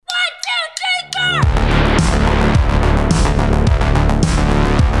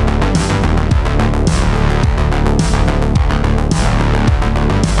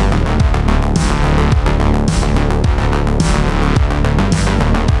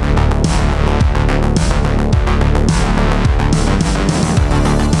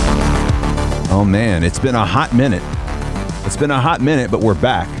man, it's been a hot minute. But we're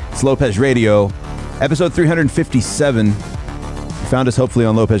back. It's Lopez Radio, episode 357. You found us hopefully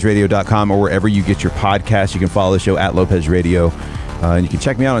on lopezradio.com or wherever you get your podcasts. You can follow the show at Lopez Radio. And you can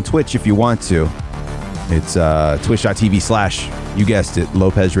check me out on Twitch if you want to. It's twitch.tv/ you guessed it,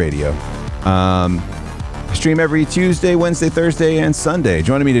 Lopez Radio. I stream every Tuesday, Wednesday, Thursday, and Sunday.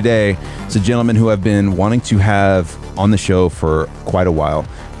 Joining me today is a gentleman who I've been wanting to have on the show for quite a while.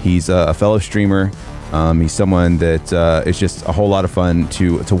 He's a fellow streamer. He's someone that is just a whole lot of fun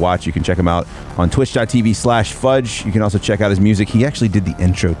to watch. You can check him out on twitch.tv/ Fudge. You can also check out his music. He actually did the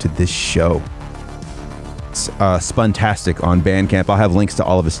intro to this show. It's Spuntastic on Bandcamp. I'll have links to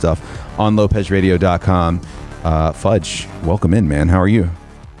all of his stuff on lopezradio.com. Fudge, welcome in, man. How are you?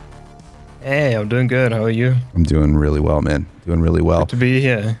 Hey, I'm doing good. How are you? I'm doing really well, man. Doing really well. Good to be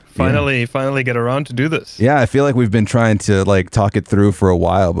here. Finally get around to do this. Yeah, I feel like we've been trying to talk it through for a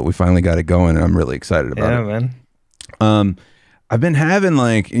while, but we finally got it going, and I'm really excited about it. Yeah, man. I've been having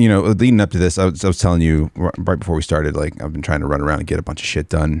leading up to this, I was telling you right before we started, I've been trying to run around and get a bunch of shit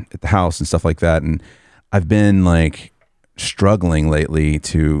done at the house and stuff like that, and I've been struggling lately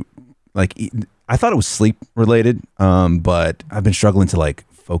to I thought it was sleep related, but I've been struggling to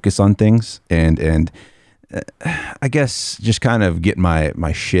focus on things and I guess just kind of get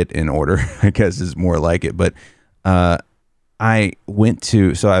my shit in order, I guess is more like it. But I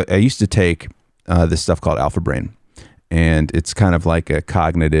used to take this stuff called Alpha Brain, and it's kind of like a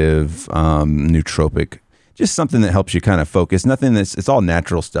cognitive nootropic, just something that helps you kind of focus. It's all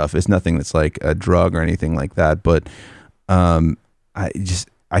natural stuff. It's nothing that's like a drug or anything like that. But I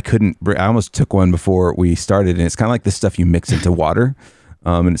almost took one before we started, and it's kind of like this stuff you mix into water.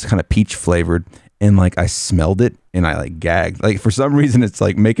 And it's kind of peach flavored, and I smelled it and I gagged. For some reason it's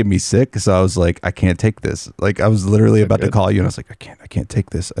making me sick. So I was like, I can't take this. I was literally about to call you, and I was like, I can't take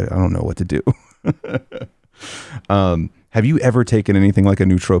this. I don't know what to do. Have you ever taken anything like a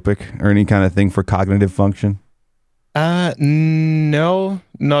nootropic or any kind of thing for cognitive function? No,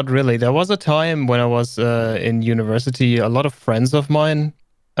 not really. There was a time when I was in university, a lot of friends of mine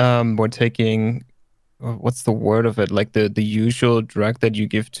were taking, what's the word of it? The usual drug that you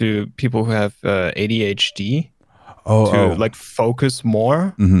give to people who have ADHD to focus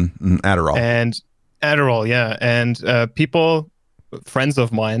more. Mm-hmm. Adderall. And Adderall, yeah. And friends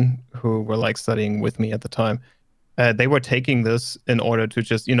of mine who were studying with me at the time, they were taking this in order to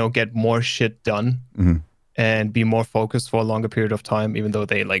just, get more shit done. Mm-hmm. And be more focused for a longer period of time, even though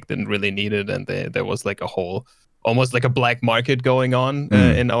they didn't really need it, and there was a whole, almost like a black market going on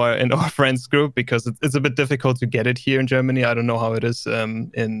in our friends group, because it's a bit difficult to get it here in Germany. I don't know how it is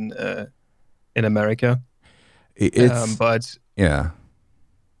in America.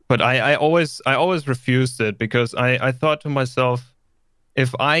 But I always refused it, because I thought to myself,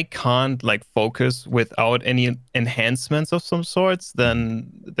 if I can't focus without any enhancements of some sorts,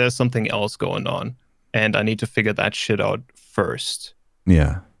 then there's something else going on, and I need to figure that shit out first.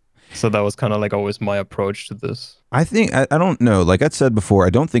 Yeah. So that was kind of always my approach to this. I think, I don't know, like I said before, I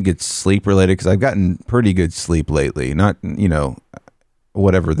don't think it's sleep related, because I've gotten pretty good sleep lately. Not,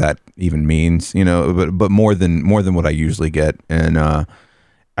 whatever that even means, but more than what I usually get. And I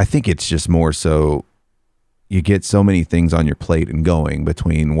think it's just more so you get so many things on your plate and going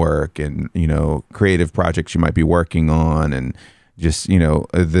between work and, creative projects you might be working on, and just,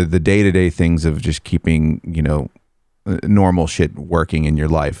 the day-to-day things of just keeping, normal shit working in your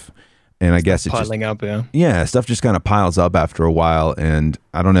life. And I guess it's piling up, yeah. Yeah, stuff just kind of piles up after a while, and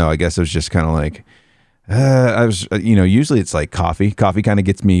I don't know. I guess it was just kind of I was, usually it's coffee. Coffee kind of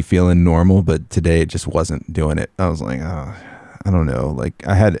gets me feeling normal, but today it just wasn't doing it. I was like, oh, I don't know.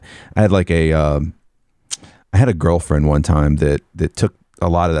 I had a girlfriend one time that took a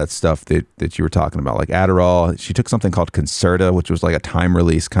lot of that stuff that you were talking about, like Adderall. She took something called Concerta, which was like a time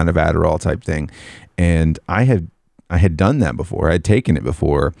release kind of Adderall type thing, and I had done that before. I had taken it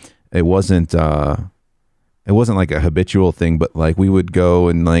before. It wasn't like a habitual thing, but we would go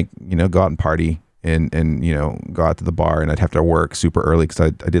and go out and party and go out to the bar, and I'd have to work super early, because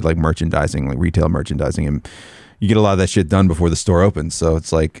I did merchandising, retail merchandising, and you get a lot of that shit done before the store opens. So it's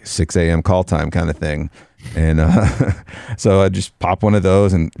 6 a.m. call time kind of thing. And so I just pop one of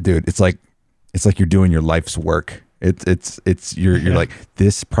those, and dude, it's like you're doing your life's work. You're like,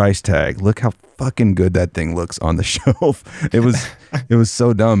 this price tag, look how fucking good that thing looks on the shelf. It was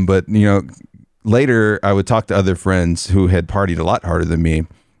so dumb. But later I would talk to other friends who had partied a lot harder than me.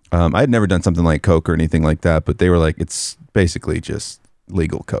 I had never done something like Coke or anything like that, but they were like, it's basically just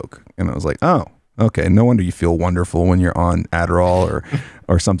legal Coke. And I was like, oh, okay, no wonder you feel wonderful when you're on Adderall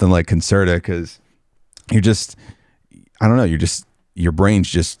or something like Concerta, because you're just, I don't know, your brain's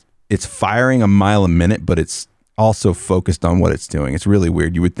just it's firing a mile a minute, but it's also focused on what it's doing. It's really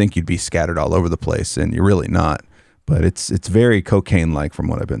weird. You would think you'd be scattered all over the place, and you're really not. But it's very cocaine-like from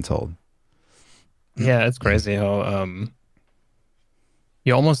what I've been told. Yeah, it's crazy how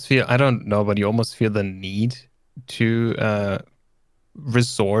you almost feel, I don't know, but you almost feel the need to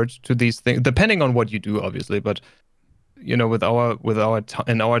resort to these things, depending on what you do, obviously. But you know,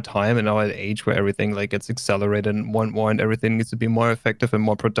 in our time, in our age, where everything like gets accelerated and more, and everything needs to be more effective and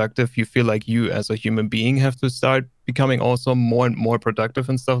more productive, you feel like you as a human being have to start becoming also more and more productive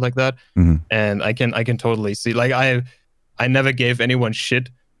and stuff like that. Mm-hmm. And I can totally see, like, I never gave anyone shit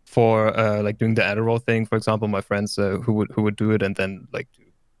for like doing the Adderall thing, for example. My friends who would do it and then like do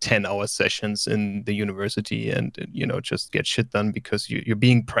 10-hour sessions in the university and you know, just get shit done because you're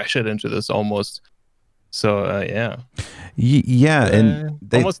being pressured into this almost. So yeah, and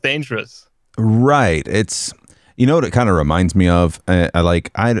almost dangerous, right? It's, you know what it kind of reminds me of.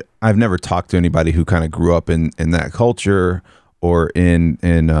 I've never talked to anybody who kind of grew up in that culture or in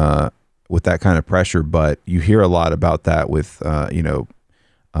with that kind of pressure, but you hear a lot about that with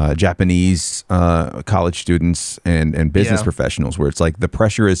Japanese college students and business professionals, where it's like the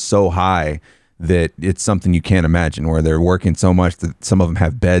pressure is so high that it's something you can't imagine, where they're working so much that some of them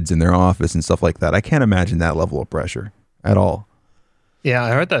have beds in their office and stuff like that. I can't imagine that level of pressure at all. Yeah, I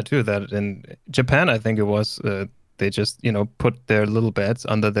heard that too, that in Japan, I think it was, they just, you know, put their little beds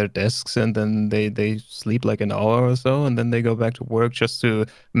under their desks and then they sleep like an hour or so and then they go back to work just to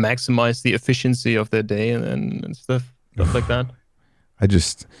maximize the efficiency of their day and stuff like that. I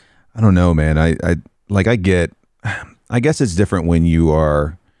don't know, man. I guess it's different when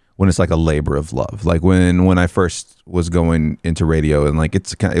it's like a labor of love. Like when I first was going into radio, and like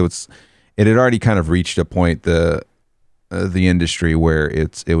it had already kind of reached a point, the industry, where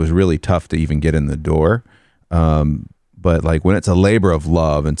it was really tough to even get in the door. But like when it's a labor of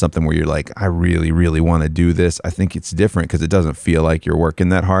love and something where you're like, I really, really want to do this, I think it's different because it doesn't feel like you're working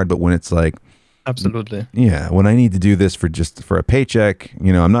that hard. But when it's like, absolutely, yeah, when I need to do this for a paycheck,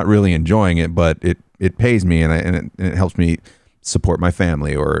 you know, I'm not really enjoying it, but it pays me and it helps me support my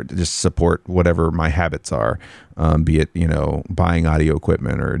family or just support whatever my habits are, be it, you know, buying audio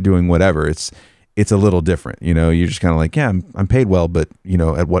equipment or doing whatever. It's a little different, you know. You're just kind of like, yeah, I'm paid well, but you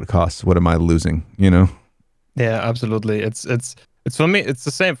know, at what cost? What am I losing? You know? Yeah, absolutely. It's for me. It's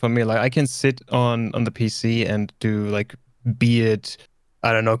the same for me. Like I can sit on the PC and do like, be it,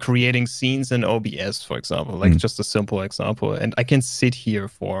 I don't know, creating scenes in OBS, for example, like just a simple example. And I can sit here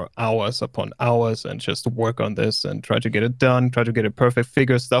for hours upon hours and just work on this and try to get it done, try to get it perfect,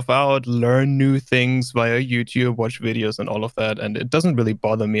 figure stuff out, learn new things via YouTube, watch videos and all of that. And it doesn't really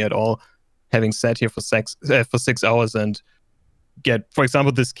bother me at all having sat here for 6 hours and get, for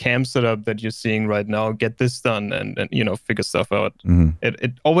example, this cam setup that you're seeing right now, get this done and you know, figure stuff out. Mm-hmm.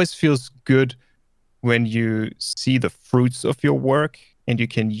 It always feels good when you see the fruits of your work and you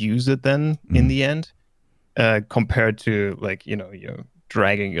can use it then in the end, compared to like, you know, you're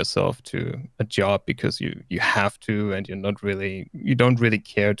dragging yourself to a job because you have to, and you don't really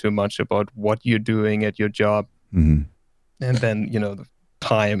care too much about what you're doing at your job. Mm-hmm. And then, you know, the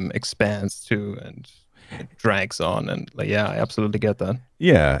time expands too and it drags on, and like, yeah, I absolutely get that.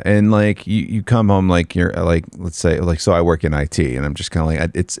 Yeah, and like you come home, like you're like, let's say, like, so I work in IT, and I'm just kind of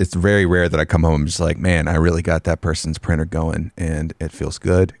like, it's very rare that I come home just like, man, I really got that person's printer going, and it feels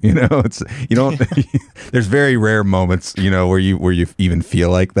good, you know. It's, you don't there's very rare moments, you know, where you even feel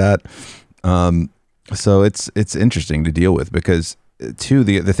like that. So it's interesting to deal with, because too,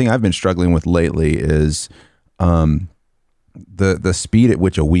 the thing I've been struggling with lately is the speed at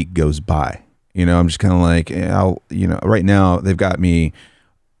which a week goes by. You know, I'm just kind of like, you know, right now they've got me,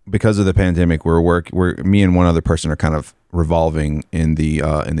 because of the pandemic, me and one other person are kind of revolving in the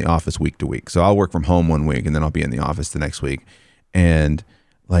office week to week. So I'll work from home one week and then I'll be in the office the next week. And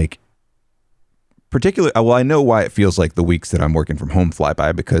like, I know why it feels like the weeks that I'm working from home fly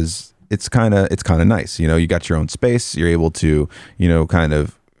by, because it's kind of nice. You know, you got your own space. You're able to, you know, kind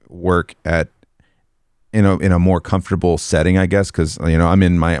of work in a more comfortable setting, I guess, because, you know, I'm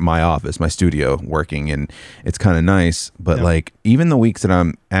in my office, my studio, working, and it's kind of nice. But like, even the weeks that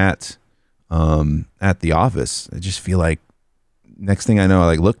I'm at the office, I just feel like, next thing I know, I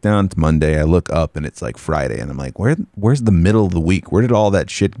like look down, it's Monday, I look up and it's like Friday, and I'm like, where's the middle of the week? Where did all that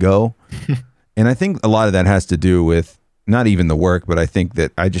shit go? And I think a lot of that has to do with not even the work, but I think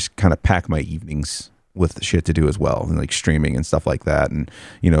that I just kind of pack my evenings with the shit to do as well, and like streaming and stuff like that, and,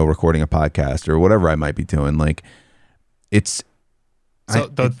 you know, recording a podcast or whatever I might be doing. Like, So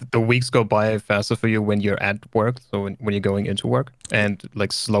the weeks go by faster for you when you're at work, so when you're going into work, and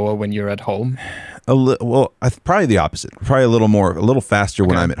like slower when you're at home? Probably the opposite. Probably a little faster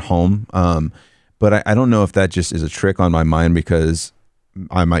when I'm at home. But I don't know if that just is a trick on my mind, because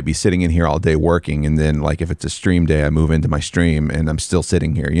I might be sitting in here all day working, and then like if it's a stream day, I move into my stream and I'm still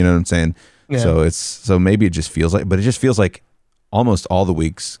sitting here. You know what I'm saying? Yeah. So maybe it just feels like, but it just feels like almost all the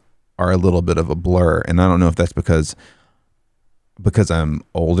weeks are a little bit of a blur, and I don't know if that's because I'm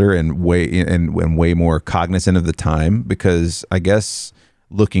older and way more cognizant of the time. Because I guess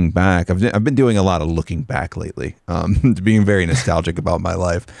looking back, I've been doing a lot of looking back lately, being very nostalgic about my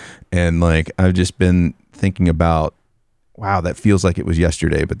life, and like I've just been thinking about, wow, that feels like it was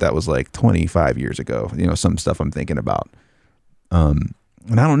yesterday, but that was like 25 years ago. You know, some stuff I'm thinking about, and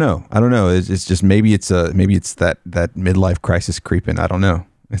I don't know. It's just maybe it's that midlife crisis creeping. I don't know.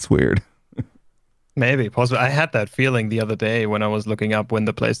 It's weird. Maybe, possibly. I had that feeling the other day when I was looking up when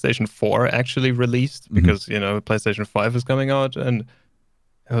the PlayStation 4 actually released, because PlayStation 5 is coming out, and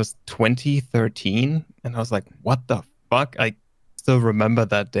it was 2013, and I was like, what the fuck? I still remember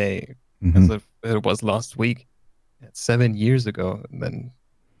that day as if it was last week. It's 7 years ago. And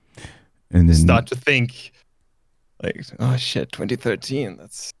then start to think like, oh shit, 2013,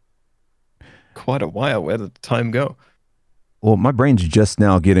 that's quite a while. Where did the time go? Well, my brain's just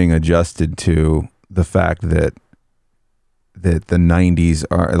now getting adjusted to the fact that the 90s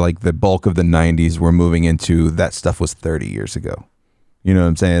are like the bulk of the 90s we're moving into. That stuff was 30 years ago. You know what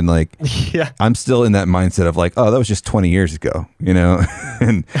I'm saying? Like, yeah, I'm still in that mindset of like, oh, that was just 20 years ago, you know?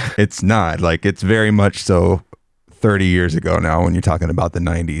 And it's not. Like, it's very much so 30 years ago now when you're talking about the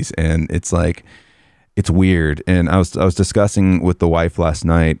 90s. And it's like, it's weird. And I was discussing with the wife last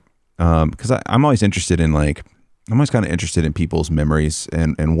night, because I'm always interested in like, I'm always kind of interested in people's memories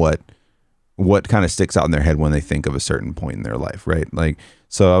and what kind of sticks out in their head when they think of a certain point in their life, right? Like,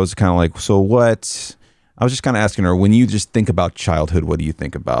 so I was kind of like, I was just kind of asking her, when you just think about childhood, what do you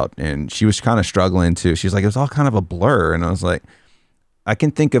think about? And she was kind of struggling too. She's like, it was all kind of a blur. And I was like, I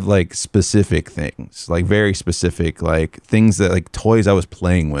can think of like specific things, like very specific, like things that like toys I was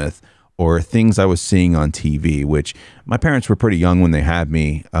playing with or things I was seeing on TV, which my parents were pretty young when they had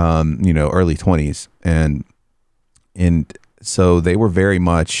me, early 20s. And so they were very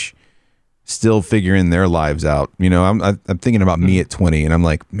much still figuring their lives out. You know, I'm thinking about me at 20, and I'm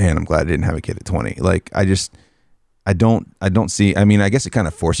like, man, I'm glad I didn't have a kid at 20. Like, I don't see, I mean, I guess it kind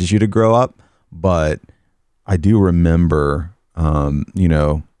of forces you to grow up, but I do remember,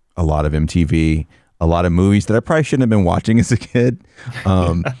 a lot of MTV, a lot of movies that I probably shouldn't have been watching as a kid.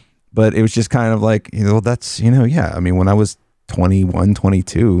 But it was just kind of like, that's, yeah. I mean, when I was 21,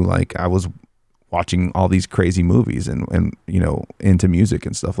 22, like I was watching all these crazy movies and into music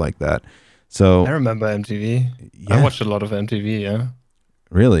and stuff like that. So I remember MTV. Yeah. I watched a lot of MTV. Yeah.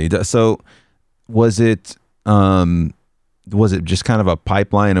 Really? So was it just kind of a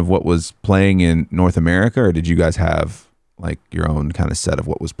pipeline of what was playing in North America, or did you guys have like your own kind of set of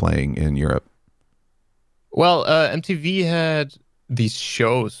what was playing in Europe? Well, MTV had these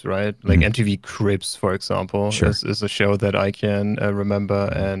shows, right? Like MTV Cribs, for example, is a show that I can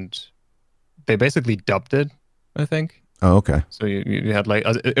remember, and they basically dubbed it, I think. Oh, okay. So you had like,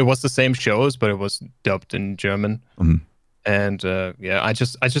 it was the same shows, but it was dubbed in German. Mm-hmm. And I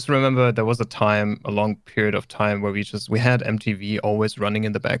just remember there was a long period of time where we had MTV always running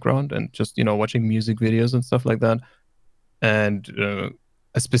in the background and just, watching music videos and stuff like that. And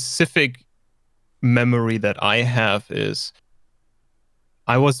a specific memory that I have is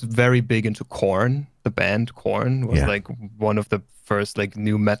I was very big into Korn. The band Korn was like one of the first like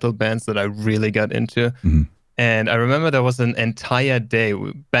new metal bands that I really got into. Mm-hmm. And I remember there was an entire day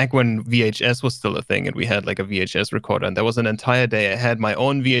back when VHS was still a thing, and we had like a VHS recorder, and there was an entire day I had my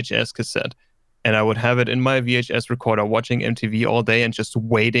own VHS cassette, and I would have it in my VHS recorder watching MTV all day and just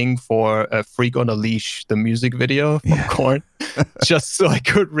waiting for a Freak on a Leash, the music video from Korn, just so I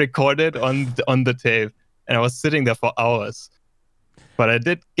could record it on the tape. And I was sitting there for hours, but I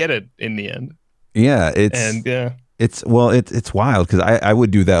did get it in the end. Yeah. It's wild because I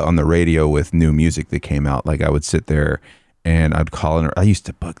would do that on the radio with new music that came out. Like I would sit there and I'd call in. I used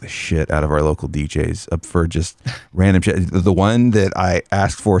to bug the shit out of our local DJs up for just random shit. The one that I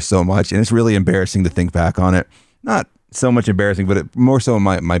asked for so much, and it's really embarrassing to think back on it. Not so much embarrassing, but more so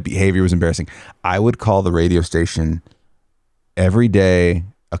my behavior was embarrassing. I would call the radio station every day,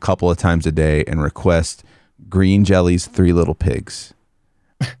 a couple of times a day, and request Green Jelly's Three Little Pigs.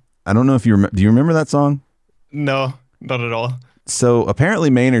 I don't know if do you remember that song? No, not at all. So apparently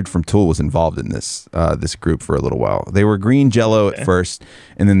Maynard from Tool was involved in this group for a little while. They were Green Jello at first,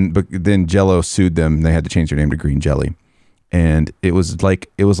 and then Jello sued them, and they had to change their name to Green Jelly. and it was like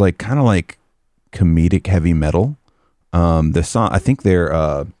kind of like comedic heavy metal. The song, I think their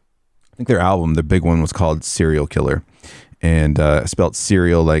album, the big one, was called Serial Killer, and spelled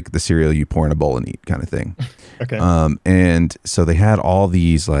cereal like the cereal you pour in a bowl and eat kind of thing. Okay. And so they had all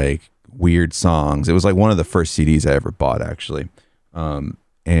these like weird songs. It was like one of the first CDs I ever bought, actually.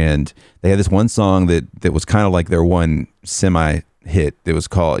 And they had this one song that was kind of like their one semi hit. It was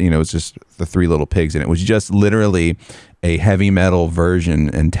called, it was just the Three Little Pigs, and it was just literally a heavy metal version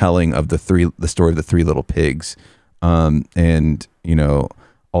and telling of the story of the Three Little Pigs. And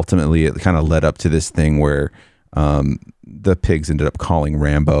ultimately it kind of led up to this thing where the pigs ended up calling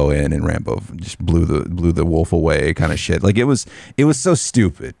Rambo in, and Rambo just blew the wolf away, kind of shit. Like it was so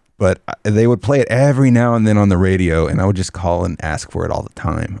stupid, but they would play it every now and then on the radio, and I would just call and ask for it all the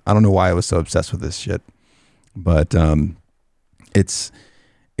time. I don't know why I was so obsessed with this shit, but it's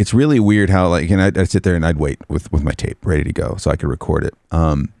really weird how, like, and I'd sit there and I'd wait with my tape ready to go so I could record it.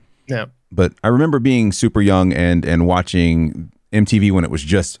 Yeah. But I remember being super young and watching MTV when it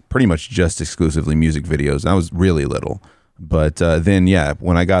was pretty much just exclusively music videos. I was really little. But then, yeah,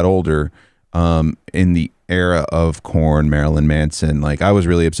 when I got older, in the era of Korn, Marilyn Manson, like I was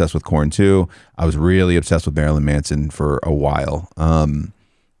really obsessed with Korn too. I was really obsessed with Marilyn Manson for a while.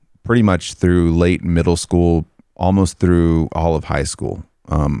 Pretty much through late middle school, almost through all of high school.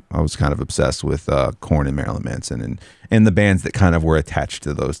 I was kind of obsessed with Korn and Marilyn Manson and the bands that kind of were attached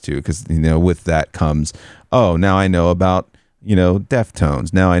to those two. Because, with that comes, now I know about,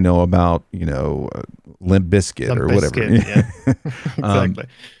 Deftones. Now I know about, Limp Bizkit or whatever. Yeah. Exactly.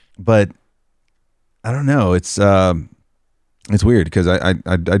 But I don't know. It's weird because I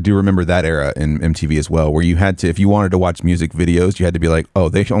do remember that era in MTV as well, where you had to, if you wanted to watch music videos, you had to be like,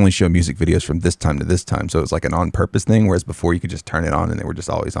 they only show music videos from this time to this time. So it was like an on-purpose thing, whereas before you could just turn it on and they were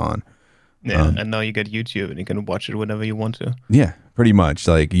just always on. Yeah, and now you get YouTube and you can watch it whenever you want to. Yeah, pretty much.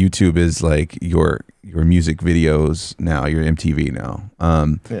 Like YouTube is like your music videos now, your MTV now.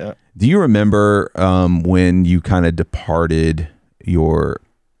 Yeah. Do you remember when you kind of departed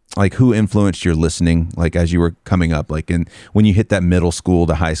like who influenced your listening, like as you were coming up, like when you hit that middle school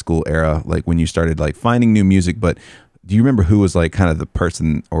to high school era, like when you started like finding new music? But do you remember who was like kind of the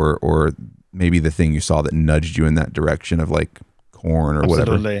person or maybe the thing you saw that nudged you in that direction of like Korn or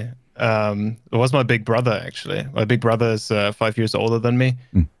whatever? Absolutely. It was my big brother, actually. My big brother is 5 years older than me.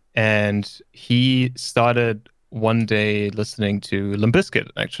 And he started one day listening to Limp Bizkit,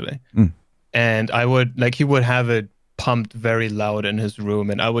 actually. And he would have it pumped very loud in his room,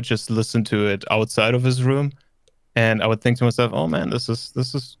 and I would just listen to it outside of his room. And I would think to myself, oh man, this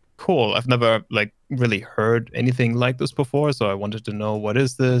is cool. I've never like really heard anything like this before. So I wanted to know, what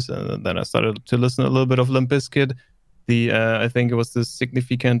is this? And then I started to listen a little bit of Limp Bizkit. I think it was the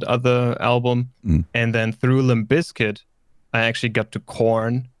Significant Other album. And then through Limp Bizkit, I actually got to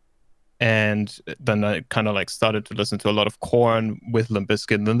Korn. And then I kind of like started to listen to a lot of Korn with Limp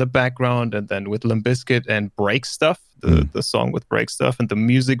Bizkit in the background, and then with Limp Bizkit and Break Stuff, the song with Break Stuff, and the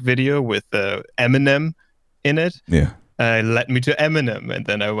music video with Eminem in it. Yeah. Led me to Eminem, and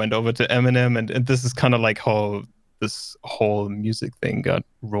then I went over to Eminem, and this is kind of like how this whole music thing got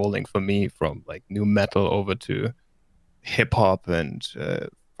rolling for me, from like new metal over to hip hop, and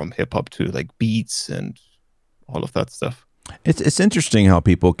from hip hop to like beats and all of that stuff. It's interesting how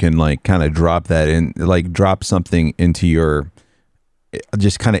people can like kind of drop that in, like drop something into your,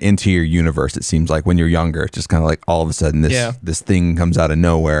 just kind of into your universe. It seems like when you're younger, it's just kind of like all of a sudden this thing comes out of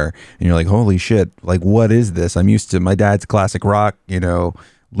nowhere, and you're like, holy shit, like what is this? I'm used to my dad's classic rock,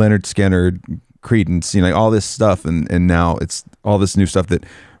 Leonard Skinner, Creedence, like all this stuff, and now it's all this new stuff that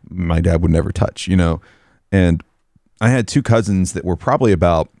my dad would never touch, And I had two cousins that were probably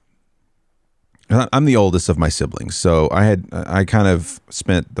about, I'm the oldest of my siblings, so I kind of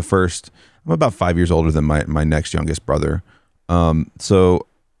spent I'm about 5 years older than my next youngest brother. So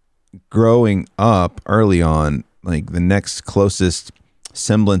growing up early on, like the next closest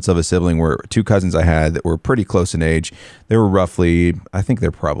semblance of a sibling were two cousins I had that were pretty close in age. They were roughly, I think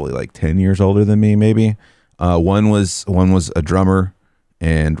they're probably like 10 years older than me, maybe. One was a drummer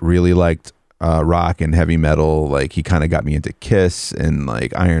and really liked rock and heavy metal. Like he kind of got me into Kiss and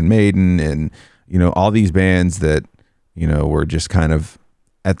like Iron Maiden and all these bands that, were just kind of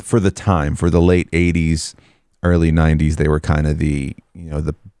for the late 80s, early 90s, they were kind of the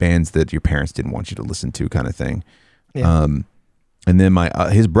bands that your parents didn't want you to listen to kind of thing. Yeah. And then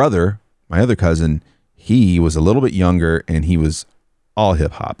his brother, my other cousin, he was a little bit younger and he was all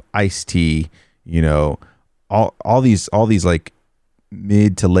hip hop, Ice-T, all these like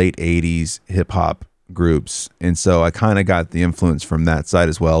mid to late 80s hip hop groups, and so I kind of got the influence from that side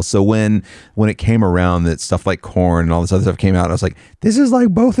as well. So when it came around that stuff like Korn and all this other stuff came out, I was like, this is like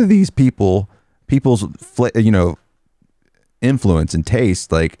both of these people's influence and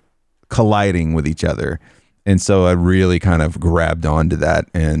taste like colliding with each other. And so I really kind of grabbed onto that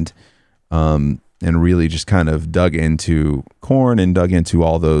and really just kind of dug into Korn and dug into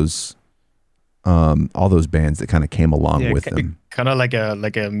all those bands that kind of came along with them. Kind of like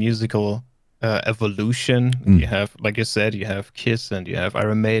a musical evolution. You have, like you said, you have Kiss and you have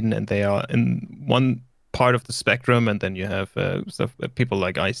Iron Maiden, and they are in one part of the spectrum, and then you have people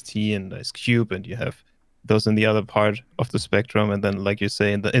like Ice-T and Ice Cube, and you have those in the other part of the spectrum. And then, like you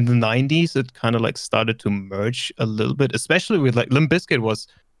say, in the 90s, it kind of like started to merge a little bit, especially with like Limp Bizkit was,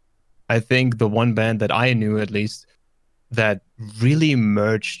 I think, the one band that I knew at least that really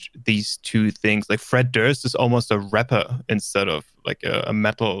merged these two things. Like Fred Durst is almost a rapper instead of like a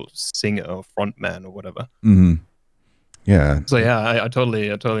metal singer or frontman or whatever. Mm-hmm. Yeah. So yeah, I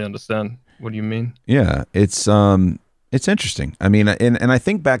totally understand what you mean. Yeah, it's interesting. I mean, and I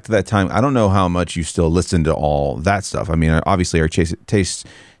think back to that time. I don't know how much you still listen to all that stuff. I mean, obviously our tastes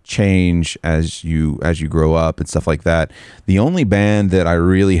change as you grow up and stuff like that. The only band that I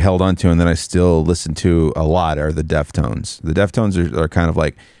really held on to and that I still listen to a lot are the Deftones. The Deftones are kind of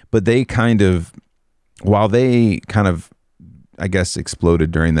like, but they kind of, while they kind of, I guess,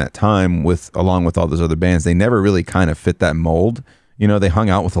 exploded during that time along with all those other bands, they never really kind of fit that mold. You know, they hung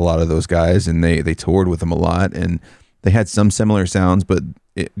out with a lot of those guys and they toured with them a lot, and they had some similar sounds, but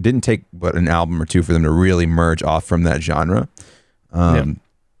it didn't take but an album or two for them to really merge off from that genre.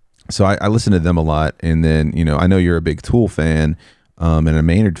 So I listened to them a lot. And then, you know, I know you're a big Tool fan and a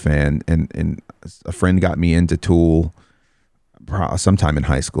Maynard fan, and a friend got me into Tool sometime in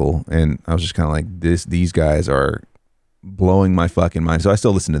high school, and I was just kind of like, these guys are blowing my fucking mind. So I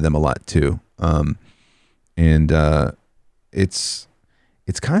still listen to them a lot too.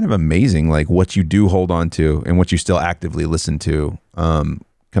 It's kind of amazing, like what you do hold on to and what you still actively listen to,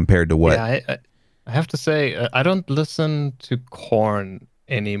 compared to what. Yeah, I have to say, I don't listen to Korn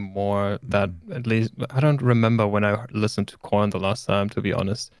anymore. That, at least, I don't remember when I listened to Korn the last time, to be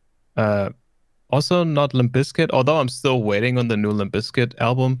honest. Also, not Limp Bizkit, although I'm still waiting on the new Limp Bizkit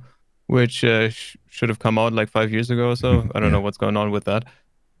album, which should have come out like 5 years ago or so. I don't know what's going on with that.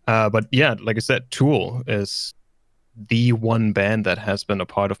 But yeah, like I said, Tool is the one band that has been a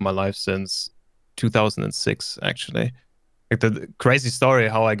part of my life since 2006, actually. Like the crazy story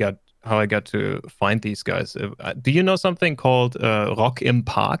how I got to find these guys. Do you know something called Rock im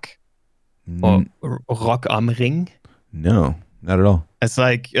Park or Rock am Ring? No, not at all. It's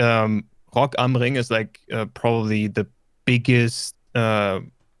like Rock am Ring is like probably the biggest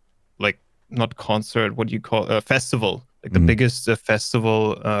like, not concert, what do you call festival, like the biggest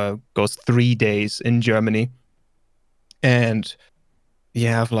festival, goes 3 days in Germany. And you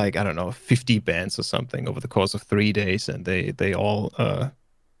have like, I don't know, 50 bands or something over the course of 3 days, and they all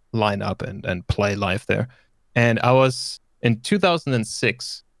line up and play live there. And I was, in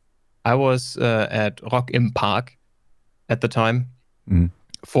 2006, I was at Rock im Park at the time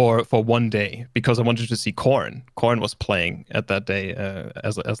for 1 day because I wanted to see Korn. Korn was playing at that day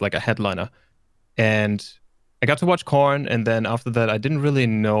as like a headliner. And I got to watch Korn, and then after that, I didn't really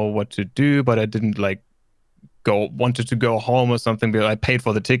know what to do, but I didn't like wanted to go home or something, but I paid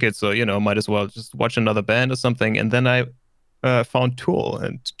for the ticket, so, you know, might as well just watch another band or something. And then I found Tool,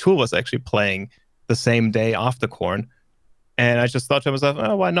 and Tool was actually playing the same day after Korn, and I just thought to myself,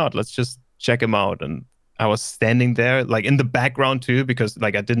 oh, why not? Let's just check him out. And I was standing there, like in the background too, because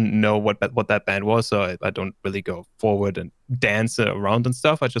like I didn't know what that band was, so I don't really go forward and dance around and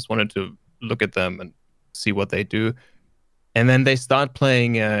stuff. I just wanted to look at them and see what they do. And then they start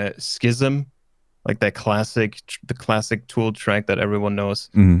playing Schism, like that the classic Tool track that everyone knows.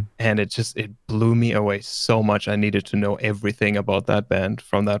 And it blew me away so much. I needed to know everything about that band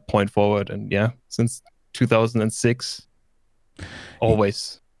from that point forward. And yeah, since 2006,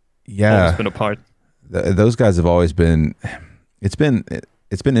 always been a part. Those guys have always been, it's been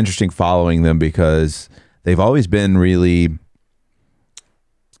interesting following them because they've always been really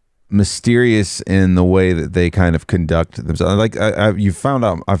mysterious in the way that they kind of conduct themselves. Like I've found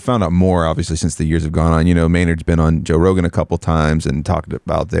out more, obviously, since the years have gone on. You know, Maynard's been on Joe Rogan a couple times and talked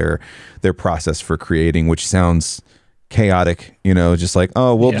about their process for creating, which sounds chaotic. You know, just like,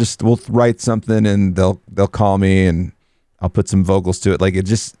 oh, we'll write something and they'll call me and I'll put some vocals to it. Like it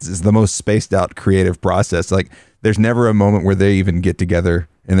just is the most spaced out creative process. Like there's never a moment where they even get together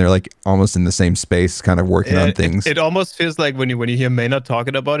and they're like almost in the same space, kind of working on things. It almost feels like when you hear Maynard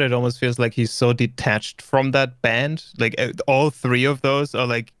talking about it, it almost feels like he's so detached from that band. Like all three of those are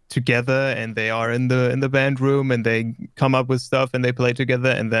like together, and they are in the band room, and they come up with stuff and they play together.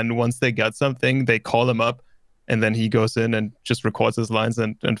 And then once they got something, they call him up, and then he goes in and just records his lines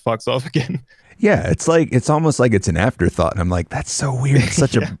and fucks off again. Yeah, it's almost like it's an afterthought. And I'm like, that's so weird. It's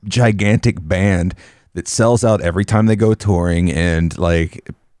such a gigantic band that sells out every time they go touring, and like,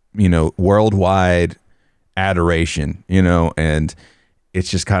 you know, worldwide adoration, you know, and it's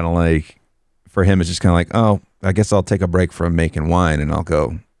just kind of like, for him, it's just kind of like, oh, I guess I'll take a break from making wine and I'll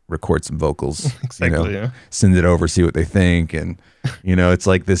go record some vocals, Exactly, you know, send it over, see what they think. And, you know, it's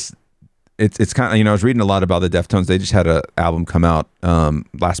like this, it's kind of, you know, I was reading a lot about the Deftones. They just had an album come out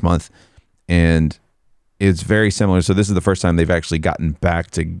last month, and it's very similar. So this is the first time they've actually gotten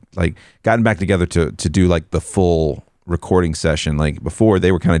back together to do like the full recording session. Like before,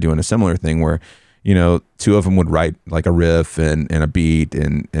 they were kind of doing a similar thing where, you know, two of them would write like a riff and a beat,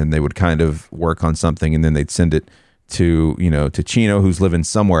 and they would kind of work on something, and then they'd send it to, you know, to Chino, who's living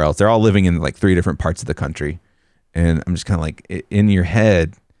somewhere else. They're all living in like 3 different parts of the country. And I'm just kind of like, in your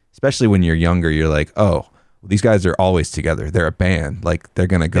head, especially when you're younger, you're like, oh, these guys are always together. They're a band. Like they're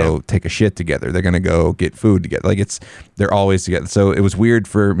going to go take a shit together. They're going to go get food together. Like they're always together. So it was weird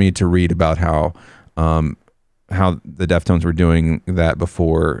for me to read about how the Deftones were doing that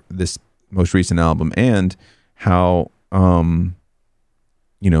before this most recent album, and how,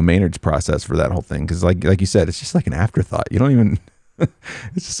 you know, Maynard's process for that whole thing. Cause like you said, it's just like an afterthought. You don't even,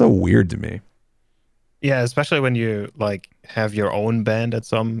 it's just so weird to me. Yeah, especially when you like have your own band at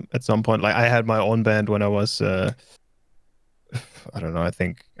some point. Like I had my own band when I was I don't know, I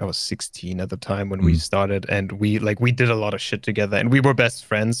think I was 16 at the time when we started, and we did a lot of shit together, and we were best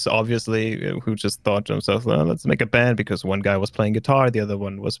friends, obviously, who just thought to themselves, well, let's make a band, because one guy was playing guitar, the other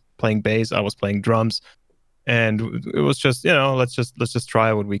one was playing bass, I was playing drums, and it was just, you know, let's just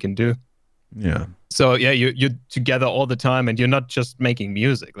try what we can do. Yeah. So yeah, you're together all the time, and you're not just making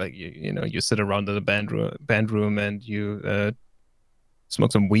music. Like you know, you sit around in the band room and you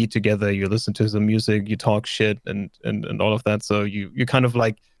smoke some weed together. You listen to some music, you talk shit, and all of that. So you kind of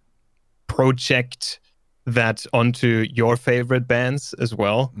like project that onto your favorite bands as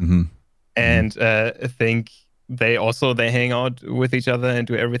well. Mm-hmm. And I think they hang out with each other and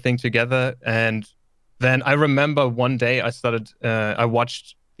do everything together. And then I remember one day I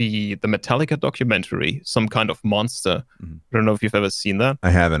watched the Metallica documentary, Some Kind of Monster. I don't know if you've ever seen that.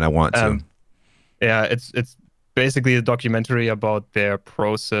 I haven't. I want to. Yeah, it's basically a documentary about their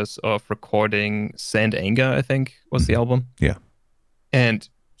process of recording Saint Anger, I think was the album. Yeah. And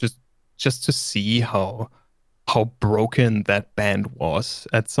just to see how broken that band was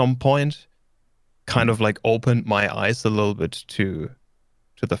at some point kind of like opened my eyes a little bit to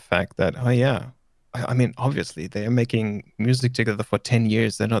the fact that, oh yeah, I mean, obviously they're making music together for 10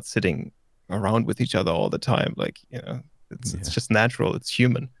 years. They're not sitting around with each other all the time. Like, you know, it's just natural. It's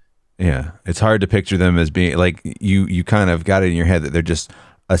human. Yeah. It's hard to picture them as being like, you kind of got it in your head that they're just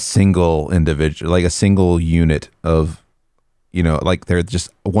a single individual, like a single unit of, you know, like they're just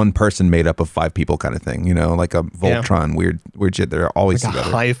one person made up of 5 people kind of thing, you know, like a Voltron, weird shit. They're always like together.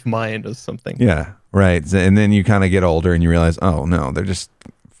 A hive mind or something. Yeah. Right. And then you kind of get older and you realize, oh no, they're just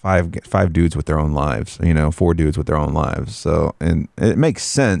five dudes with their own lives, you know, 4 dudes with their own lives. So, and it makes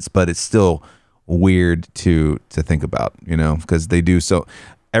sense, but it's still weird to think about, you know, because they do so.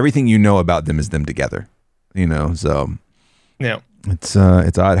 Everything you know about them is them together, you know. So yeah, it's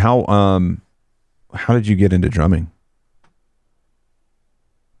odd. How did you get into drumming?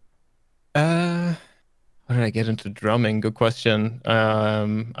 How did I get into drumming? Good question.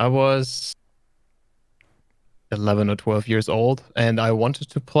 I was 11 or 12 years old, and I wanted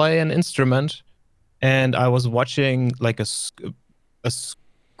to play an instrument, and I was watching like a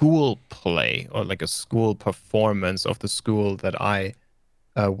school play, or like a school performance of the school that I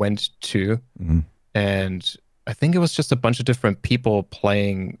went to. And I think it was just a bunch of different people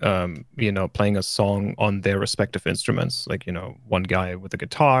playing playing a song on their respective instruments, like, you know, one guy with a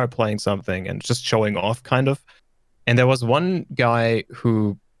guitar playing something and just showing off kind of. And there was one guy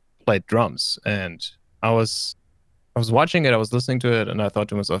who played drums, and I was watching it, I was listening to it, and I thought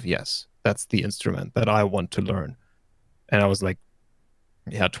to myself, yes, that's the instrument that I want to learn. And I was like,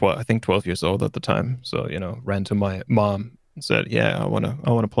 yeah, 12 years old at the time. So, you know, ran to my mom and said, yeah, I want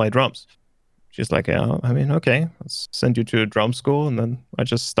to play drums. She's like, yeah, I mean, okay, let's send you to a drum school. And then I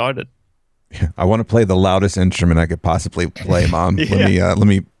just started. I want to play the loudest instrument I could possibly play, Mom. Yeah. Let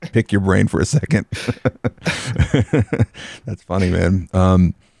me pick your brain for a second. That's funny,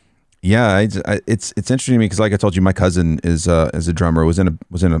 man. Yeah, it's interesting to me because, like I told you, my cousin is a drummer. Was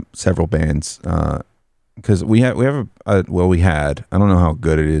in several bands. Because we had we had, I don't know how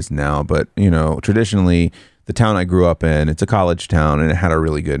good it is now, but traditionally the town I grew up in, it's a college town, and it had a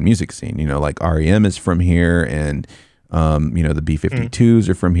really good music scene. Like REM is from here, and the B-52s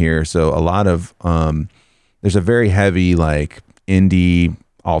are from here. So a lot of there's a very heavy like indie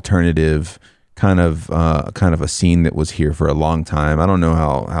alternative kind of a scene that was here for a long time. I don't know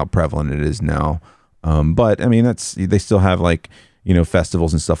how prevalent it is now, but I mean they still have like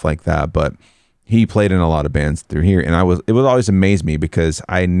festivals and stuff like that. But he played in a lot of bands through here, and it would always amaze me because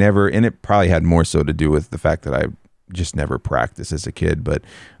I never, and it probably had more so to do with the fact that I just never practiced as a kid, but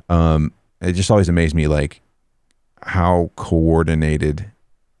it just always amazed me like how coordinated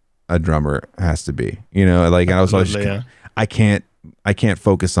a drummer has to be. Like I was always I can't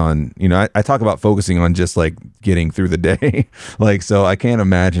focus on, I talk about focusing on just like getting through the day. Like, so I can't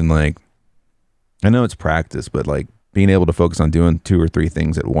imagine, like, I know it's practice, but like being able to focus on doing 2 or 3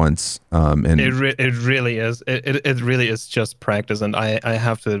 things at once. And it really is. It really is just practice. And I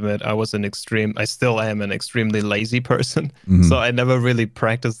have to admit, I still am an extremely lazy person. Mhm. So I never really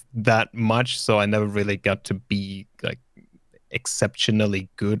practiced that much. So I never really got to be like exceptionally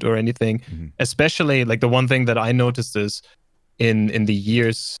good or anything. Mm-hmm. Especially like the one thing that I noticed is in the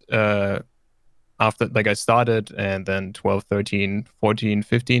years after like I started, and then 12, 13, 14,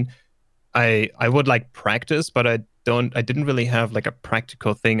 15, I would like practice, but I didn't really have like a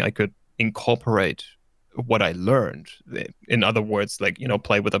practical thing I could incorporate what I learned. In other words, like,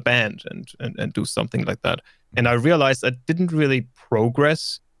 play with a band and do something like that. And I realized I didn't really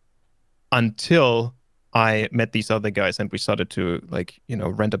progress until I met these other guys, and we started to like,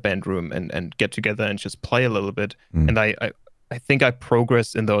 rent a band room and get together and just play a little bit. Mm. And I think I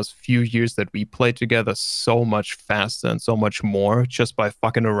progressed in those few years that we played together so much faster and so much more just by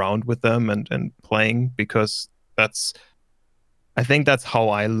fucking around with them and playing, because I think that's how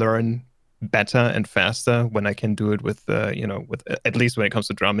I learn better and faster, when I can do it with with, at least when it comes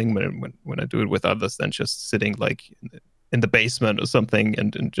to drumming, when I do it with others than just sitting like in the basement or something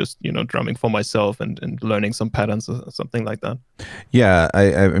and just drumming for myself and learning some patterns or something like that. Yeah,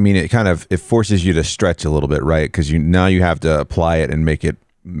 I mean, it forces you to stretch a little bit, right? Because now you have to apply it and make it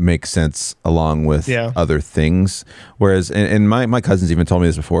make sense along with other things. Whereas, and my cousins even told me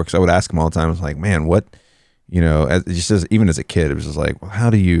this before, because I would ask them all the time. I was like, man, what, even as a kid, it was just like, well, how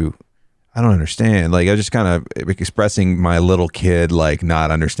do you? I don't understand. Like, I was just kind of expressing my little kid, like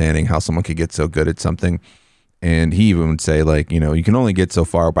not understanding how someone could get so good at something. And he even would say, like, you can only get so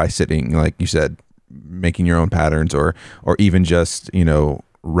far by sitting, like you said, making your own patterns, or even just,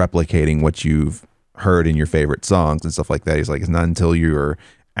 replicating what you've heard in your favorite songs and stuff like that. He's like, it's not until you're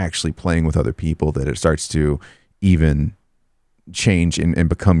actually playing with other people that it starts to even change and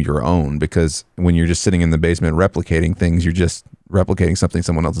become your own. Because when you're just sitting in the basement replicating things, you're just replicating something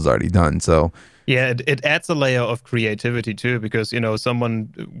someone else has already done. So yeah, it adds a layer of creativity too, because someone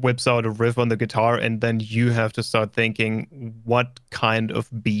whips out a riff on the guitar, and then you have to start thinking what kind of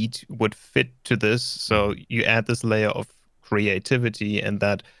beat would fit to this. So you add this layer of creativity, and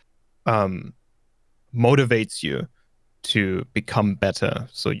that motivates you to become better,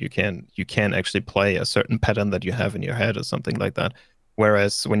 so you can actually play a certain pattern that you have in your head or something like that.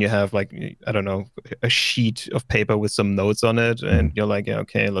 Whereas when you have, like, I don't know, a sheet of paper with some notes on it, and you're like, yeah,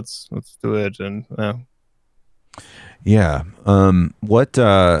 okay, let's do it. And yeah,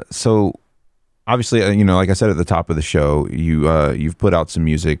 so obviously, like I said at the top of the show, you've put out some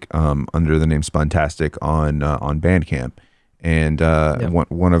music under the name Spuntastic on Bandcamp. And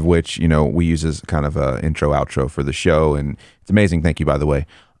one of which we use as kind of a intro outro for the show, and it's amazing. Thank you, by the way.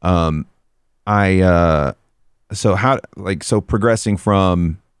 So progressing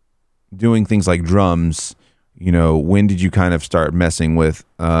from doing things like drums, when did you kind of start messing with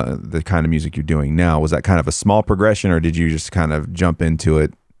the kind of music you're doing now? Was that kind of a small progression, or did you just kind of jump into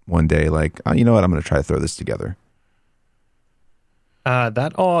it one day, like, oh, you know what, I'm going to try to throw this together?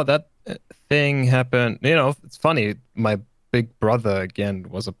 That thing happened. It's funny. My big brother again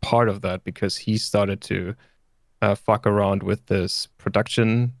was a part of that, because he started to fuck around with this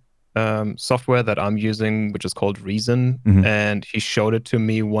production software that I'm using, which is called Reason. Mm-hmm. And he showed it to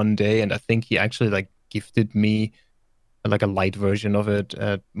me one day, and I think he actually like gifted me like a light version of it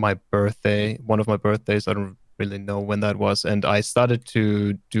at my birthday, one of my birthdays. I don't really know when that was. And I started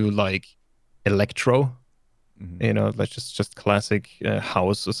to do like electro, like just classic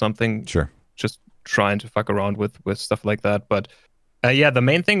house or something. Sure. Just trying to fuck around with stuff like that. But Yeah, the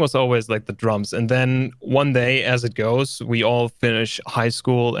main thing was always like the drums. And then one day, as it goes, we all finish high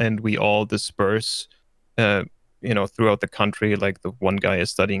school and we all disperse, uh, throughout the country. Like the one guy is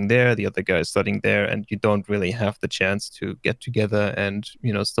studying there, the other guy is studying there, and you don't really have the chance to get together and,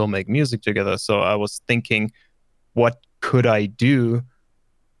 still make music together. So I was thinking, what could I do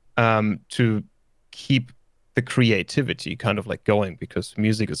to keep the creativity kind of like going? Because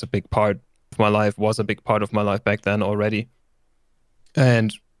music is a big part of my life, was a big part of my life back then already.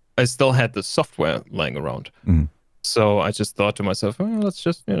 And I still had the software lying around. Mm. So I just thought to myself, let's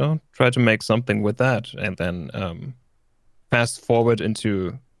just, try to make something with that. And then fast forward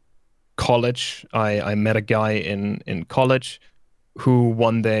into college, I met a guy in college who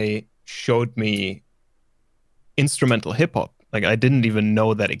one day showed me instrumental hip hop. Like I didn't even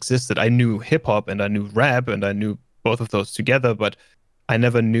know that existed. I knew hip hop and I knew rap and I knew both of those together, but I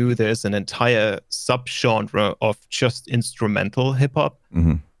never knew there's an entire subgenre of just instrumental hip hop.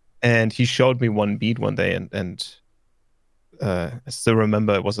 Mm-hmm. And he showed me one beat one day, and I still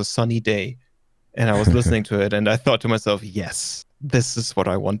remember it was a sunny day, and I was listening to it, and I thought to myself, yes, this is what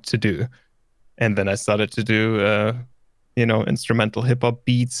I want to do. And then I started to do, instrumental hip hop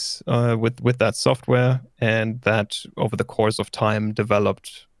beats with that software, and that over the course of time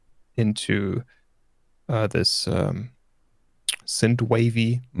developed into this synth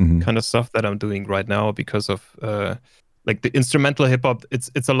wavy kind of stuff that I'm doing right now because of like the instrumental hip hop.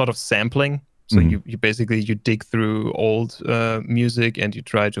 It's a lot of sampling. So you basically you dig through old music and you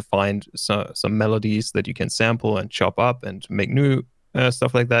try to find some melodies that you can sample and chop up and make new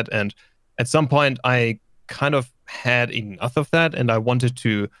stuff like that. And at some point I kind of had enough of that, and I wanted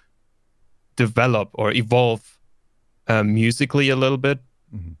to develop or evolve musically a little bit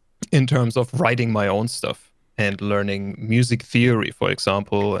in terms of writing my own stuff and learning music theory, for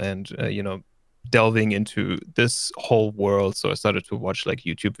example, and delving into this whole world. So I started to watch like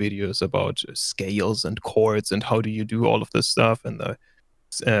YouTube videos about scales and chords and how do you do all of this stuff, and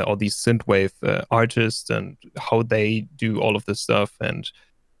all these synthwave artists and how they do all of this stuff. And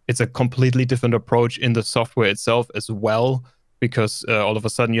it's a completely different approach in the software itself as well, because all of a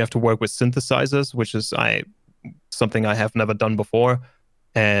sudden you have to work with synthesizers, which is something I have never done before.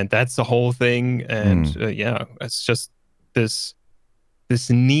 And that's the whole thing. And it's just this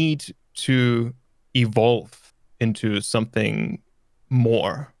need to evolve into something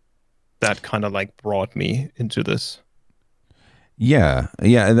more that kind of like brought me into this. Yeah.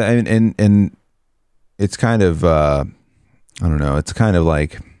 And it's kind of I don't know, it's kind of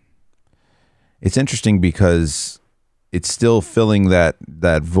like, it's interesting because it's still filling that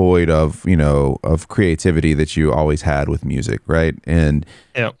void of of creativity that you always had with music, right? And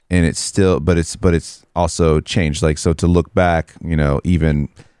it's still, but it's also changed. Like, so to look back, even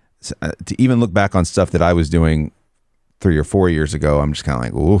look back on stuff that I was doing 3 or 4 years ago, I'm just kind of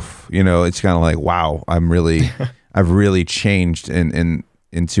like, oof, it's kind of like, wow, I've really changed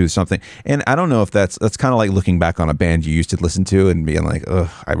into something. And I don't know if that's kind of like looking back on a band you used to listen to and being like, ugh,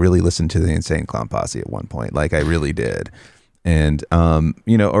 I really listened to the Insane Clown Posse at one point. Like I really did. And,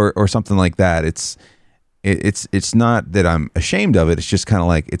 or something like that. It's not that I'm ashamed of it. It's just kind of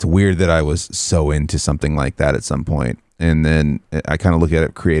like, it's weird that I was so into something like that at some point. And then I kind of look at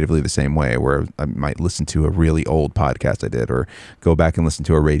it creatively the same way, where I might listen to a really old podcast I did, or go back and listen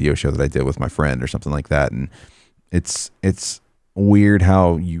to a radio show that I did with my friend or something like that. And it's weird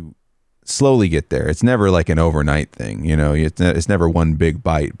how you slowly get there. It's never like an overnight thing, it's never one big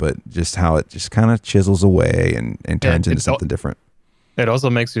bite, but just how it just kind of chisels away and turns into something different. It also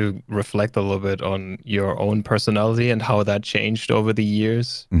makes you reflect a little bit on your own personality and how that changed over the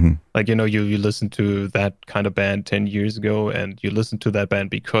years. Like, you listen to that kind of band 10 years ago, and you listen to that band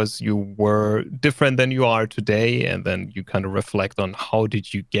because you were different than you are today, and then you kind of reflect on how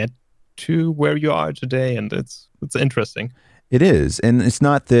did you get to where you are today, and it's interesting. It is. And it's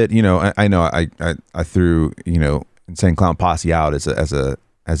not that, I know I threw, Insane Clown Posse out as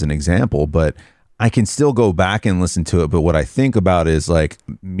an example, but I can still go back and listen to it. But what I think about is like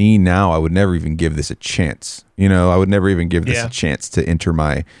me now, I would never even give this a chance. I would never even give this a chance to enter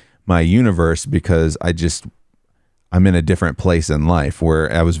my universe, because I'm in a different place in life,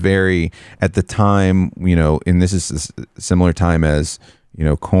 where I was very, at the time, and this is a similar time as,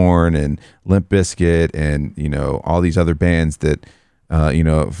 Korn and Limp Bizkit and, all these other bands that,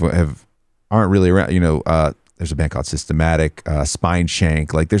 aren't really around, there's a band called Systematic,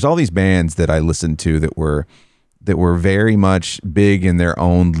 Spineshank. Like there's all these bands that I listened to that were very much big in their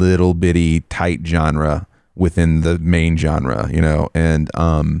own little bitty tight genre within the main genre,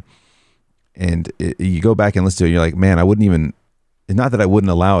 and you go back and listen to it, and you're like, man, I wouldn't even, not that I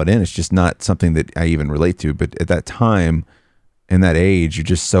wouldn't allow it in, it's just not something that I even relate to. But at that time, in that age, you're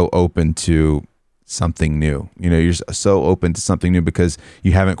just so open to something new. You're so open to something new because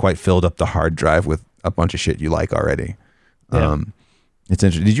you haven't quite filled up the hard drive with a bunch of shit you like already. Yeah. It's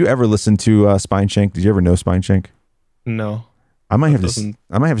interesting. Did you ever listen to Spineshank? Did you ever know Spineshank? No. I might have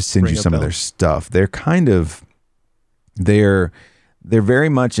to send you some of their stuff. They're they're very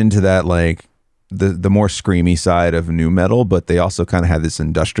much into that, like the more screamy side of nu metal, but they also kind of had this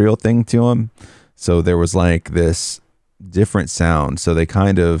industrial thing to them. So there was like this different sound. So they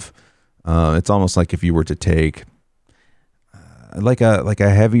kind of, it's almost like if you were to take like a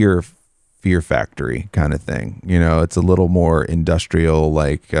heavier Fear Factory kind of thing. It's a little more industrial,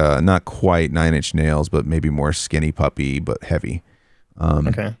 like not quite Nine Inch Nails, but maybe more Skinny Puppy, but heavy.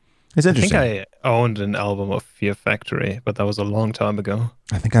 Okay. It's interesting. I think I owned an album of Fear Factory, but that was a long time ago.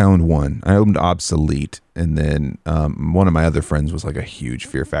 I think I owned one. I owned Obsolete, and then one of my other friends was like a huge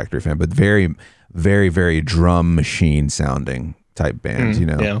Fear Factory fan, but very, very, very drum machine sounding type bands,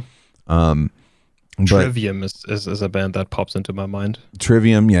 Yeah. But Trivium is a band that pops into my mind.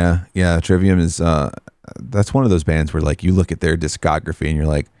 Trivium, yeah. Trivium is that's one of those bands where like you look at their discography and you're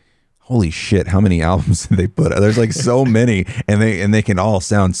like, holy shit, how many albums did they put out? There's like so many, and they can all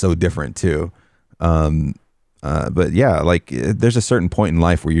sound so different too. But yeah, like there's a certain point in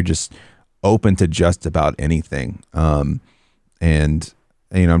life where you're just open to just about anything. And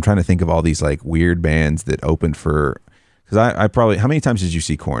I'm trying to think of all these like weird bands that opened for. Because I probably, how many times did you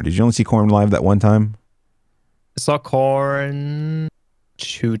see Korn? Did you only see Korn live that one time? I saw Korn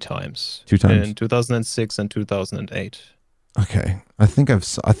 2 times. 2 times? In 2006 and 2008. Okay. I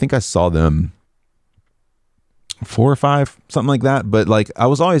think I saw them 4 or 5, something like that. But like I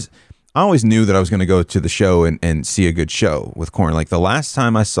always knew that I was going to go to the show and see a good show with Korn. Like the last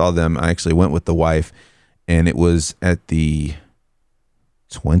time I saw them, I actually went with the wife, and it was at the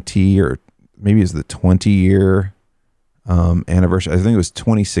 20 or maybe it was the 20-year anniversary. I think it was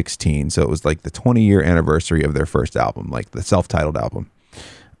 2016, so it was like the 20-year anniversary of their first album, like the self-titled album.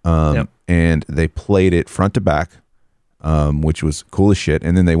 And they played it front to back, which was cool as shit.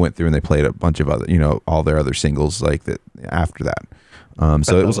 And then they went through and they played a bunch of other, all their other singles like that after that.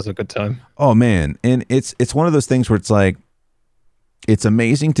 So it was a good time. Oh man, and it's one of those things where it's like, it's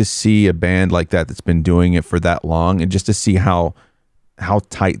amazing to see a band like that that's been doing it for that long, and just to see how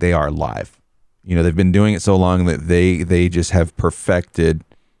tight they are live. They've been doing it so long that they just have perfected,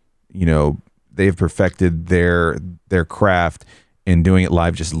 they've perfected their craft, and doing it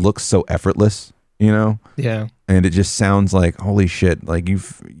live just looks so effortless, Yeah. And it just sounds like, holy shit, like you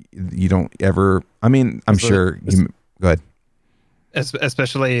don't ever, I mean, I'm sure go ahead.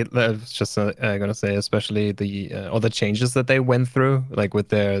 Especially, I was just gonna say, especially the all the changes that they went through, like with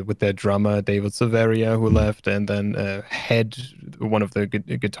their drummer David Silveria, who left, and then Head, one of the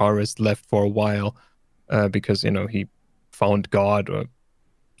guitarists, left for a while because he found God or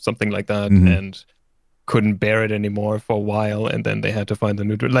something like that, and couldn't bear it anymore for a while, and then they had to find a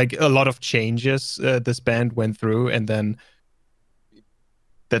new, like a lot of changes this band went through, and then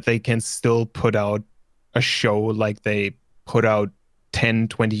that they can still put out a show like they put out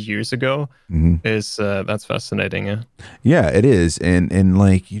 10-20 years ago is that's fascinating. Yeah, it is. And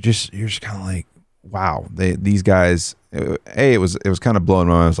like you're just kind of like, wow, these guys, it was kind of blowing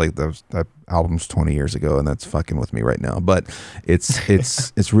my mind. I was like, that album's 20 years ago, and that's fucking with me right now. But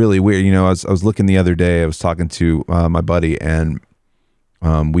it's really weird. I was looking the other day, I was talking to my buddy, and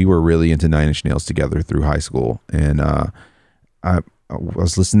we were really into Nine Inch Nails together through high school, and I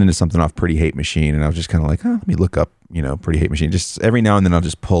was listening to something off Pretty Hate Machine, and I was just kind of like, let me look up, Pretty Hate Machine. Just every now and then I'll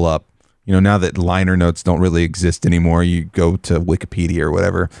just pull up, now that liner notes don't really exist anymore, you go to Wikipedia or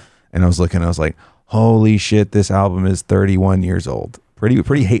whatever. And I was looking, I was like, holy shit, this album is 31 years old.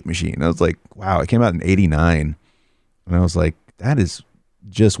 Pretty Hate Machine. I was like, wow, it came out in 89. And I was like, that is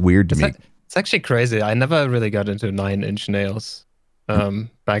just weird to me. It's actually crazy. I never really got into Nine Inch Nails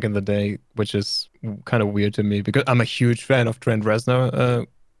back in the day, which is kind of weird to me because I'm a huge fan of Trent Reznor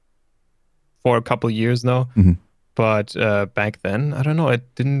for a couple years now. But back then, I don't know. I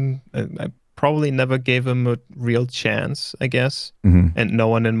probably never gave him a real chance, I guess. And no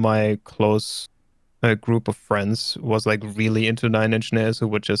one in my close group of friends was like really into Nine Inch Nails, who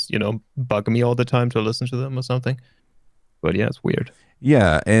would just, bug me all the time to listen to them or something. But yeah, it's weird.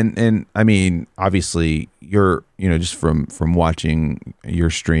 Yeah, and I mean, obviously, you're just from watching your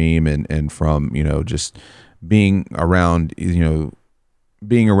stream and from just being around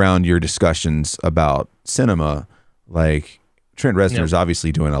your discussions about cinema, like Trent Reznor is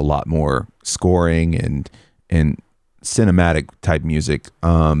obviously doing a lot more scoring and cinematic type music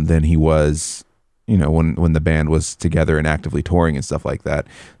than he was, when the band was together and actively touring and stuff like that.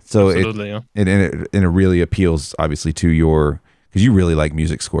 So it really appeals obviously to your because you really like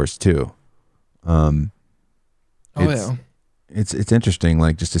music scores too. Yeah. It's interesting,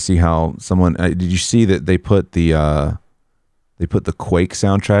 like just to see how someone. Did you see that they put the Quake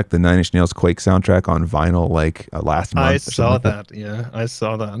soundtrack, the Nine Inch Nails Quake soundtrack, on vinyl like last month? I saw that. Yeah, I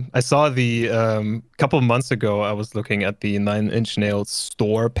saw that. I saw the couple of months ago. I was looking at the Nine Inch Nails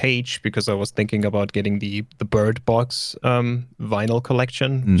store page because I was thinking about getting the Bird Box vinyl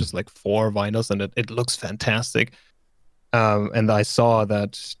collection, just like 4 vinyls, and it looks fantastic. And I saw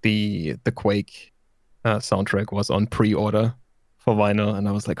that the Quake soundtrack was on pre-order for vinyl, and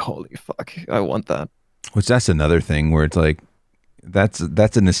I was like, holy fuck, I want that. Which that's another thing where it's like that's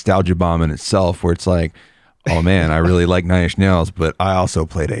a nostalgia bomb in itself, where it's like, oh man, I really like Nine Inch Nails, but I also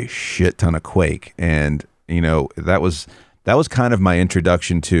played a shit ton of Quake, and you know that was kind of my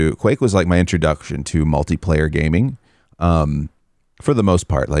introduction to Quake. Was like my introduction to multiplayer gaming, for the most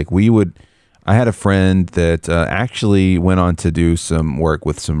part. Like I had a friend that actually went on to do some work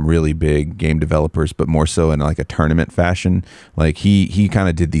with some really big game developers, but more so in like a tournament fashion. Like he kind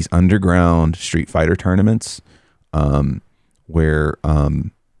of did these underground Street Fighter tournaments, where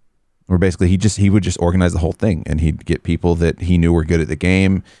basically he would just organize the whole thing, and he'd get people that he knew were good at the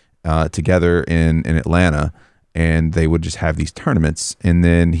game together in Atlanta, and they would just have these tournaments. And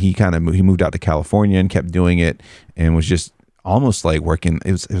then he moved out to California and kept doing it, and was just almost like working.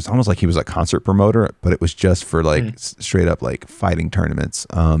 It was almost like he was a concert promoter, but it was just for like straight up like fighting tournaments.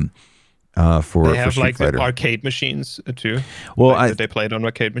 They have for like Fighter. the arcade machines too. Well, like, they played on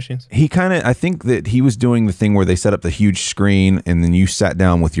arcade machines. I think that he was doing the thing where they set up the huge screen, and then you sat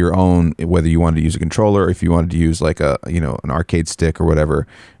down with your own, whether you wanted to use a controller, if you wanted to use like an arcade stick or whatever,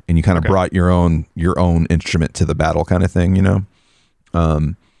 and you kind of brought your own instrument to the battle, kind of thing, you know.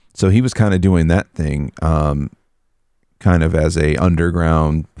 So he was kind of doing that thing, kind of as a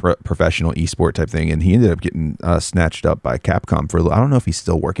underground professional esport type thing, and he ended up getting snatched up by Capcom for I don't know if he's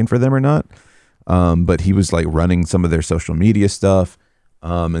still working for them or not, but he was like running some of their social media stuff,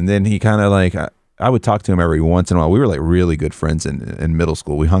 and then he kind of like I would talk to him every once in a while. We were like really good friends in middle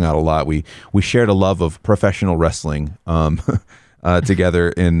school. We hung out a lot. We shared a love of professional wrestling together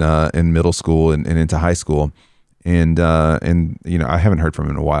in middle school and into high school, and you know, I haven't heard from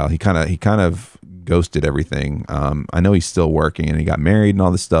him in a while. He kind of ghosted everything. I know he's still working, and he got married and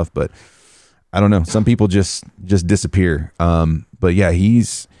all this stuff, but I don't know. Some people just disappear. But yeah, he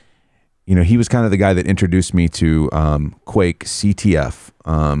was kind of the guy that introduced me to Quake CTF.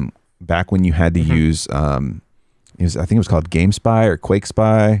 Back when you had to use, I think it was called GameSpy or Quake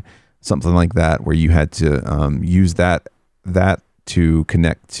Spy, something like that, where you had to use that to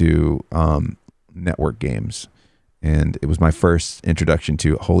connect to network games. And it was my first introduction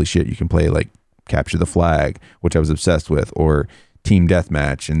to, holy shit, you can play like Capture the Flag, which I was obsessed with, or Team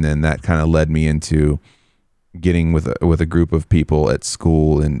Deathmatch. And then that kind of led me into getting with a group of people at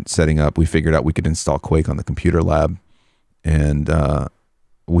school and setting up. We figured out we could install Quake on the computer lab, and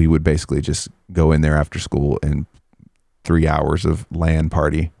we would basically just go in there after school and 3 hours of LAN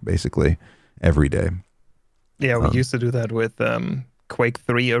party basically every day. Yeah, we used to do that with Quake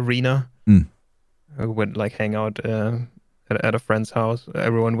 3 Arena. We would like hang out at a friend's house,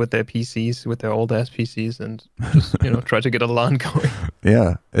 everyone with their PCs, with their old ass PCs, and just try to get a LAN going.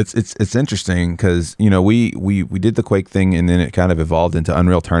 Yeah, it's interesting because we did the Quake thing, and then it kind of evolved into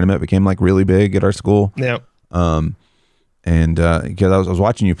Unreal Tournament. It became like really big at our school. Yeah. And because I was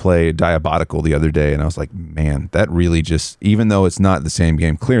watching you play Diabotical the other day, and I was like, man, that really just, even though it's not the same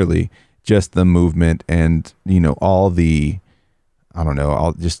game, clearly, just the movement and all the, I don't know,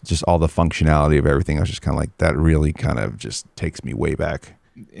 all just all the functionality of everything. I was just kind of like, that really kind of just takes me way back.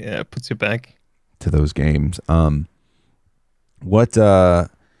 Yeah, it puts you back to those games.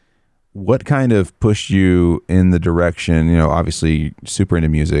 What kind of pushed you in the direction, obviously super into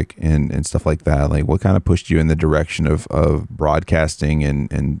music and stuff like that. Like what kind of pushed you in the direction of broadcasting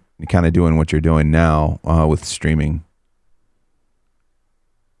and kind of doing what you're doing now with streaming?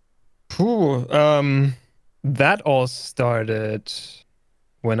 That all started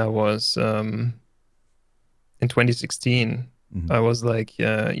when I was in 2016. I was like,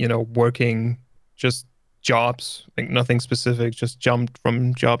 working just jobs, like nothing specific, just jumped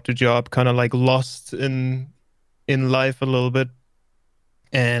from job to job, kind of like lost in life a little bit.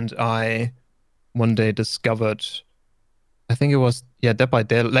 And I one day discovered, I think it was Dead by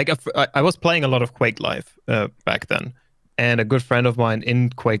Daylight. Like I was playing a lot of Quake Live back then, and a good friend of mine in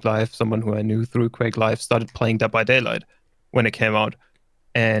Quake Live, someone who I knew through Quake Live, started playing Dead by Daylight when it came out,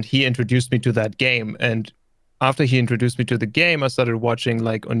 and he introduced me to that game. And after he introduced me to the game, I started watching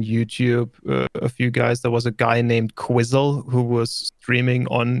like on YouTube a few guys. There was a guy named Quizzle who was streaming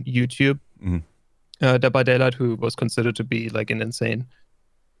on YouTube. Dead by Daylight, who was considered to be like an insane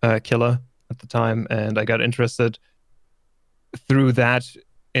killer at the time, and I got interested through that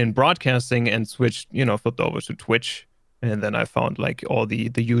in broadcasting and switched, flipped over to Twitch. And then I found like all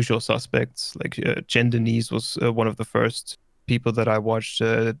the usual suspects, like Jen Denise was one of the first people that I watched,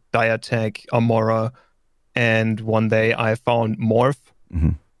 Diatech, Amora, and one day I found Morph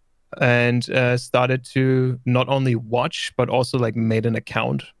and started to not only watch but also like made an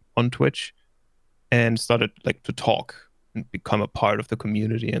account on Twitch and started like to talk and become a part of the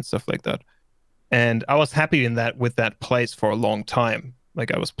community and stuff like that. And I was happy with that place for a long time.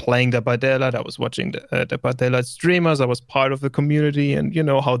 Like I was playing Dead by Daylight, I was watching Dead by Daylight streamers, I was part of the community, and you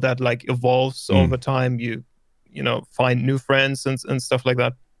know how that like evolves over time. You find new friends and stuff like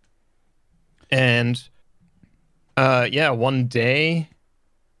that. And one day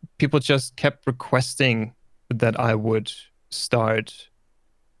people just kept requesting that I would start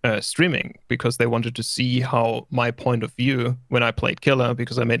streaming because they wanted to see how my point of view when I played Killer,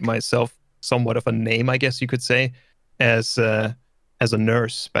 because I made myself somewhat of a name, I guess you could say, as a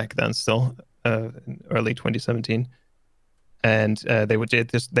nurse back then, still in early 2017, and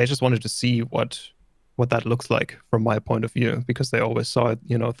they just wanted to see what that looks like from my point of view, because they always saw it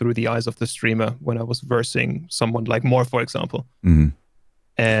through the eyes of the streamer when I was versing someone like Moore, for example. And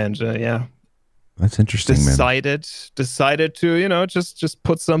that's interesting. Decided to just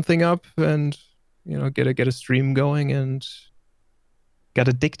put something up and get a stream going, and got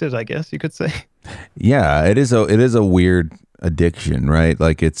addicted, I guess you could say. Yeah, it is a weird addiction, right?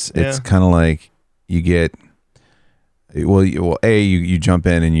 Like it's kind of like you get you jump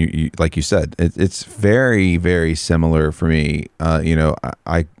in and you like you said, it's very, very similar for me.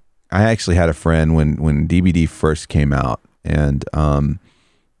 I actually had a friend when DBD first came out, and I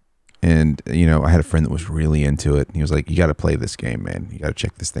had a friend that was really into it. And he was like, "You got to play this game, man. You got to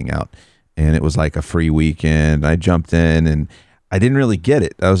check this thing out." And it was like a free weekend. I jumped in and I didn't really get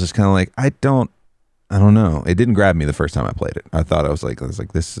it. I was just kind of like, I don't know. It didn't grab me the first time I played it. I was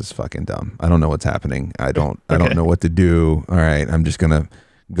like, this is fucking dumb. I don't know what's happening. I don't know what to do. All right, I'm just gonna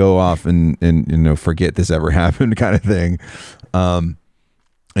go off and forget this ever happened, kind of thing. And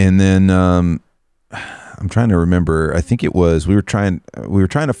then I'm trying to remember. I think it was we were trying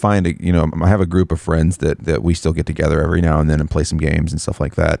to find I have a group of friends that we still get together every now and then and play some games and stuff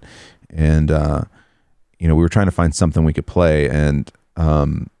like that. And we were trying to find something we could play, and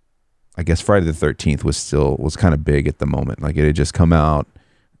I guess Friday the 13th was kind of big at the moment. Like it had just come out,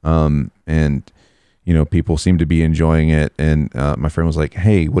 and people seemed to be enjoying it. And my friend was like,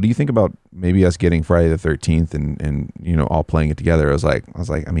 "Hey, what do you think about maybe us getting Friday the 13th and all playing it together?" I was like,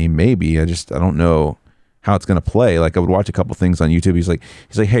 I mean, maybe. I don't know how it's gonna play. Like I would watch a couple things on YouTube. He's like,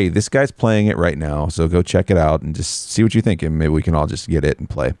 "Hey, this guy's playing it right now, so go check it out and just see what you think, and maybe we can all just get it and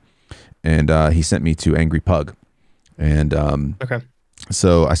play." And he sent me to Angry Pug, and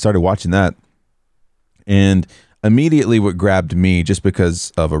so I started watching that, and immediately what grabbed me, just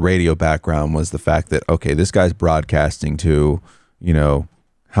because of a radio background, was the fact that, okay, this guy's broadcasting to,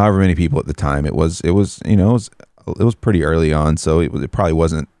 however many people at the time. It was pretty early on, so it probably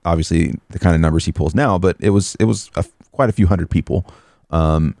wasn't obviously the kind of numbers he pulls now, but it was quite a few hundred people.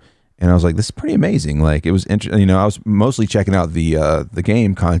 And I was like, this is pretty amazing. Like it was interesting. I was mostly checking out the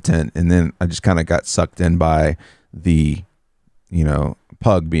game content, and then I just kind of got sucked in by the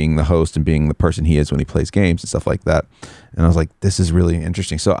Pug being the host and being the person he is when he plays games and stuff like that. And I was like, this is really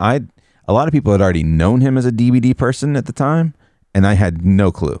interesting. So a lot of people had already known him as a DBD person at the time, and I had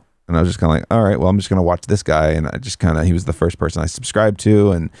no clue. And I was just kind of like, all right, well, I'm just going to watch this guy. And he was the first person I subscribed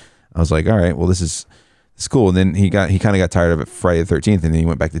to. And I was like, all right, well, this is cool. And then he kind of got tired of it Friday the 13th, and then he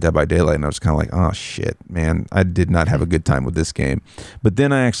went back to Dead by Daylight. And I was kind of like, oh shit, man, I did not have a good time with this game. But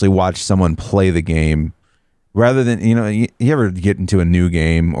then I actually watched someone play the game. Rather than, you ever get into a new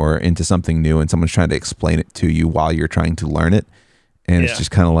game or into something new and someone's trying to explain it to you while you're trying to learn it. And it's just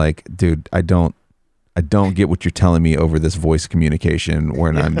kind of like, dude, I don't get what you're telling me over this voice communication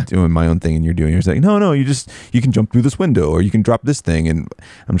when I'm doing my own thing and you're doing yours. Like, no, you can jump through this window or you can drop this thing. And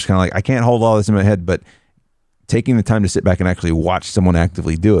I'm just kind of like, I can't hold all this in my head, but taking the time to sit back and actually watch someone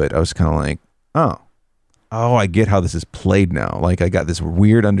actively do it, I was kind of like, oh, I get how this is played now. Like I got this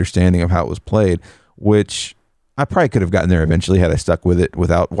weird understanding of how it was played, which I probably could have gotten there eventually had I stuck with it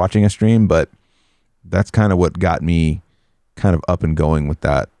without watching a stream, but that's kind of what got me kind of up and going with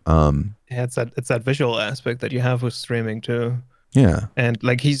that. It's that visual aspect that you have with streaming too. Yeah. And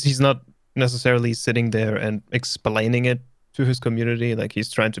like he's not necessarily sitting there and explaining it to his community. Like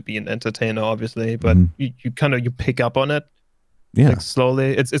he's trying to be an entertainer, obviously, but you pick up on it. Yeah. Like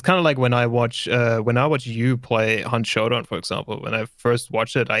slowly. It's kind of like when I watch you play Hunt Showdown, for example. When I first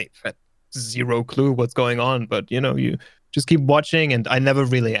watched it, I zero clue what's going on, but you just keep watching. And I never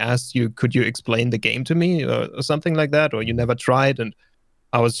really asked you, could you explain the game to me, or something like that, or you never tried. And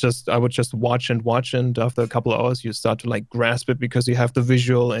I would just watch and watch, and after a couple of hours you start to like grasp it, because you have the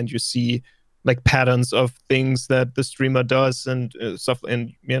visual and you see like patterns of things that the streamer does and stuff,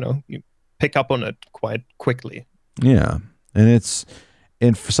 and you pick up on it quite quickly. Yeah.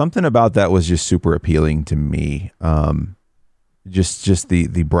 And for something about that was just super appealing to me. Just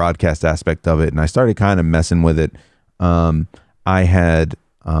the broadcast aspect of it. And I started kind of messing with it. I had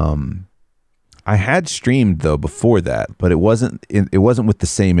streamed though before that, but it wasn't with the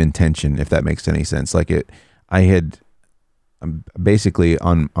same intention, if that makes any sense. Like I had basically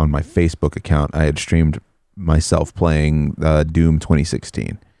on my Facebook account, I had streamed myself playing Doom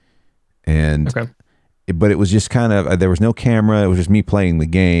 2016. And okay. But it was just kind of, there was no camera. It was just me playing the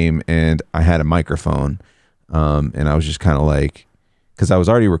game, and I had a microphone. And I was just kind of like, because I was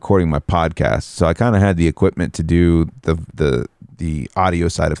already recording my podcast, so I kind of had the equipment to do the audio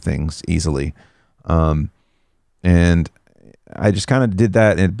side of things easily. And I just kind of did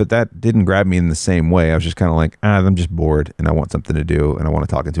that, but that didn't grab me in the same way. I was just kind of like, I'm just bored, and I want something to do, and I want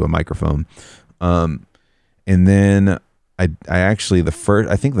to talk into a microphone. And then I actually,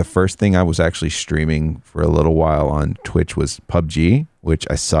 I think the first thing I was actually streaming for a little while on Twitch was PUBG, which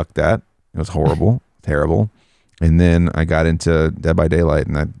I sucked at. It was horrible, terrible. And then I got into Dead by Daylight,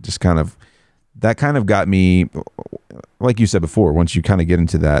 and that kind of got me, like you said before, once you kind of get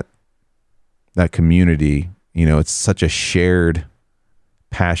into that community, it's such a shared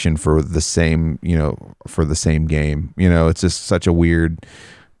passion for the same game. It's just such a weird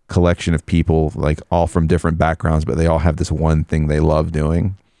collection of people, like all from different backgrounds, but they all have this one thing they love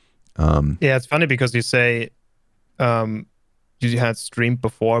doing. Yeah, it's funny because you say you had streamed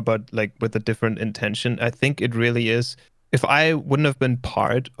before, but like with a different intention. I think it really is. If I wouldn't have been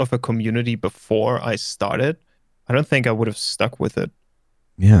part of a community before I started, I don't think I would have stuck with it.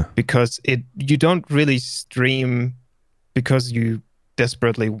 Yeah. Because you don't really stream because you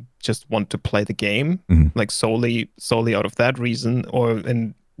desperately just want to play the game, like solely out of that reason,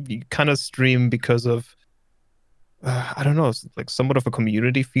 and you kind of stream because of I don't know, it's like somewhat of a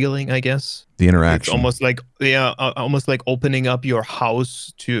community feeling, I guess. The interaction. It's almost like opening up your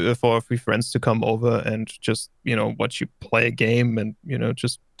house for a few friends to come over and just watch you play a game, and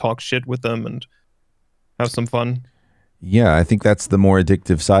just talk shit with them and have some fun. Yeah, I think that's the more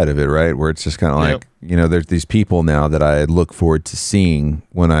addictive side of it, right? Where it's just kind of like, there's these people now that I look forward to seeing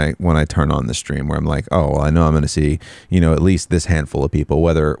when I turn on the stream, where I'm like, oh, well, I know I'm going to see, at least this handful of people,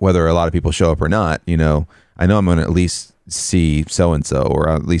 whether a lot of people show up or not, I know I'm going to at least see so-and-so, or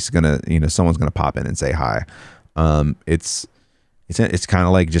at least going to, someone's going to pop in and say hi. It's kind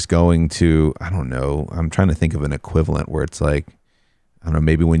of like just going to, I don't know, I'm trying to think of an equivalent where it's like, I don't know,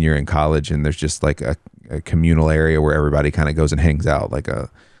 maybe when you're in college and there's just like a communal area where everybody kind of goes and hangs out, like a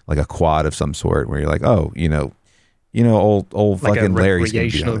quad of some sort, where you're like, oh, old like fucking Larry's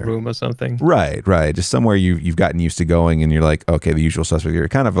recreational room or something. Right. Just somewhere you've gotten used to going, and you're like, okay, the usual suspect. You're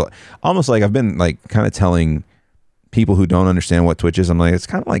kind of almost like, I've been like kind of telling people who don't understand what Twitch is, I'm like, it's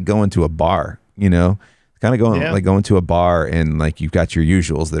kind of like going to a bar, kind of going to a bar, and like you've got your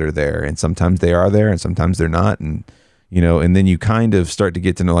usuals that are there, and sometimes they are there and sometimes they're not, and and then you kind of start to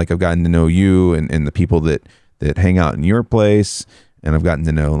get to know, like I've gotten to know you and the people that hang out in your place, and I've gotten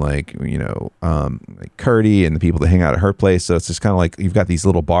to know like Curdy and the people that hang out at her place. So it's just kind of like you've got these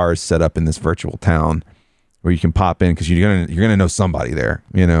little bars set up in this virtual town where you can pop in because you're gonna know somebody there.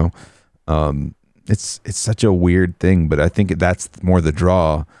 It's such a weird thing, but I think that's more the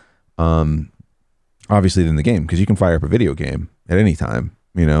draw, obviously, than the game, because you can fire up a video game at any time,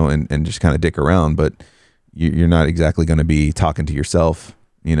 and just kind of dick around, but you're not exactly going to be talking to yourself,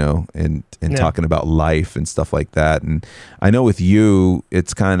 and talking about life and stuff like that. And I know with you,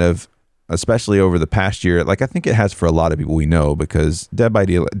 it's kind of, especially over the past year, like I think it has for a lot of people we know, because Dead by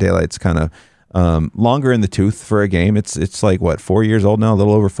Daylight's kind of longer in the tooth for a game. It's like, what, 4 years old now? A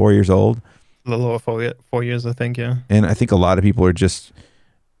little over 4 years old? A little over 4 years, I think, yeah. And I think a lot of people are just,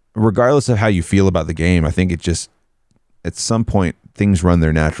 regardless of how you feel about the game, I think it just, at some point, things run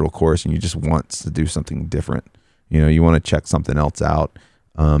their natural course, and you just want to do something different. You want to check something else out.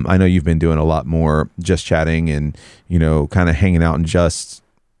 I know you've been doing a lot more just chatting and, kind of hanging out and just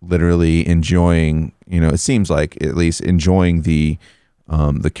literally enjoying, it seems like at least enjoying the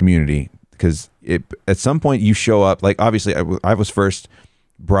community, because at some point you show up, like obviously I was first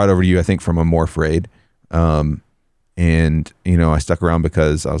brought over to you, I think, from a Morph raid. And, I stuck around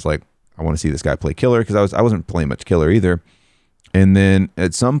because I was like, I want to see this guy play killer, because I wasn't playing much killer either. And then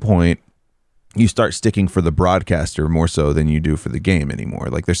at some point, you start sticking for the broadcaster more so than you do for the game anymore.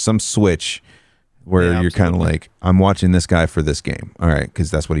 Like there's some switch where you're kind of like, I'm watching this guy for this game. All right, because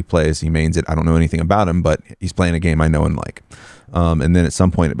that's what he plays. He mains it. I don't know anything about him, but he's playing a game I know and like. And then at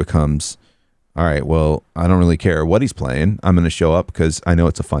some point it becomes, all right, well, I don't really care what he's playing. I'm going to show up because I know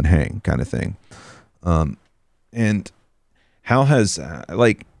it's a fun hang kind of thing. And how has,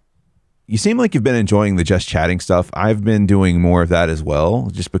 like, you seem like you've been enjoying the just chatting stuff. I've been doing more of that as well,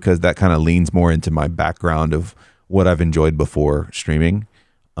 just because that kind of leans more into my background of what I've enjoyed before streaming.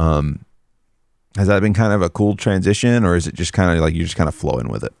 Has that been kind of a cool transition, or is it just kind of like you're just kind of flowing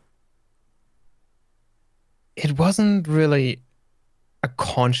with it? It wasn't really a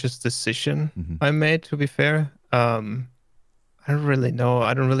conscious decision I made, to be fair. I don't really know.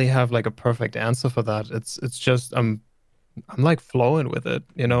 I don't really have like a perfect answer for that. It's just I'm like flowing with it.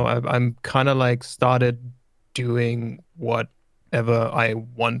 You know, I'm kind of like started doing whatever I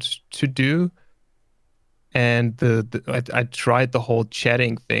want to do. And I tried the whole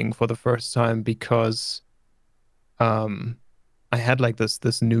chatting thing for the first time because I had like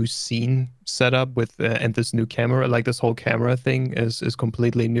this new scene set up with and this new camera. Like this whole camera thing is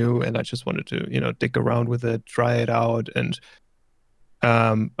completely new, and I just wanted to dig around with it, try it out. And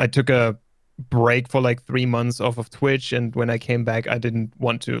I took a break for like 3 months off of Twitch, and when I came back, I didn't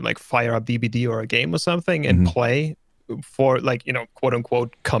want to like fire up DBD or a game or something and play for like quote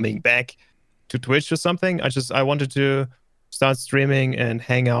unquote coming back to Twitch or something. I wanted to start streaming and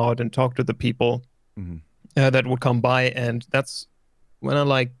hang out and talk to the people that would come by, and that's when I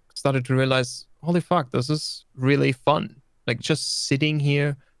like started to realize, holy fuck, this is really fun. Like just sitting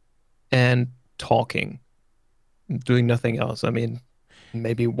here and talking, doing nothing else. I mean,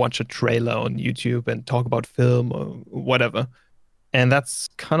 maybe watch a trailer on YouTube and talk about film or whatever. And that's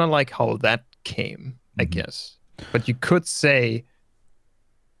kind of like how that came, I guess. But you could say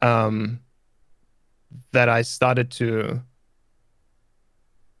that I started to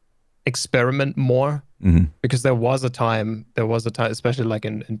experiment more because there was a time, especially like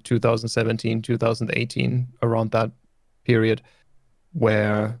in 2017, 2018, around that period,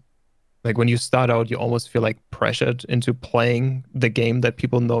 where like when you start out, you almost feel like pressured into playing the game that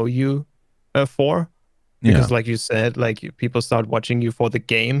people know you for. Because like you said, like people start watching you for the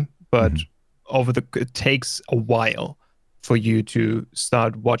game, but it takes a while for you to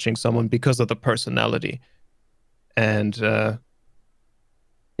start watching someone because of the personality. And there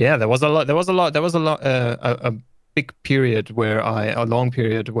was a big period a long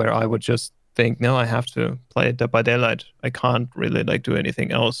period where I would just think, no, I have to play Dead by Daylight. I can't really like do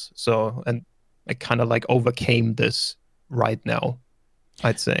anything else. So, and I kind of like overcame this right now,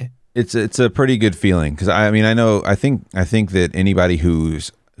 I'd say. It's a pretty good feeling, because I think that anybody who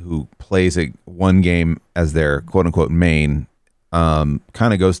plays one game as their quote unquote main kind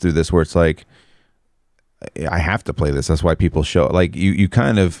of goes through this where it's like, I have to play this. That's why people show, like you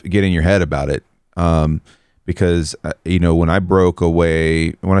kind of get in your head about it. Because when I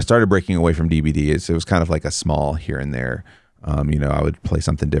started breaking away from DBD, it was kind of like a small here and there. I would play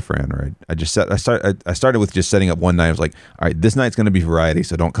something different, or I started with just setting up one night. I was like, all right, this night's going to be variety,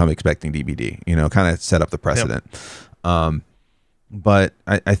 so don't come expecting DBD. Kind of set up the precedent. Yep. But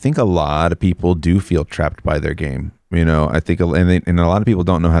I think a lot of people do feel trapped by their game. I think, and a lot of people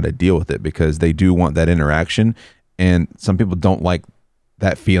don't know how to deal with it because they do want that interaction, and some people don't like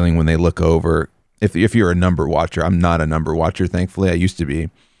that feeling when they look over. If you're a number watcher, I'm not a number watcher, thankfully. I used to be.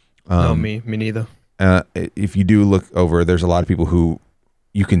 No, me neither. If you do look over, there's a lot of people who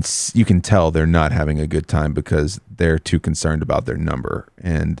you can tell they're not having a good time because they're too concerned about their number.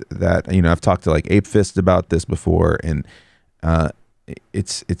 And that, I've talked to like Ape Fist about this before, and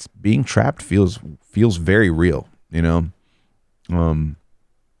it's being trapped feels very real,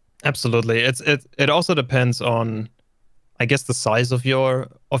 Absolutely. It also depends on, I guess, the size of your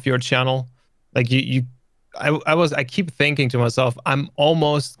channel. Like I keep thinking to myself, I'm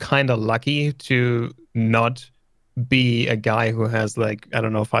almost kind of lucky to not be a guy who has like, I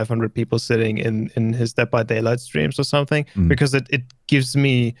don't know, 500 people sitting in his Dead by Daylight streams or something, because it gives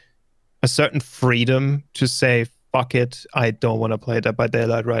me a certain freedom to say, fuck it, I don't want to play Dead by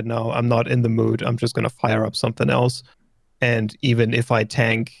Daylight right now. I'm not in the mood. I'm just going to fire up something else. And even if I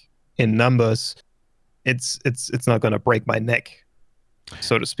tank in numbers, it's not going to break my neck,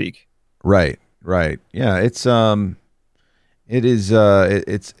 so to speak. Right. Yeah, it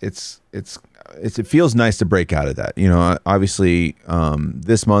feels nice to break out of that. Obviously,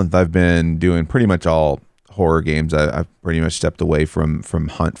 this month I've been doing pretty much all horror games. I've pretty much stepped away from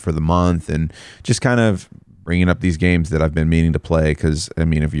Hunt for the month and just kind of bringing up these games that I've been meaning to play. Because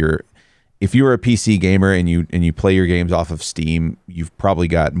if you're if you're a PC gamer and you play your games off of Steam, you've probably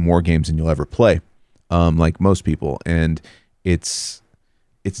got more games than you'll ever play, like most people. And it's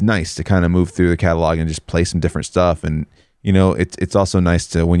nice to kind of move through the catalog and just play some different stuff. And it's also nice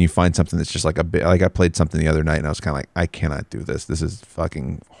to, when you find something that's just like a bit, like I played something the other night and I was kind of like, I cannot do this. This is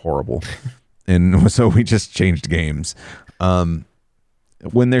fucking horrible. And so we just changed games.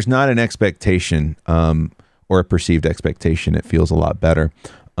 When there's not an expectation or a perceived expectation, it feels a lot better.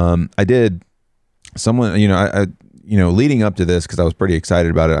 I did someone, leading up to this, because I was pretty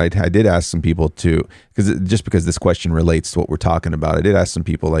excited about it. I did ask some people to, because this question relates to what we're talking about. I did ask some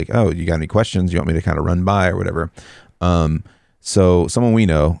people like, oh, you got any questions? You want me to kind of run by or whatever? So someone we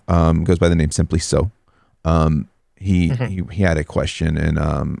know, goes by the name Simply So. He had a question,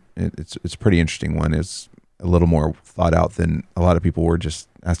 and it's a pretty interesting one. It's a little more thought out than a lot of people were just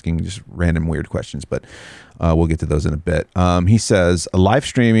asking just random weird questions, but we'll get to those in a bit. He says, live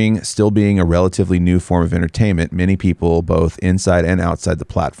streaming still being a relatively new form of entertainment, many people both inside and outside the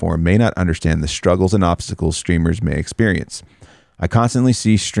platform may not understand the struggles and obstacles streamers may experience. I constantly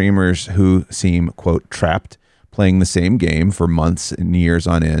see streamers who seem, quote, trapped playing the same game for months and years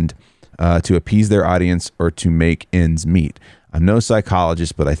on end to appease their audience or to make ends meet. I'm no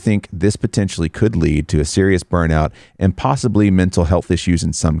psychologist, but I think this potentially could lead to a serious burnout and possibly mental health issues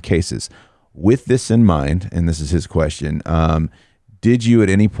in some cases. With this in mind, and this is his question, did you at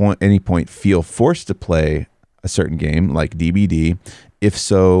any point feel forced to play a certain game like DBD? If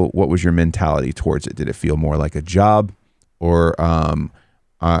so, what was your mentality towards it? Did it feel more like a job, or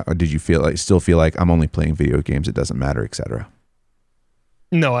did you still feel like I'm only playing video games, it doesn't matter, etc.?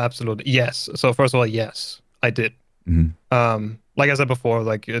 No, absolutely. Yes. So first of all, yes, I did. Mm-hmm. Like I said before,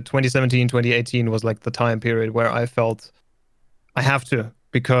 like 2017, 2018 was like the time period where I felt I have to,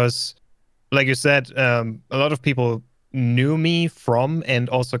 because like you said, a lot of people knew me from and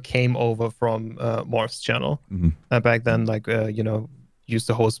also came over from Morph's channel. Mm-hmm. Back then, like, used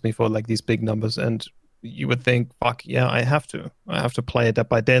to host me for like these big numbers, and you would think, fuck yeah, I have to play Dead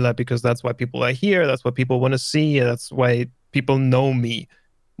by Daylight because that's why people are here. That's what people want to see. That's why people know me,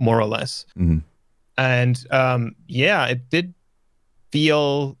 more or less. Mm-hmm. And it did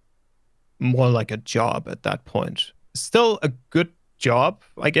feel more like a job at that point. Still a good job,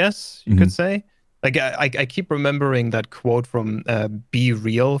 I guess you could say. Like I keep remembering that quote from Be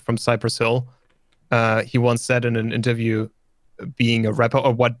Real from Cypress Hill. He once said in an interview, being a rapper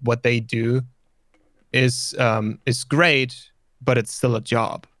or what they do is great, but it's still a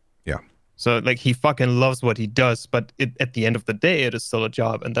job. Yeah. So like he fucking loves what he does, but at the end of the day, it is still a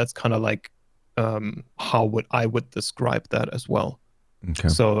job, and that's kind of like how I would describe that as well. Okay.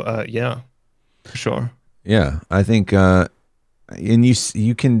 So yeah, for sure. Yeah, I think, and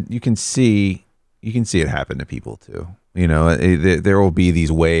you can see it happen to people too. There will be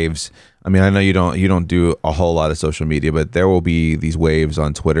these waves. I mean, I know you don't do a whole lot of social media, but there will be these waves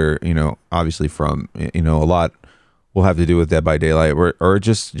on Twitter. Obviously from a lot will have to do with Dead by Daylight, or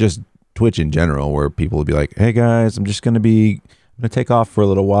just Twitch in general, where people will be like, "Hey guys, I'm gonna take off for a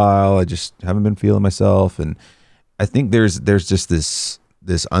little while. I just haven't been feeling myself." And I think there's just this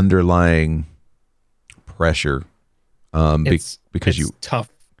underlying pressure, because it's tough,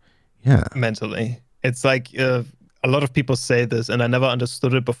 yeah, mentally. It's like a lot of people say this, and I never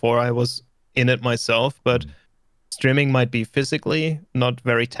understood it before I was in it myself. But streaming might be physically not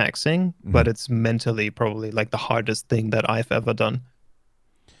very taxing, but it's mentally probably like the hardest thing that I've ever done,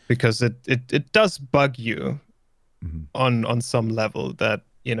 because it does bug you on some level, that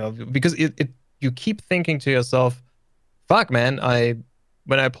because you keep thinking to yourself, fuck man,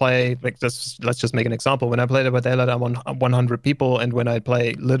 when I play, like, let's just make an example. When I play Dead by Daylight, I'm on 100 people, and when I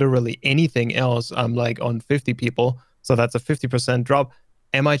play literally anything else, I'm like on 50 people. So that's a 50% drop.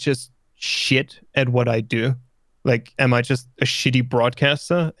 Am I just shit at what I do? Like, am I just a shitty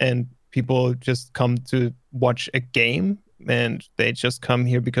broadcaster, and people just come to watch a game, and they just come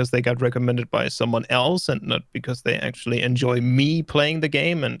here because they got recommended by someone else, and not because they actually enjoy me playing the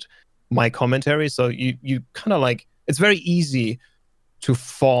game and my commentary? So you kind of like, it's very easy to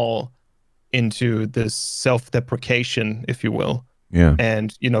fall into this self-deprecation, if you will. Yeah.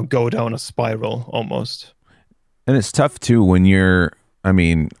 And, go down a spiral almost. And it's tough too when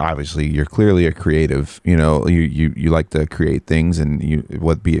obviously you're clearly a creative, you like to create things, and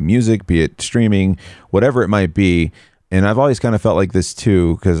be it music, be it streaming, whatever it might be. And I've always kind of felt like this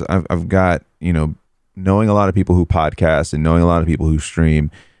too, because I've got, knowing a lot of people who podcast and knowing a lot of people who stream,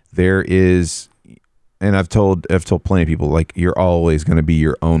 there is, and I've told plenty of people, like, you're always going to be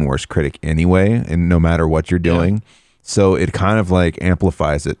your own worst critic anyway, and no matter what you're doing. Yeah. So it kind of like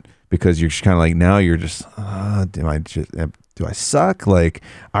amplifies it, because you're just kind of like, now you're just, do do I suck? Like,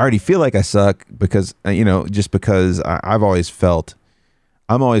 I already feel like I suck because, just because I've always felt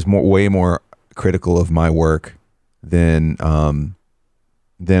I'm always way more critical of my work than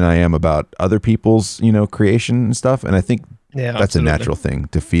I am about other people's, creation and stuff. And I think that's absolutely. a natural thing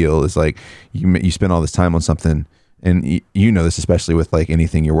to feel, is like you spend all this time on something, and you know this, especially with like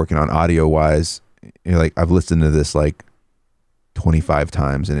anything you're working on audio wise. Like, I've listened to this like 25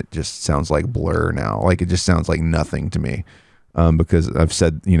 times and it just sounds like blur now. Like, it just sounds like nothing to me, because I've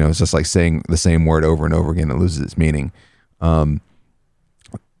said, it's just like saying the same word over and over again. It loses its meaning.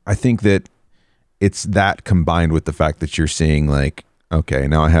 I think that it's that combined with the fact that you're seeing like, okay,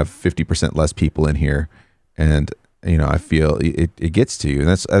 now I have 50% less people in here, and I feel it gets to you,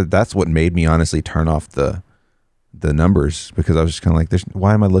 and that's what made me honestly turn off the numbers, because I was just kind of like,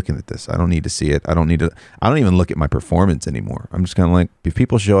 why am I looking at this? I don't need to see it. I don't even look at my performance anymore. I'm just kind of like, if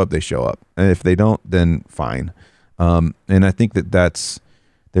people show up, they show up, and if they don't, then fine. And I think there's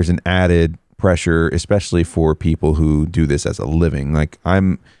an added pressure, especially for people who do this as a living. Like,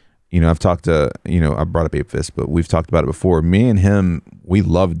 I've talked to, I brought up Ape Fist, but we've talked about it before. Me and him, we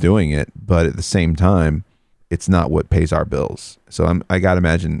love doing it, but at the same time, it's not what pays our bills. So I got to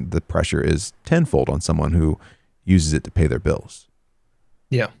imagine the pressure is tenfold on someone who uses it to pay their bills.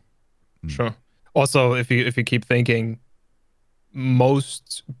 Yeah, sure. Also, if you keep thinking,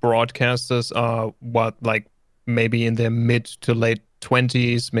 most broadcasters are like maybe in their mid to late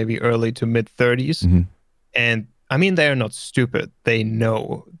 20s, maybe early to mid 30s. Mm-hmm. And I mean, they're not stupid. They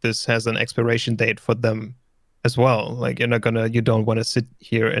know this has an expiration date for them as well. Like, you don't want to sit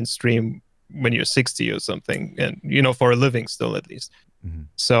here and stream when you're 60 or something, and, for a living still, at least. Mm-hmm.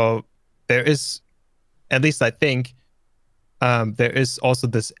 So there is, at least I think, there is also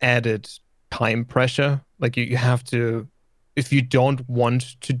this added time pressure. Like, you have to, if you don't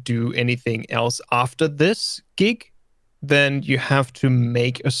want to do anything else after this gig, then you have to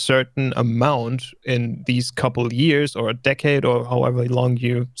make a certain amount in these couple years or a decade or however long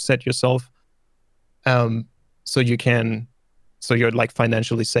you set yourself, so you're like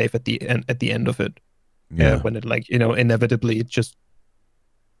financially safe at the end of it. Yeah. When it, like, inevitably it just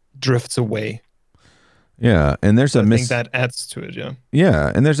drifts away. Yeah, and there's I think that adds to it.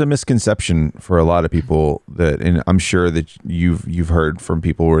 Yeah, and there's a misconception for a lot of people that, and I'm sure that you've heard from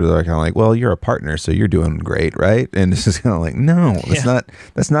people where they're kind of like, well, you're a partner, so you're doing great, right? And it's just kind of like, no,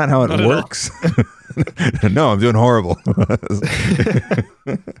 that's not how it works. No, I'm doing horrible.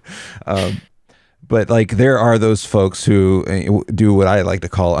 But like, there are those folks who do what I like to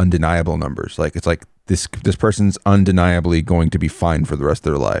call undeniable numbers. Like, it's like, this person's undeniably going to be fine for the rest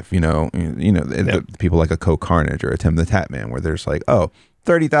of their life. The people like a Co Carnage or a Tim the Tatman, where there's like,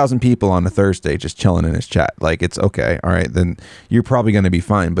 30,000 people on a Thursday just chilling in his chat. Like, it's okay. All right, then you're probably going to be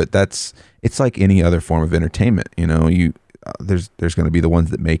fine. But it's like any other form of entertainment. There's going to be the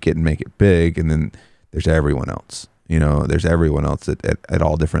ones that make it and make it big. And then there's everyone else, there's everyone else at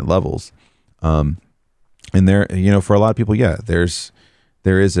all different levels. And there, for a lot of people, there is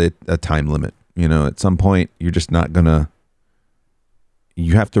a time limit. At some point, you're just not gonna.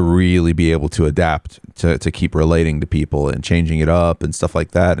 You have to really be able to adapt to keep relating to people and changing it up and stuff like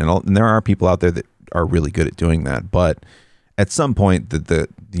that. And there are people out there that are really good at doing that. But at some point,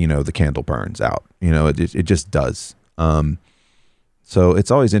 the candle burns out. It just does. So it's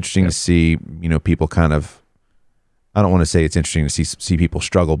always interesting to see people kind of. I don't want to say it's interesting to see people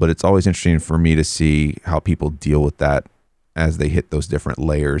struggle, but it's always interesting for me to see how people deal with that as they hit those different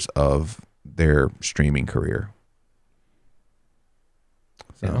layers of their streaming career.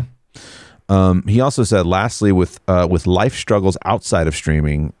 So, he also said, lastly, with life struggles outside of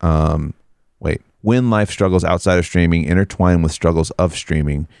streaming, when life struggles outside of streaming intertwine with struggles of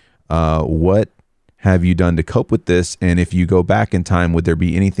streaming, what have you done to cope with this? And if you go back in time, would there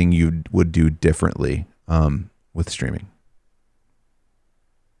be anything you would do differently with streaming?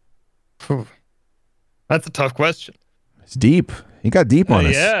 That's a tough question. It's deep. He got deep on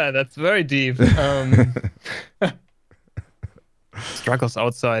us. Yeah, that's very deep. Struggles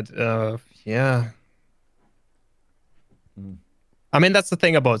outside. Yeah. I mean, that's the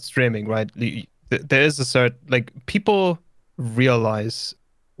thing about streaming, right? There is a certain, like, people realize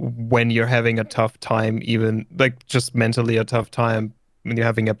when you're having a tough time, even like just mentally a tough time, when you're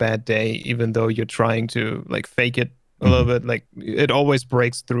having a bad day, even though you're trying to like fake it a little bit, like it always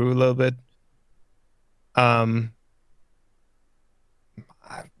breaks through a little bit. I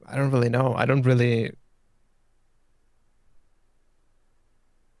don't really know. I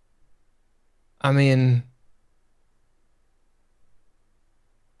mean,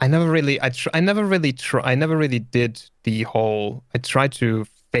 I never really did the whole, I tried to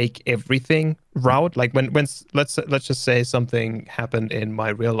fake everything route, like when let's just say something happened in my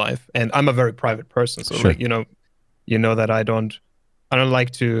real life, and I'm a very private person, so Sure. like that I don't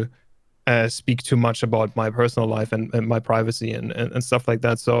like to speak too much about my personal life and my privacy and stuff like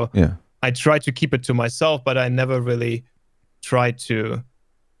that. So Yeah. I try to keep it to myself, but I never really try to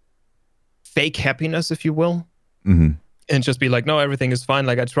fake happiness, if you will, Mm-hmm. and just be like, no, everything is fine.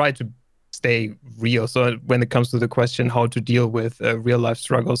 Like I try to stay real. So when it comes to the question how to deal with real life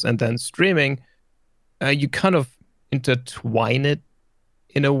struggles and then streaming, you kind of intertwine it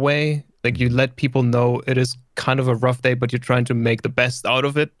in a way. Like you let people know it is kind of a rough day, but you're trying to make the best out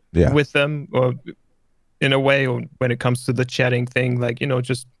of it with them, or in a way. Or when it comes to the chatting thing, like,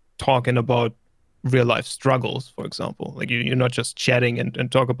 just talking about real life struggles, for example. Like you're not just chatting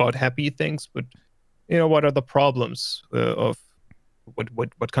and talk about happy things, but what are the problems of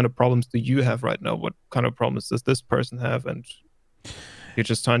what kind of problems do you have right now? What kind of problems does this person have? And you're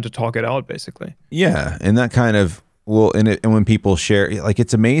just trying to talk it out, basically. Yeah, and that kind of and when people share, like,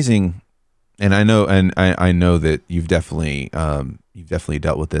 it's amazing. And I know, I know that you've definitely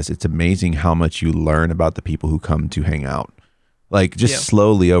dealt with this. It's amazing how much you learn about the people who come to hang out, like just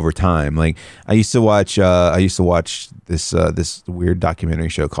slowly over time. Like I used to watch this weird documentary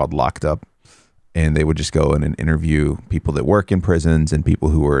show called Locked Up, and they would just go in and interview people that work in prisons and people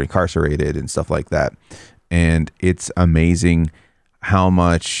who were incarcerated and stuff like that. And it's amazing how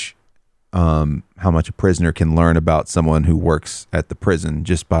much a prisoner can learn about someone who works at the prison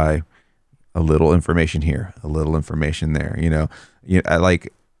just by a little information here, a little information there. I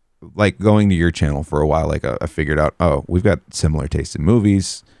like going to your channel for a while. Like I figured out, oh, we've got similar tastes in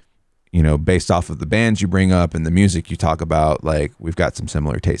movies, based off of the bands you bring up and the music you talk about. Like we've got some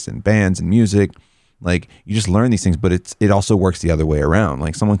similar tastes in bands and music. Like you just learn these things, but it also works the other way around.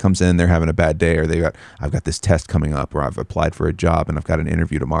 Like someone comes in, they're having a bad day, or I've got this test coming up, or I've applied for a job and I've got an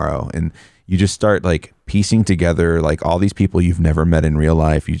interview tomorrow. And you just start like piecing together like all these people you've never met in real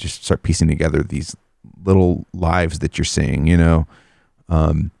life. You just start piecing together these little lives that you're seeing, and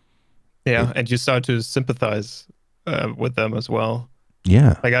you start to sympathize with them as well.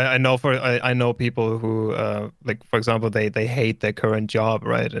 Yeah. Like I know people who like, for example, they hate their current job,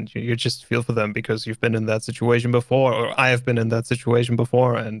 right? And you just feel for them because you've been in that situation before, or I have been in that situation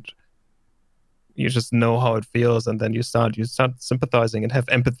before, and you just know how it feels. And then you start sympathizing and have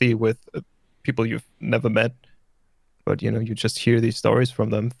empathy with people you've never met, but you just hear these stories from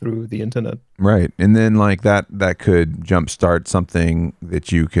them through the internet. Right. And then like that could jumpstart something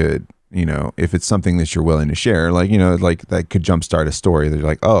that you could, if it's something that you're willing to share, like, like that could jumpstart a story. They're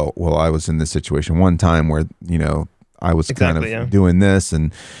like, oh, well, I was in this situation one time where, I was kind of doing this,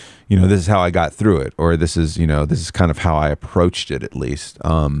 and, this is how I got through it, or this is kind of how I approached it, at least.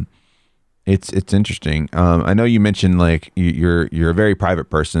 It's interesting. I know you mentioned like you're a very private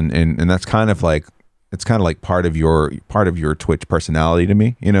person, and that's kind of like, it's kind of like part of your Twitch personality to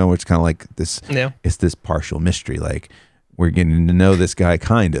me, it's kind of like this, it's this partial mystery. Like we're getting to know this guy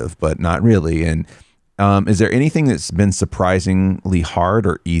kind of, but not really. And is there anything that's been surprisingly hard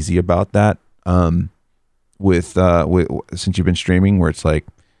or easy about that? With since you've been streaming, where it's like,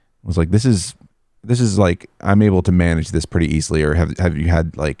 this is like, I'm able to manage this pretty easily, or have you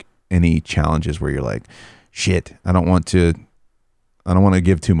had like any challenges where you're like, shit, I don't want to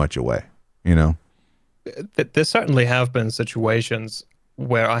give too much away, There certainly have been situations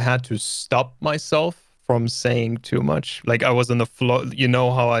where I had to stop myself from saying too much. Like I was in the flow,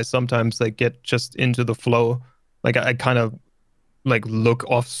 how I sometimes like get just into the flow. Like I kind of like look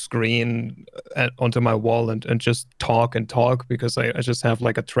off screen onto my wall and just talk because I just have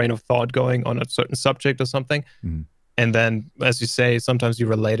like a train of thought going on a certain subject or something. Mm-hmm. And then, as you say, sometimes you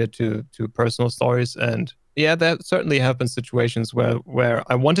relate it to personal stories. And yeah, there certainly have been situations where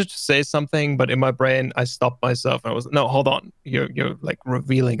I wanted to say something, but in my brain, I stopped myself. I was, no, hold on. You're like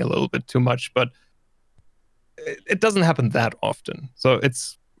revealing a little bit too much, but it doesn't happen that often. So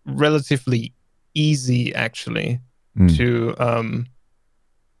it's relatively easy, actually, to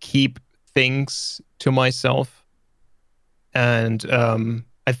keep things to myself. And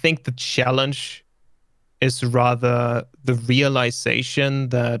I think the challenge is rather the realization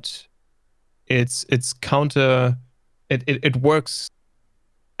that it works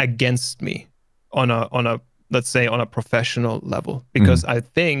against me on a let's say on a professional level, because I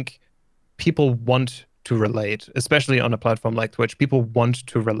think people want to relate, especially on a platform like Twitch. People want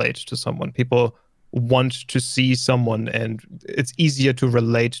to relate to someone. People want to see someone, and it's easier to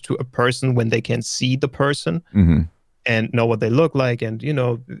relate to a person when they can see the person and know what they look like, and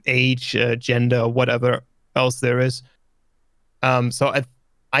age, gender, whatever else there is. So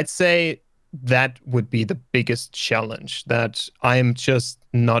I'd say that would be the biggest challenge, that I'm just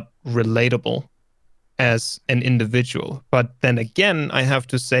not relatable as an individual. But then again, I have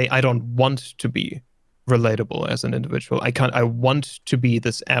to say I don't want to be relatable as an individual. I want to be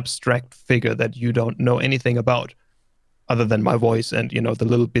this abstract figure that you don't know anything about other than my voice and, the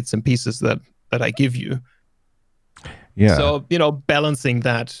little bits and pieces that I give you. Yeah. So, balancing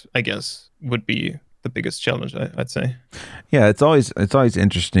that, I guess, would be the biggest challenge, I'd say. Yeah, it's always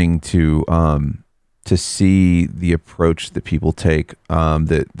interesting to see the approach that people take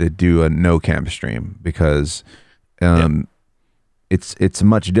that do a no cam stream, because it's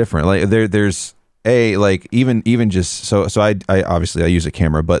much different. Like there's like even just so I obviously I use a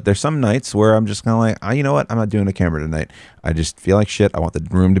camera, but there's some nights where I'm just kind of like, you know what, I'm not doing a camera tonight. I just feel like shit. I want the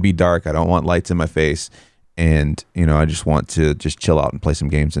room to be dark. I don't want lights in my face, and I just want to just chill out and play some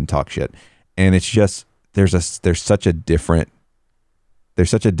games and talk shit. And it's just there's such a different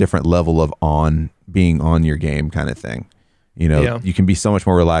level of being on your game kind of thing. You can be so much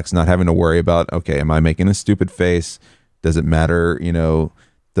more relaxed, not having to worry about, okay, am I making a stupid face? Does it matter?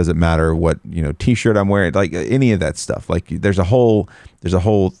 Does it matter what t-shirt I'm wearing? Like any of that stuff. Like there's a whole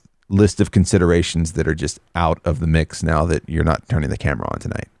list of considerations that are just out of the mix now that you're not turning the camera on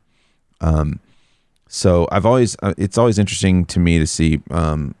tonight. So it's always interesting to me to see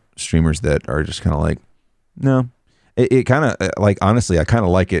streamers that are just kind of like, no. It kind of like, honestly, I kind of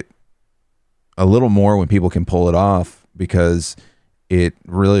like it a little more when people can pull it off, because it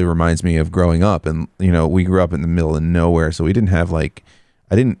really reminds me of growing up. And we grew up in the middle of nowhere, so we didn't have like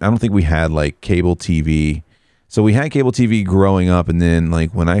I don't think we had like cable TV. So we had cable TV growing up, and then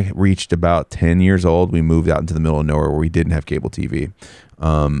like when I reached about 10 years old, we moved out into the middle of nowhere where we didn't have cable TV.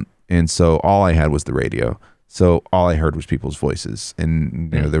 And so all I had was the radio. So all I heard was people's voices,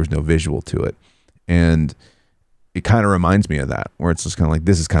 and there was no visual to it. And it kind of reminds me of that, where it's just kind of like,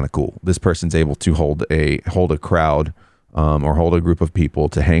 this is kind of cool. This person's able to hold a crowd, or hold a group of people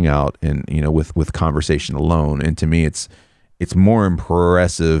to hang out and, with conversation alone. And to me, it's more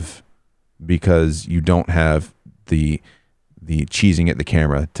impressive because you don't have the cheesing at the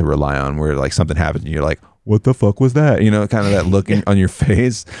camera to rely on, where like something happens and you're like, what the fuck was that? Kind of that look on your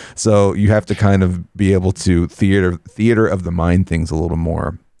face. So you have to kind of be able to theater of the mind things a little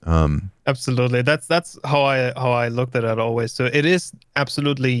more. Absolutely. That's how I looked at it always. So it is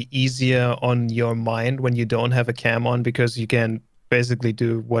absolutely easier on your mind when you don't have a cam on, because you can basically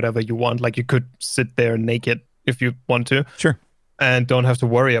do whatever you want. Like you could sit there naked if you want to. Sure. And don't have to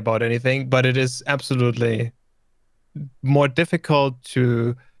worry about anything. But it is absolutely more difficult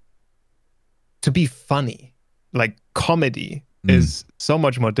to be funny. Like comedy is so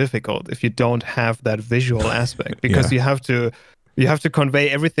much more difficult if you don't have that visual aspect, because you have to convey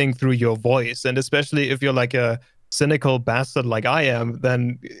everything through your voice. And especially if you're like a cynical bastard like I am,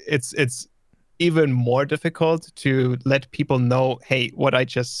 then it's even more difficult to let people know, hey, what I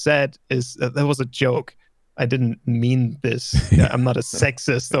just said is that was a joke. I didn't mean this. I'm not a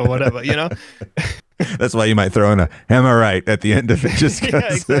sexist or whatever, That's why you might throw in a "am I right" at the end of it. Just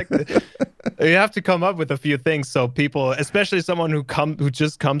yeah, exactly. You have to come up with a few things so people, especially someone who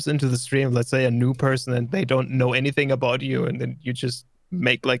just comes into the stream, let's say a new person, and they don't know anything about you, and then you just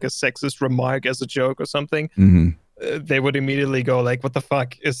make like a sexist remark as a joke or something, they would immediately go like, "What the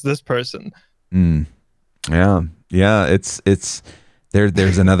fuck is this person?" Yeah. It's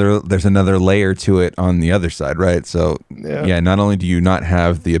there's another layer to it on the other side, right? So not only do you not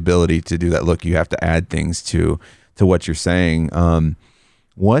have the ability to do that look, you have to add things to what you're saying. A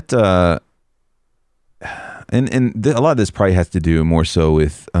lot of this probably has to do more so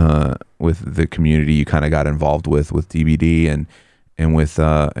with the community you kind of got involved with DBD and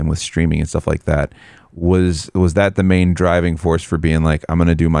with streaming and stuff like that. Was that the main driving force for being like, I'm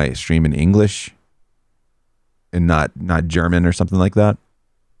gonna do my stream in English and not German or something like that?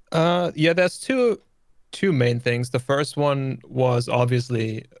 There's two main things. The first one was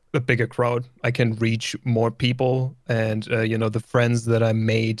obviously a bigger crowd. I can reach more people, and the friends that I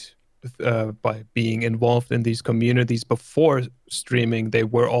made by being involved in these communities before streaming, they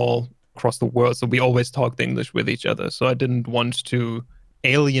were all across the world, so we always talked English with each other. So I didn't want to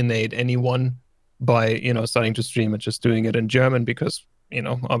alienate anyone by starting to stream and just doing it in German, because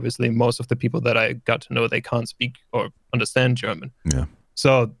obviously most of the people that I got to know, they can't speak or understand German. Yeah.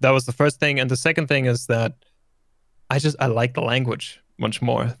 So that was the first thing. And the second thing is that I like the language much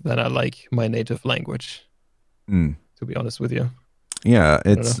more than I like my native language, to be honest with you. Yeah.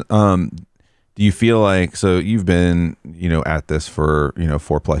 It's, do you feel like, so you've been, at this for,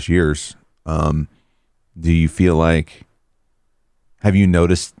 4+ years. Do you feel like, have you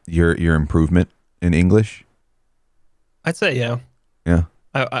noticed your improvement in English? I'd say, yeah. Yeah.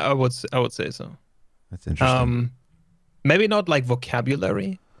 I would say so. That's interesting. Maybe not like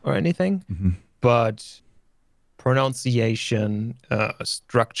vocabulary or anything, but pronunciation,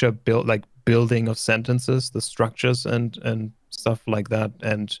 structure, building of sentences, the structures and stuff like that.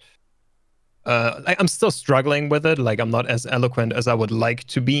 And I'm still struggling with it. Like, I'm not as eloquent as I would like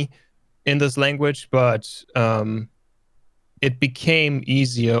to be in this language, but it became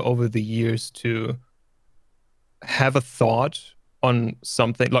easier over the years to have a thought on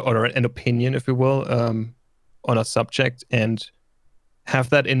something, like, or an opinion, if you will, on a subject, and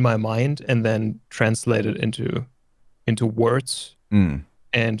have that in my mind, and then translate it into words,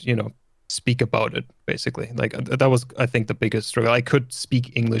 and speak about it, basically. Like, that was, I think, the biggest struggle. I could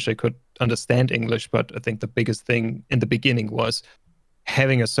speak English, I could understand English, but I think the biggest thing in the beginning was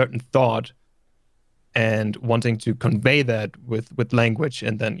having a certain thought and wanting to convey that with language,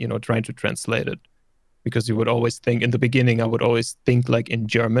 and then trying to translate it. Because you would always think, in the beginning, I would always think like in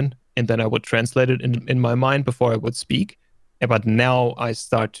German, and then I would translate it in my mind before I would speak. But now I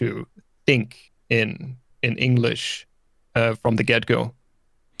start to think in English from the get-go.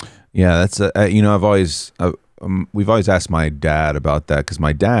 Yeah, that's we've always asked my dad about that, because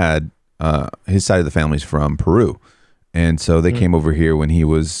my dad, his side of the family's from Peru, and so they came over here when he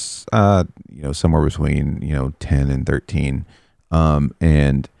was somewhere between 10 and 13,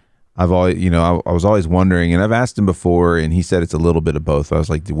 and I've always, I was always wondering, and I've asked him before, and he said it's a little bit of both. I was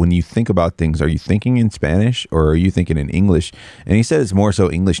like, when you think about things, are you thinking in Spanish or are you thinking in English? And he said it's more so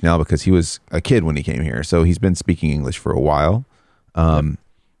English now, because he was a kid when he came here, so he's been speaking English for a while.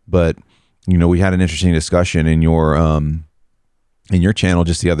 But we had an interesting discussion in your channel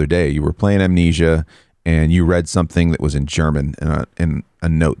just the other day. You were playing Amnesia, and you read something that was in German in a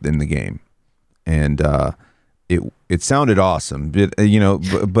note in the game, and it sounded awesome,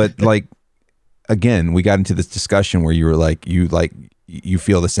 but like, again, we got into this discussion where you were like, you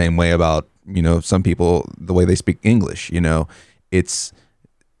feel the same way about, some people, the way they speak English. It's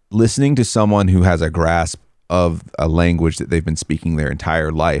listening to someone who has a grasp of a language that they've been speaking their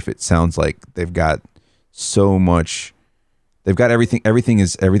entire life. It sounds like they've got so much, they've got everything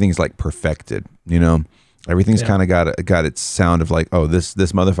is like perfected, everything's kind of got its sound of like, oh, this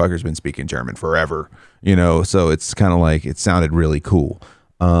motherfucker's been speaking German forever, so it's kind of like, it sounded really cool.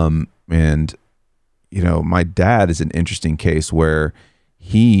 And my dad is an interesting case where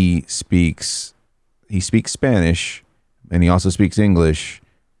he speaks Spanish, and he also speaks English,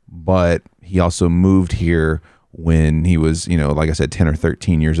 but he also moved here when he was, like I said, 10 or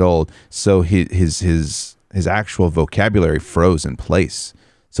 13 years old. So his actual vocabulary froze in place.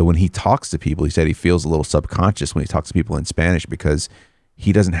 So when he talks to people, he said he feels a little subconscious when he talks to people in Spanish, because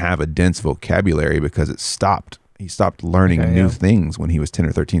he doesn't have a dense vocabulary, because it stopped. He stopped learning new things when he was 10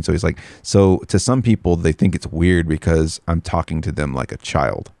 or 13. So he's like, so to some people, they think it's weird because I'm talking to them like a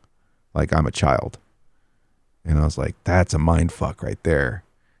child, like I'm a child. And I was like, that's a mind fuck right there.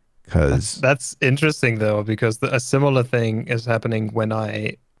 Cause that's interesting though, because a similar thing is happening when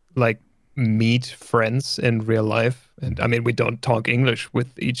I meet friends in real life. And I mean, we don't talk English with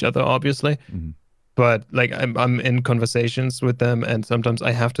each other, obviously, but like, I'm in conversations with them, and sometimes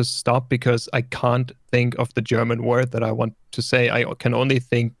I have to stop because I can't think of the German word that I want to say. I can only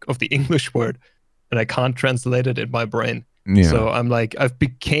think of the English word, and I can't translate it in my brain. So I'm like, I've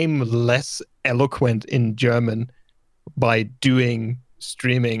became less eloquent in German by doing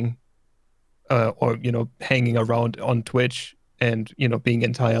streaming, or hanging around on Twitch, and being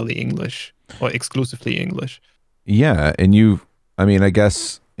entirely English or exclusively English. Yeah, and I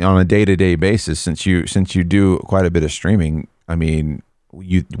guess on a day-to-day basis, since you do quite a bit of streaming, I mean,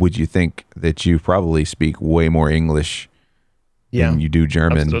 would you think that you probably speak way more English than you do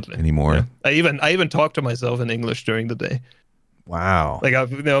German anymore? Yeah. I even talk to myself in English during the day. Wow. Like,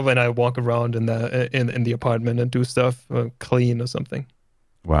 when I walk around in the apartment and do stuff, clean or something.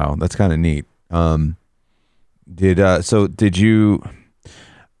 Wow, that's kind of neat. Did you?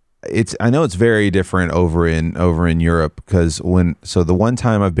 I know it's very different over in Europe, because the one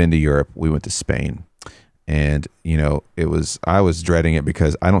time I've been to Europe, we went to Spain, and I was dreading it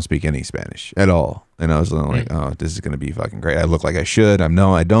because I don't speak any Spanish at all, and I was like, oh, this is gonna be fucking great. I look like I should.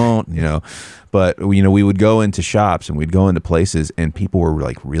 I don't. But we would go into shops, and we'd go into places, and people were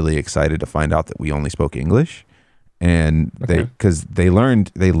like really excited to find out that we only spoke English, and because they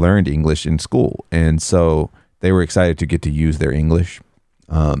learned English in school, and so they were excited to get to use their English.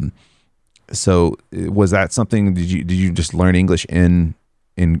 So was that something? Did you just learn English in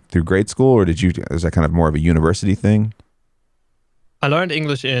through grade school, or is that kind of more of a university thing? I learned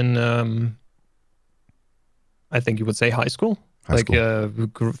English in, I think you would say high school.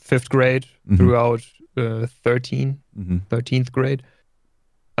 5th grade throughout 13th grade.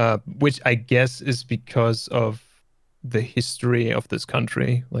 which I guess is because of the history of this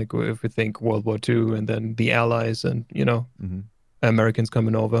country. Like if we think World War II and then the Allies and, Americans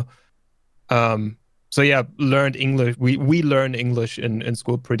coming over. So yeah, learned English. We learned English in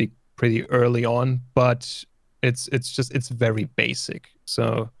school pretty early on, but it's very basic.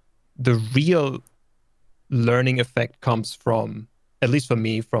 So the real learning effect comes from, at least for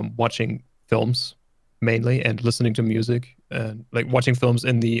me, from watching films mainly and listening to music and like watching films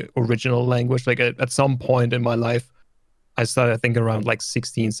in the original language. Like at some point in my life, I started, I think around like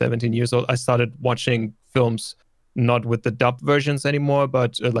 16, 17 years old, I started watching films not with the dub versions anymore,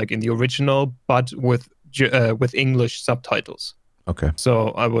 but like in the original, but with English subtitles. Okay. So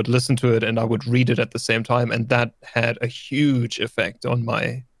I would listen to it and I would read it at the same time, and that had a huge effect on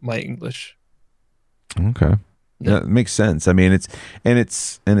my English. Okay. Yeah, it makes sense. I mean, it's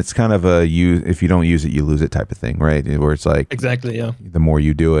kind of if you don't use it, you lose it type of thing, right? Where it's like, exactly, yeah. The more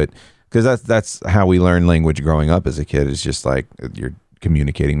you do it, because that's how we learn language growing up as a kid. It's just like you're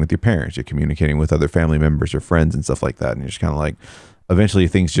communicating with your parents, you're communicating with other family members or friends and stuff like that, and you're just kind of like, eventually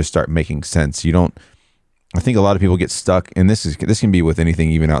things just start making sense. I think a lot of people get stuck, and this can be with anything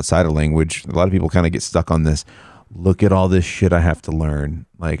even outside of language. A lot of people kind of get stuck on this. Look at all this shit I have to learn.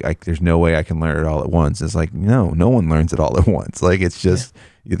 Like, there's no way I can learn it all at once. It's like, no one learns it all at once. Like, it's just,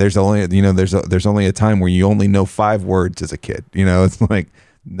 there's only, there's only a time where you only know 5 words as a kid. It's like,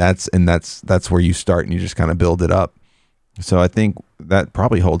 that's where you start and you just kind of build it up. So I think that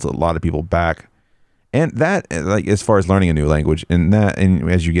probably holds a lot of people back. And that, like, as far as learning a new language, and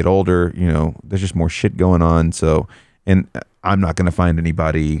as you get older, there's just more shit going on. So, and I'm not going to find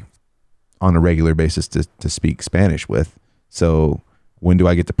anybody on a regular basis to speak Spanish with. So when do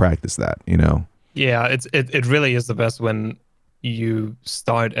I get to practice that? Yeah, it really is the best when you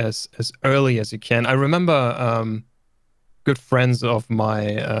start as early as you can. I remember good friends of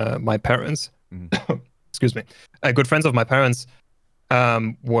my parents. Mm-hmm. Excuse me. Good friends of my parents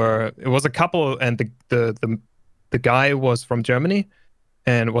it was a couple, and the guy was from Germany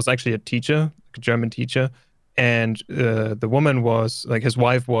and was actually a teacher, a German teacher. And the woman was, like, his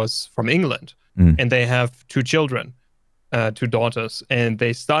wife was from England, and they have 2 children, 2 daughters. And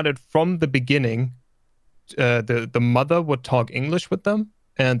they started from the beginning. The mother would talk English with them,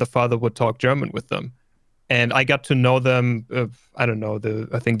 and the father would talk German with them. And I got to know them. I don't know.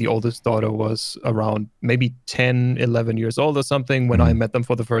 I think the oldest daughter was around maybe 10, 11 years old or something when I met them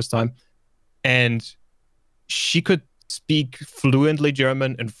for the first time. And she could speak fluently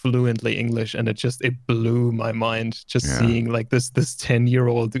German and fluently English, and it blew my mind seeing like this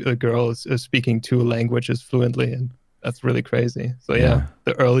 10-year-old girl speaking 2 languages fluently, and that's really crazy. So yeah,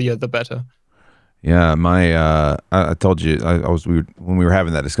 the earlier the better. Yeah, I told you when we were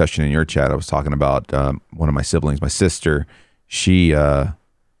having that discussion in your chat, I was talking about one of my siblings, my sister. She learned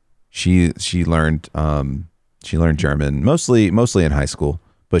German mostly in high school.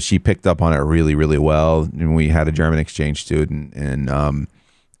 But she picked up on it really, really well. And we had a German exchange student, and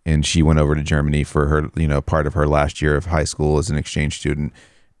she went over to Germany for her, part of her last year of high school as an exchange student.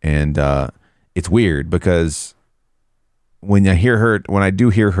 And it's weird because when I do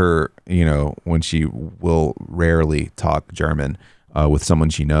hear her, when she will rarely talk German with someone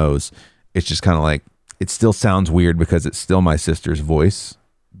she knows, it's just kind of like, it still sounds weird because it's still my sister's voice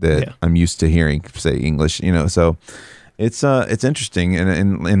that I'm used to hearing say English, so. It's interesting,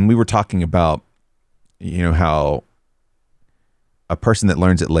 and we were talking about, how a person that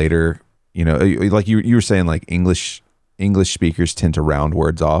learns it later, like you were saying, like English speakers tend to round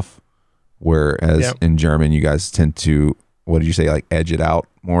words off, whereas in German you guys tend to, what did you say, like edge it out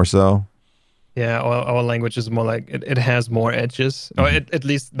more so? Yeah, our language is more like it has more edges, or at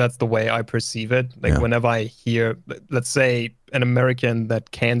least that's the way I perceive it. Like whenever I hear, let's say, an American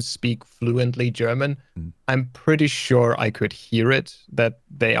that can speak fluently German, I'm pretty sure I could hear it that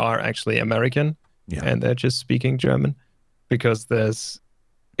they are actually American and they're just speaking German, because it's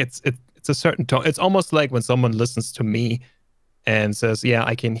a certain tone. It's almost like when someone listens to me and says, "Yeah,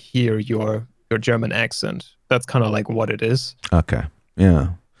 I can hear your German accent." That's kind of like what it is. Okay.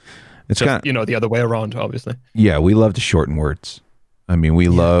 Yeah. It's just, the other way around, obviously. Yeah, we love to shorten words. I mean, we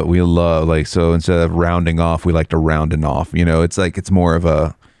love like, so instead of rounding off, we like to rounding off. It's like, it's more of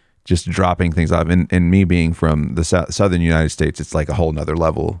a just dropping things off. And me being from the southern United States, it's like a whole nother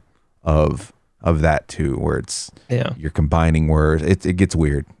level of that too, where it's you're combining words. It gets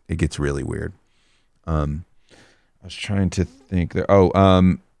weird. It gets really weird. I was trying to think there.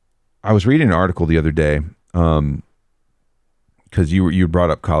 I was reading an article the other day. Because you brought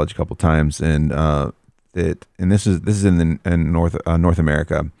up college a couple times, and this is in North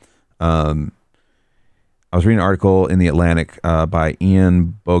America. I was reading an article in the Atlantic by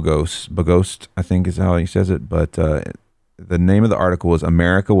Ian Bogost, I think is how he says it, but the name of the article was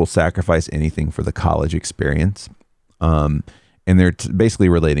 "America Will Sacrifice Anything for the College Experience," and they're basically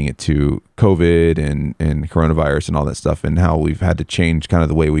relating it to COVID and coronavirus and all that stuff, and how we've had to change kind of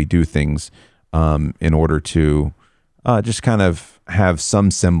the way we do things in order to just kind of have some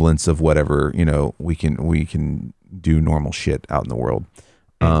semblance of whatever we can do normal shit out in the world.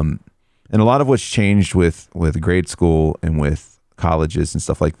 And a lot of what's changed with grade school and with colleges and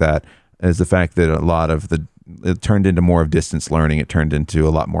stuff like that is the fact that a lot of it turned into more of distance learning. It turned into a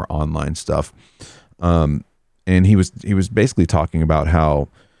lot more online stuff. And he was basically talking about how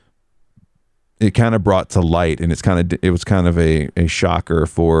it kind of brought to light, and it was kind of a shocker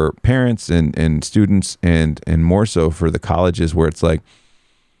for parents and students and more so for the colleges, where it's like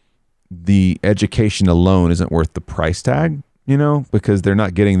the education alone isn't worth the price tag. Because they're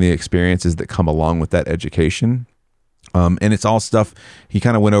not getting the experiences that come along with that education. And it's all stuff, he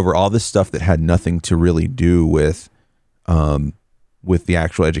kind of went over all this stuff that had nothing to really do with the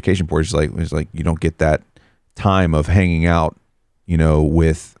actual education portion. It's like you don't get that time of hanging out,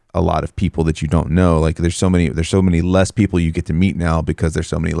 with a lot of people that you don't know. Like there's so many less people you get to meet now because there's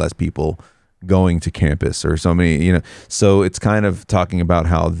so many less people going to campus, or so many, so it's kind of talking about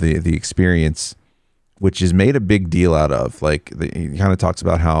how the experience, which is made a big deal out of, he kind of talks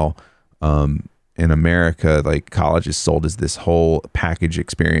about how in America, like college is sold as this whole package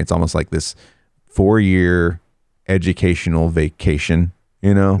experience, almost like this 4-year educational vacation,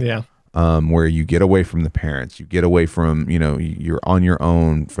 Yeah. Where you get away from the parents, you get away from, you're on your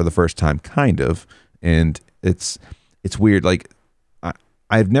own for the first time, kind of. And it's weird. Like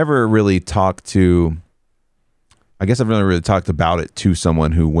I've never really talked about it to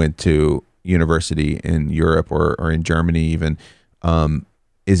someone who went to university in Europe or in Germany even.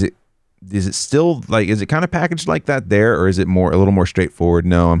 Is it still like, is it kind of packaged like that there, or is it a little more straightforward?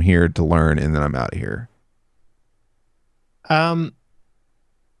 No, I'm here to learn and then I'm out of here.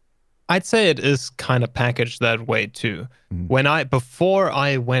 I'd say it is kind of packaged that way too. Mm-hmm. Before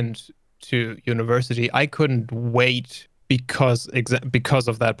I went to university, I couldn't wait because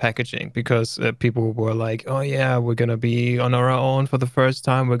of that packaging, because people were like, oh yeah, we're going to be on our own for the first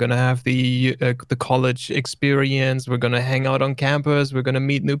time. We're going to have the college experience. We're going to hang out on campus. We're going to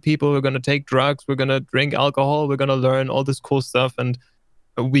meet new people. We're going to take drugs. We're going to drink alcohol. We're going to learn all this cool stuff. And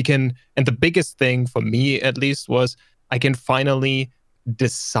and the biggest thing for me, at least, was I can finally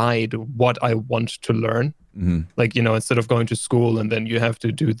decide what I want to learn. Mm-hmm. Like, instead of going to school and then you have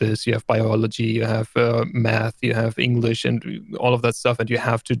to do this, you have biology, you have math, you have English and all of that stuff, and you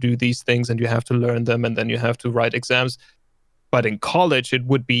have to do these things and you have to learn them and then you have to write exams. But in college, it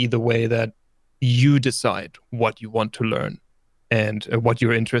would be the way that you decide what you want to learn and what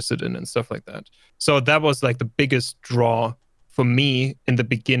you're interested in and stuff like that. So that was like the biggest draw for me in the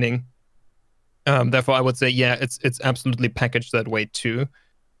beginning. Therefore, I would say, yeah, it's absolutely packaged that way too.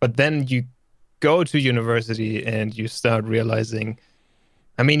 But then you go to university and you start realizing,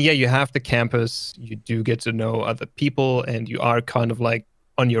 you have the campus, you do get to know other people, and you are kind of like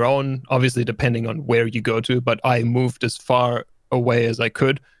on your own, obviously depending on where you go to. But I moved as far away as I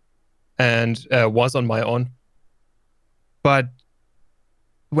could and was on my own. But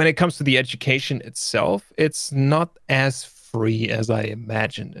when it comes to the education itself, it's not as free as I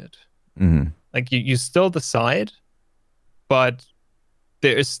imagined it. Mm-hmm. Like you still decide, but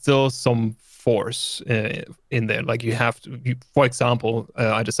there is still some force in there. Like you have to, for example,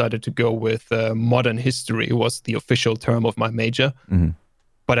 I decided to go with modern history was the official term of my major, mm-hmm.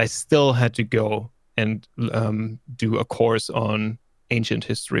 but I still had to go and do a course on ancient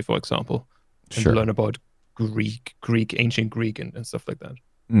history, for example, and learn about ancient Greek and stuff like that.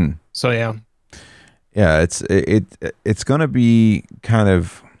 Mm. So yeah, it's gonna be kind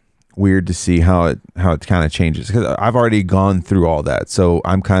of weird to see how it kind of changes, because I've already gone through all that. So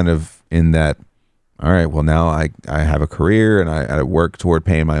I'm kind of in that, all right, well now I have a career and I work toward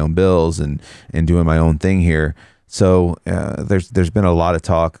paying my own bills and doing my own thing here. So there's been a lot of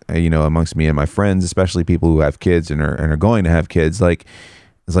talk, amongst me and my friends, especially people who have kids and are going to have kids. Like,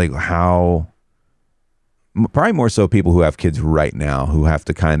 it's like how, probably more so people who have kids right now, who have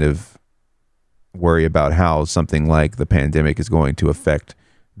to kind of worry about how something like the pandemic is going to affect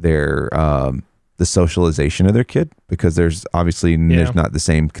their the socialization of their kid, because there's obviously there's not the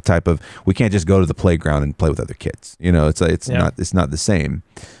same type of, we can't just go to the playground and play with other kids. It's not the same.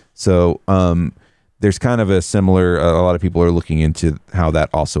 So there's kind of a similar, a lot of people are looking into how that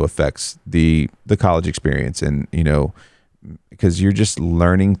also affects the college experience, and because you're just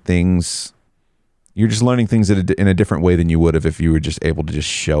learning things you're just learning things in a different way than you would have if you were just able to just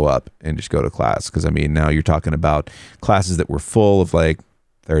show up and just go to class. Because I mean, now you're talking about classes that were full of like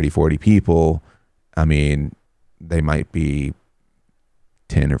 30, 40 people. I mean, they might be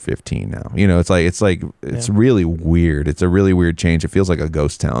 10 or 15 now. You know, it's really weird. It's a really weird change. It feels like a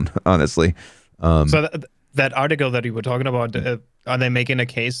ghost town, honestly. So that article that you were talking about, are they making a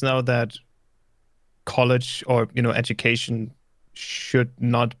case now that college or, you know, education should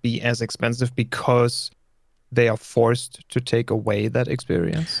not be as expensive because they are forced to take away that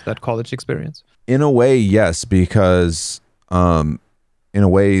experience, that college experience? In a way, yes, because in a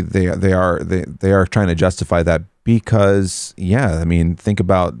way they are trying to justify that because, yeah, I mean, think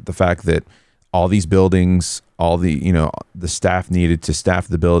about the fact that all these buildings, all the, you know, the staff needed to staff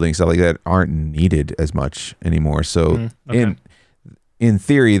the buildings, stuff like that, aren't needed as much anymore. So in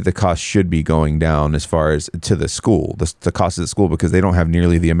theory, the cost should be going down as far as to the school, the cost of the school, because they don't have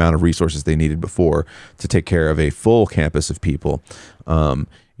nearly the amount of resources they needed before to take care of a full campus of people.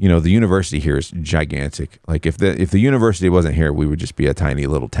 You know, the university here is gigantic. Like if the university wasn't here, we would just be a tiny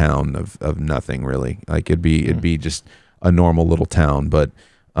little town of nothing really. Like it'd be just a normal little town. But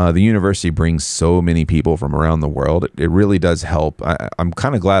the university brings so many people from around the world. It really does help. I'm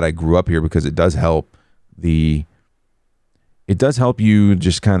kind of glad I grew up here because it does help you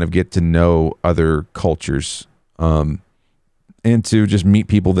just kind of get to know other cultures, and to just meet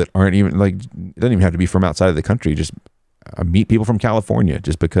people that aren't even like, it doesn't even have to be from outside of the country. Just meet people from California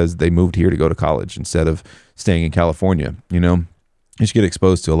just because they moved here to go to college instead of staying in California. You know, you just get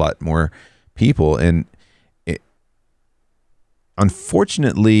exposed to a lot more people. And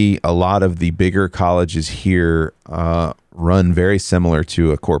unfortunately, a lot of the bigger colleges here run very similar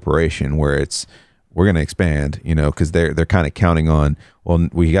to a corporation where we're going to expand, you know, because they're kind of counting on, well,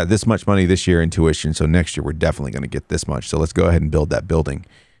 we got this much money this year in tuition, so next year we're definitely going to get this much. So let's go ahead and build that building.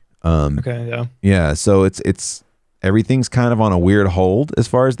 Yeah. So it's everything's kind of on a weird hold as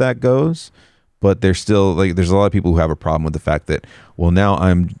far as that goes, but there's still like there's a lot of people who have a problem with the fact that, well, now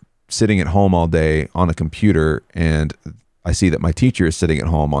I'm sitting at home all day on a computer and I see that my teacher is sitting at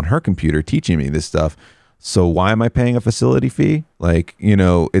home on her computer teaching me this stuff. So why am I paying a facility fee? Like, you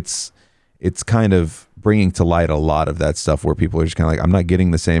know, it's kind of bringing to light a lot of that stuff where people are just kind of like, I'm not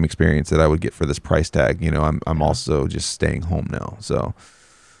getting the same experience that I would get for this price tag. You know, I'm also just staying home now. So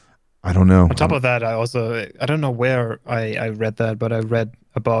I don't know. On top of that, I don't know where I read that, but I read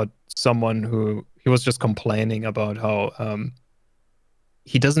about someone who he was just complaining about how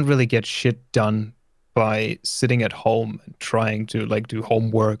he doesn't really get shit done by sitting at home and trying to like do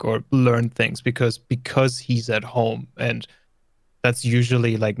homework or learn things because he's at home, and that's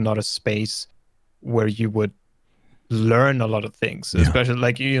usually like not a space where you would learn a lot of things, especially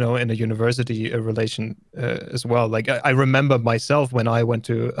like, you know, in a university relation as well. Like I remember myself when I went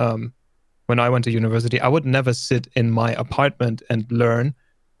to university, I would never sit in my apartment and learn.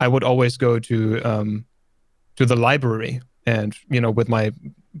 I would always go to the library and, you know,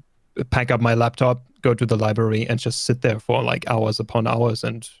 pack up my laptop, go to the library and just sit there for like hours upon hours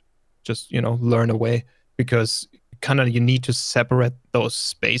and just, you know, learn away, because kind of you need to separate those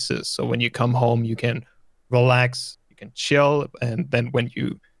spaces. So when you come home, you can relax, you can chill. And then when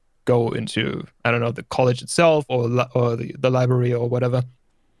you go into, I don't know, the college itself or the library or whatever,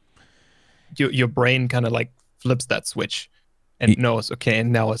 your brain kind of like flips that switch and knows, okay,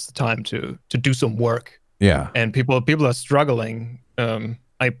 and now it's the time to do some work. Yeah. And people are struggling.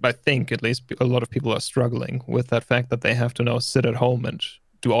 I think at least a lot of people are struggling with that fact that they have to now sit at home and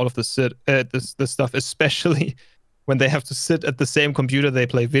do all of this stuff, especially when they have to sit at the same computer they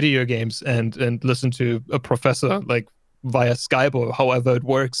play video games and listen to a professor like via Skype or however it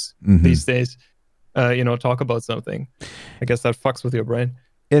works these days, you know, talk about something. I guess that fucks with your brain.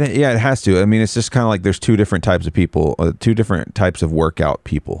 It has to. I mean, it's just kind of like there's two different types of people, two different types of workout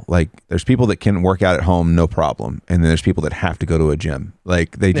people. Like there's people that can work out at home, no problem. And then there's people that have to go to a gym.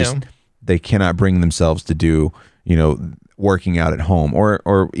 Like they cannot bring themselves to do, you know, working out at home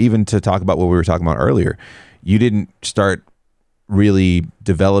or even to talk about what we were talking about earlier. You didn't start really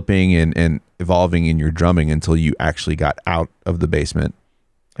developing and evolving in your drumming until you actually got out of the basement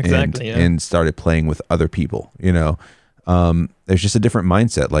and started playing with other people, you know. There's just a different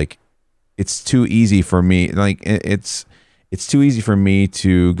mindset. Like it's too easy for me. Like it's too easy for me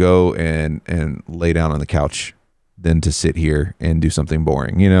to go and lay down on the couch than to sit here and do something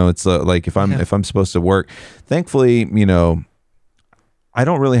boring. You know, it's like if I'm supposed to work, thankfully, you know, I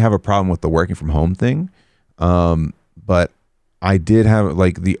don't really have a problem with the working from home thing. But I did have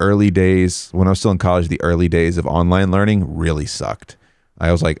like the early days when I was still in college, the early days of online learning really sucked.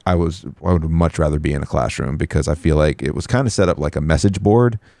 I was like, I would much rather be in a classroom because I feel like it was kind of set up like a message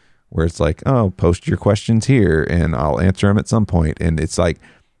board where it's like, oh, post your questions here and I'll answer them at some point. And it's like,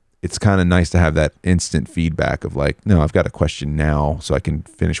 it's kind of nice to have that instant feedback of like, no, I've got a question now so I can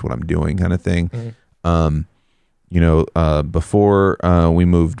finish what I'm doing kind of thing. Before we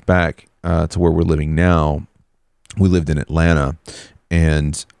moved back to where we're living now, we lived in Atlanta,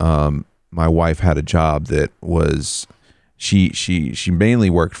 and my wife had a job that was, she mainly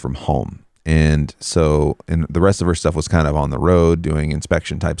worked from home. And the rest of her stuff was kind of on the road doing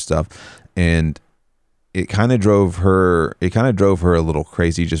inspection type stuff. And it kind of drove her a little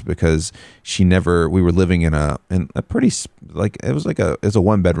crazy, just because we were living in a pretty, like, it was a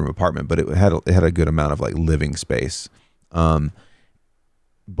 1-bedroom apartment, but it had a good amount of like living space.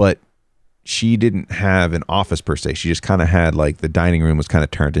 But she didn't have an office per se. She just kind of had like, the dining room was kind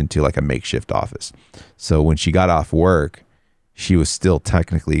of turned into like a makeshift office. So when she got off work, she was still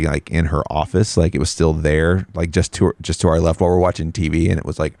technically like in her office. Like, it was still there, like just to our left while we're watching TV. And it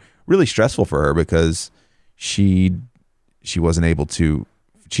was like really stressful for her, because she wasn't able to,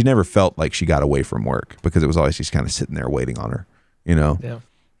 she never felt like she got away from work, because it was always just kind of sitting there waiting on her, Yeah.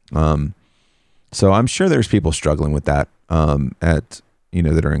 So I'm sure there's people struggling with that, that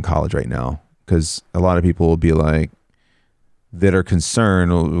are in college right now, because a lot of people will be like, that are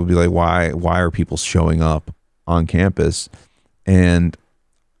concerned will be like, why are people showing up on campus? And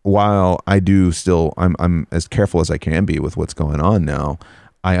while I'm as careful as I can be with what's going on now,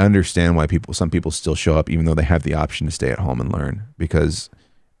 I understand why some people still show up, even though they have the option to stay at home and learn, because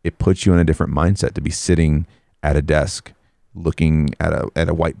it puts you in a different mindset to be sitting at a desk looking at a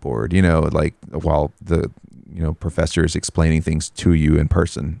whiteboard, like, while the professor is explaining things to you in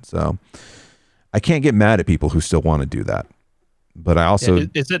person. So I can't get mad at people who still want to do that. But I also,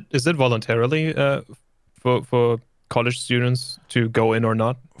 is it voluntarily for college students to go in or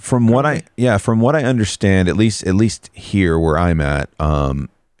not? From what I understand, at least here where I'm at,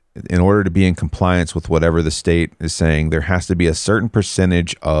 in order to be in compliance with whatever the state is saying, there has to be a certain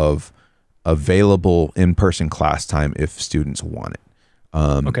percentage of available in-person class time if students want it.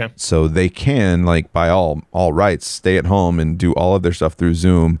 Okay. So they can, like, by all rights, stay at home and do all of their stuff through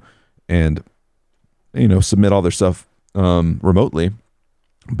Zoom, and submit all their stuff remotely.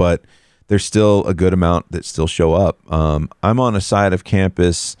 But there's still a good amount that still show up. I'm on a side of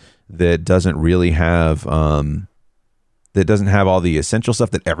campus that doesn't really have all the essential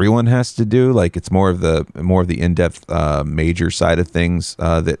stuff that everyone has to do. Like, it's more of the in-depth major side of things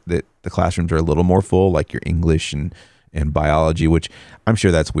that the classrooms are a little more full, like your English and biology, which I'm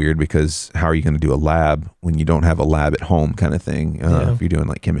sure that's weird, because how are you going to do a lab when you don't have a lab at home, kind of thing, if you're doing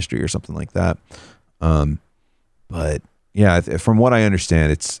like chemistry or something like that. But yeah, from what I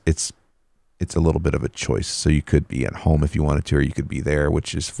understand, it's a little bit of a choice. So you could be at home if you wanted to, or you could be there,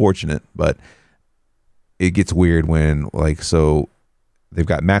 which is fortunate. But it gets weird when, like, so they've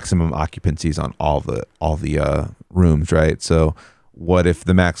got maximum occupancies on all the rooms, right? So what if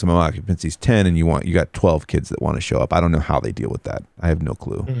the maximum occupancy is 10 and you got 12 kids that want to show up? I don't know how they deal with that. I have no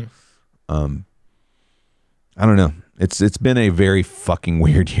clue. Mm-hmm. I don't know. It's been a very fucking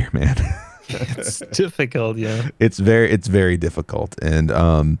weird year, man. It's difficult, yeah. It's very difficult,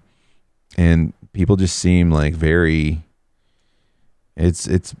 and people just seem like very.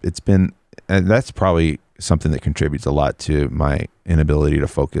 It's been, and that's probably something that contributes a lot to my inability to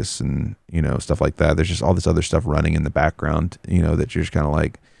focus and stuff like that. There's just all this other stuff running in the background, that you're just kind of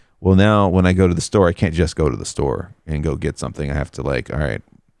like, well, now when I go to the store, I can't just go to the store and go get something. I have to, like, all right,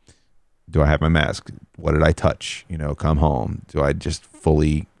 do I have my mask? What did I touch? Come home. Do I just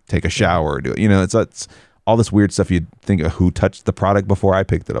fully take a shower? It's all this weird stuff. You'd think of who touched the product before I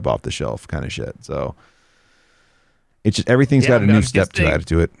picked it up off the shelf, kind of shit. So it's just, everything's got a new step to add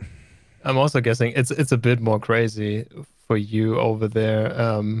to it. I'm also guessing it's a bit more crazy for you over there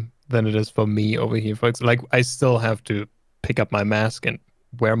than it is for me over here, folks. Like, I still have to pick up my mask and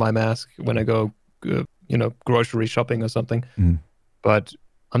wear my mask when I go, grocery shopping or something. Mm. But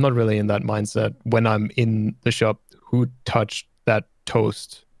I'm not really in that mindset when I'm in the shop. Who touched that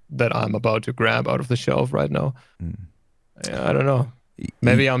toast that I'm about to grab out of the shelf right now? Mm. I don't know.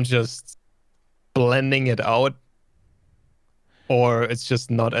 Maybe I'm just blending it out, or it's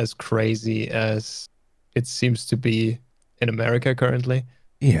just not as crazy as it seems to be in America currently.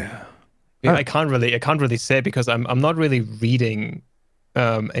 Yeah. I can't really say, because I'm not really reading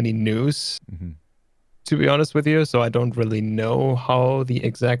any news, mm-hmm. to be honest with you. So I don't really know how the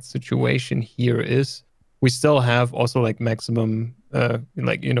exact situation here is. We still have also like maximum,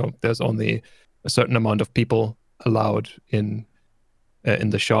 there's only a certain amount of people allowed in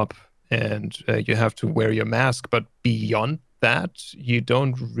the shop, and you have to wear your mask. But beyond that, you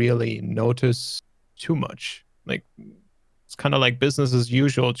don't really notice too much. Like, it's kind of like business as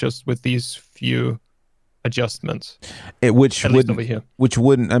usual, just with these few adjustments. Which at least over here. Which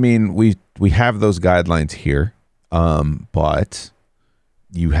wouldn't. I mean, we have those guidelines here, but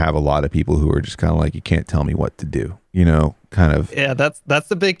you have a lot of people who are just kind of like, you can't tell me what to do. You know, kind of. Yeah, that's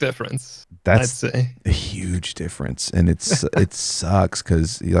the big difference. That's I'd say a huge difference, and it sucks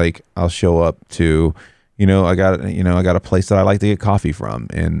because like I'll show up to, I got a place that I like to get coffee from,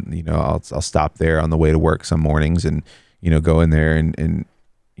 and I'll stop there on the way to work some mornings, and go in there, and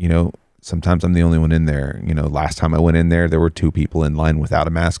sometimes I'm the only one in there. Last time I went in there were 2 people in line without a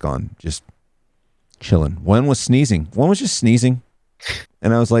mask on, just chilling. One was sneezing, one was just sneezing,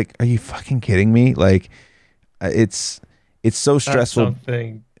 and I was like, "Are you fucking kidding me?" Like, it's so stressful. That's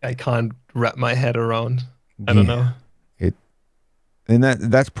something I can't wrap my head around. I don't know. And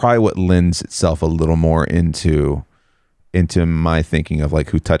that's probably what lends itself a little more into my thinking of like,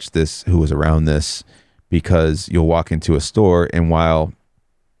 who touched this, who was around this, because you'll walk into a store, and while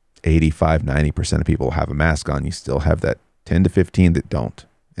 85-90% of people have a mask on, you still have that 10 to 15 that don't,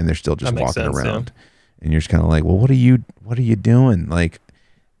 and they're still just walking around. Yeah. And you're just kind of like, well, what are you doing? Like,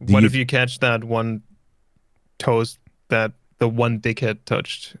 what if you catch that one toast that the one dickhead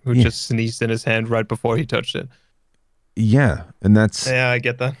touched, who just sneezed in his hand right before he touched it? Yeah, and that's... Yeah, I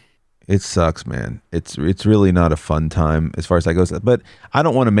get that. It sucks, man. It's really not a fun time as far as that goes. But I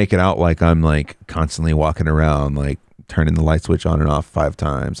don't want to make it out like I'm like constantly walking around, like turning the light switch on and off 5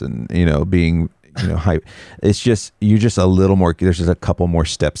 times, and being hype. It's just, you're just a little more. There's just a couple more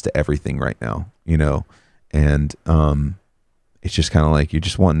steps to everything right now, and it's just kind of like you're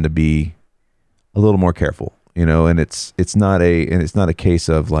just wanting to be a little more careful, And it's not a case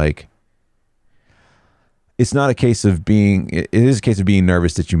of like. It's not a case of being, it is a case of being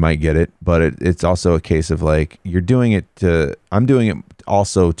nervous that you might get it, but it's also a case of like, I'm doing it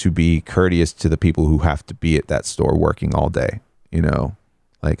also to be courteous to the people who have to be at that store working all day,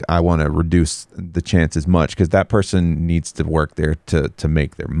 like I want to reduce the chance as much, because that person needs to work there to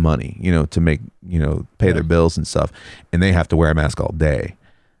make their money, to make, pay their bills and stuff, and they have to wear a mask all day.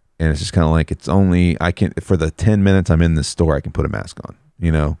 And it's just kind of like, for the 10 minutes I'm in the store, I can put a mask on,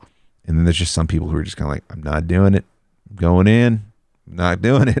 And then there's just some people who are just kind of like, I'm not doing it. I'm going in. I'm not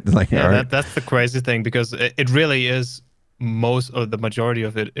doing it. Like, yeah, right. That's the crazy thing, because it really is the majority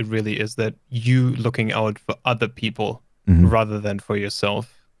of it. It really is that you looking out for other people rather than for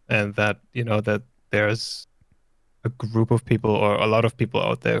yourself. And that, that there's a group of people or a lot of people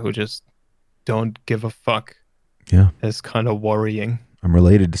out there who just don't give a fuck. Yeah. It's kind of worrying. I'm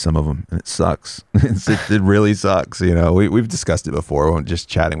related to some of them, and it sucks. It really sucks. We've discussed it before, just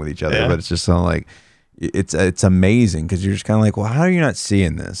chatting with each other, but it's just kind of like, it's amazing, because you're just kind of like, well, how are you not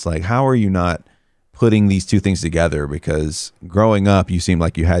seeing this? Like, how are you not putting these two things together? Because growing up, you seemed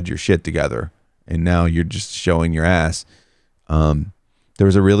like you had your shit together, and now you're just showing your ass. There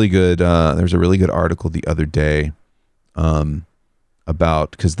was a really good article the other day, about,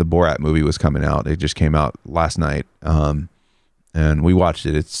 because the Borat movie was coming out. It just came out last night. And we watched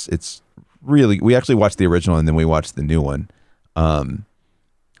it. It's really, we actually watched the original, and then we watched the new one.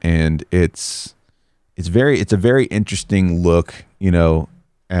 And it's a very interesting look,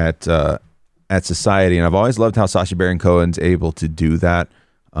 at society. And I've always loved how Sacha Baron Cohen's able to do that,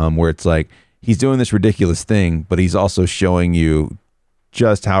 where it's like, he's doing this ridiculous thing, but he's also showing you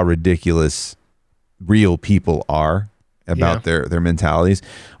just how ridiculous real people are about their mentalities.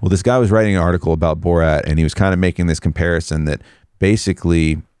 Well, this guy was writing an article about Borat, and he was kind of making this comparison that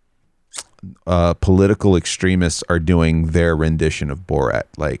basically political extremists are doing their rendition of Borat.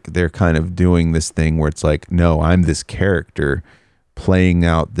 Like, they're kind of doing this thing where it's like, no, I'm this character playing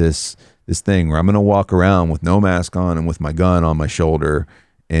out this thing where I'm going to walk around with no mask on and with my gun on my shoulder,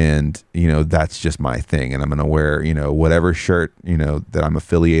 and that's just my thing, and I'm going to wear whatever shirt that I'm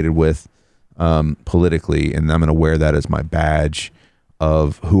affiliated with politically, and I'm going to wear that as my badge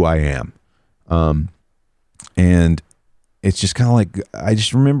of who I am. And it's just kind of like, I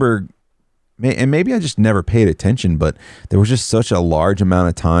just remember, and maybe I just never paid attention, but there was just such a large amount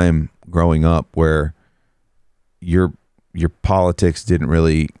of time growing up where your politics didn't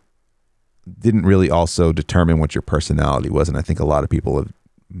really also determine what your personality was. And I think a lot of people have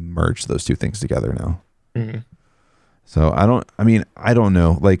merged those two things together now. Mm-hmm. So I don't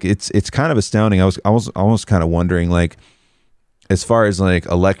know. Like, it's kind of astounding. I was almost kind of wondering, like, as far as like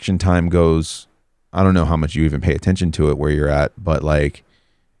election time goes, I don't know how much you even pay attention to it where you're at, but like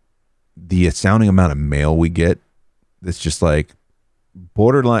the astounding amount of mail we get, it's just like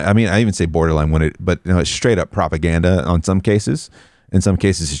borderline. I mean, I even say borderline but it's straight up propaganda on some cases. In some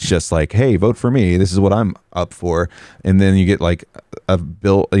cases, it's just like, hey, vote for me. This is what I'm up for. And then you get like a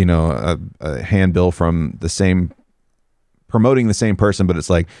bill, a handbill from the same promoting the same person, but it's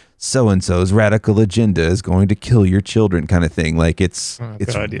like so and so's radical agenda is going to kill your children, kind of thing. Like it's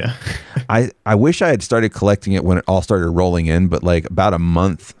good idea. I wish I had started collecting it when it all started rolling in, but like about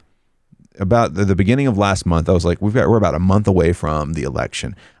the beginning of last month, I was like, we're about a month away from the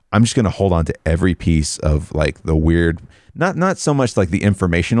election. I'm just going to hold on to every piece of like the weird, not so much like the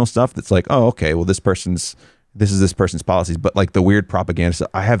informational stuff that's like, oh, okay, well, this is this person's policies, but like the weird propaganda stuff.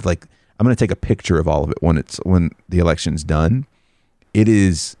 I'm going to take a picture of all of it when the election's done. It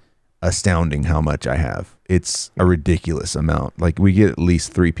is astounding how much I have. It's a ridiculous amount. Like we get at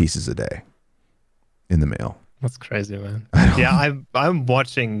least 3 pieces a day in the mail. That's crazy, man. Yeah, I'm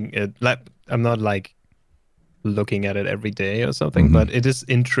watching it. Like, I'm not like looking at it every day or something, but it is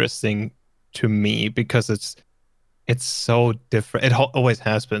interesting to me because it's so different. It always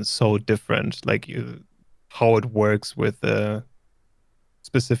has been so different. Like how it works with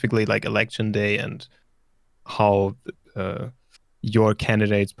specifically like election day and how your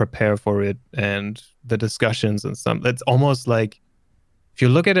candidates prepare for it and the discussions and stuff. It's almost like if you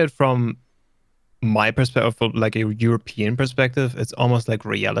look at it from my perspective, from like a European perspective, it's almost like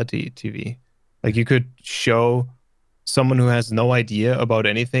reality TV. Like you could show someone who has no idea about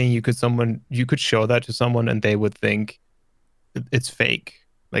anything, you could show that to someone and they would think it's fake.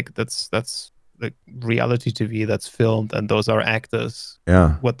 Like that's like reality TV that's filmed and those are actors.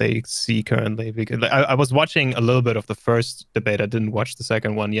 Yeah. What they see currently. Because like, I was watching a little bit of the first debate. I didn't watch the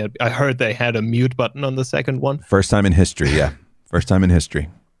second one yet. I heard they had a mute button on the second one. First time in history. Yeah. First time in history.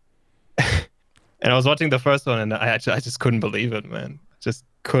 And I was watching the first one and I just couldn't believe it, man. Just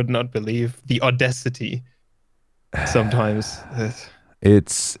could not believe the audacity sometimes.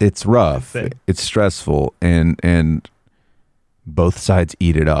 It's rough. It's stressful and both sides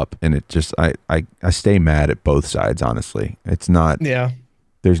eat it up, and it just I stay mad at both sides, honestly. It's not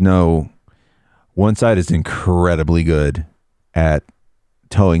there's no one side is incredibly good at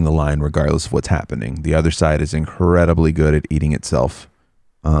towing the line regardless of what's happening. The other side is incredibly good at eating itself.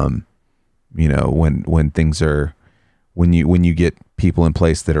 You know, when things are when you get people in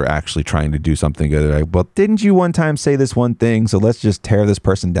place that are actually trying to do something good, they're like, well, didn't you one time say this one thing? So let's just tear this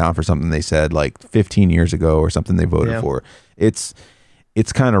person down for something they said like 15 years ago or something they voted for. It's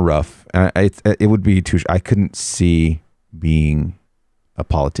kind of rough. It would be too. I couldn't see being a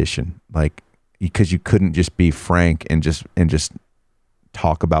politician, like, because you couldn't just be frank and just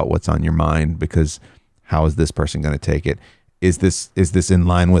talk about what's on your mind, because how is this person going to take it? Is this in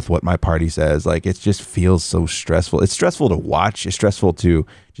line with what my party says? Like, it just feels so stressful. It's stressful to watch. It's stressful to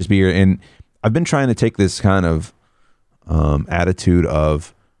just be here. And I've been trying to take this kind of attitude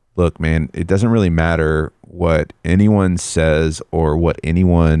of, look, man, it doesn't really matter what anyone says or what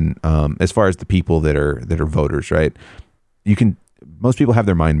anyone, as far as the people that are voters, right? Most people have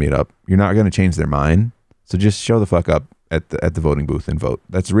their mind made up. You're not going to change their mind. So just show the fuck up at the voting booth and vote.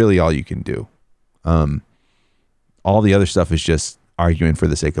 That's really all you can do. All the other stuff is just arguing for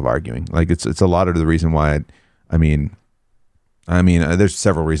the sake of arguing. Like it's a lot of the reason why I mean, there's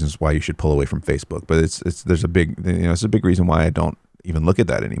several reasons why you should pull away from Facebook, but there's a big reason why I don't even look at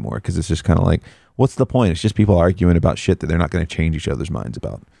that anymore, because it's just kind of like, what's the point? It's just people arguing about shit that they're not going to change each other's minds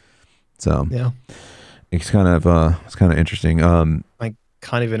about. So yeah, it's kind of interesting. I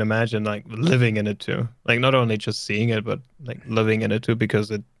can't even imagine like living in it too. Like not only just seeing it, but like living in it too, because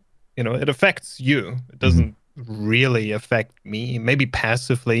it affects you. It doesn't really affect me. Maybe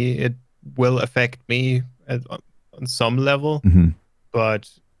passively it will affect me on some level, but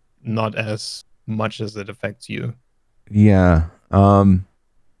not as much as it affects you. Yeah. I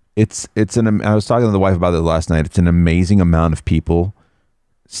was talking to the wife about it last night. It's an amazing amount of people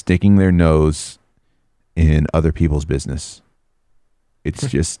sticking their nose in other people's business. It's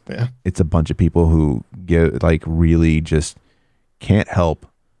just, it's a bunch of people who really just can't help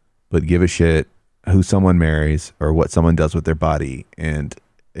but give a shit who someone marries or what someone does with their body and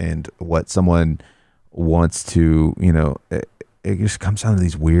what someone wants to, it just comes down to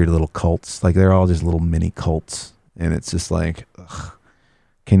these weird little cults. Like they're all just little mini cults. And it's just like, ugh,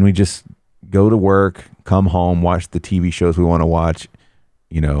 can we just go to work, come home, watch the TV shows we want to watch,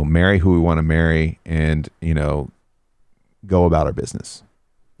 marry who we want to marry, and, go about our business?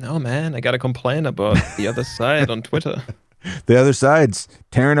 No, man, I got to complain about the other side on Twitter. The other side's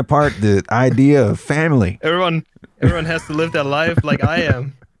tearing apart the idea of family. Everyone has to live their life like I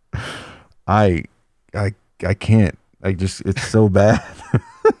am. I can't. It's so bad.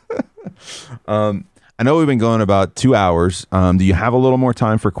 I know we've been going about 2 hours. Do you have a little more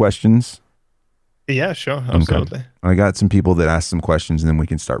time for questions? Yeah, sure. Absolutely. Okay. I got some people that asked some questions, and then we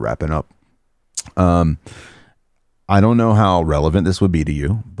can start wrapping up. I don't know how relevant this would be to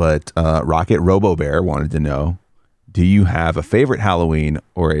you, but Rocket Robo Bear wanted to know, do you have a favorite Halloween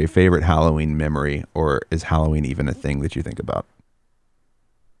or a favorite Halloween memory, or is Halloween even a thing that you think about?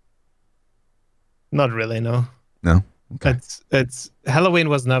 Not really, no. No? Okay. It's Halloween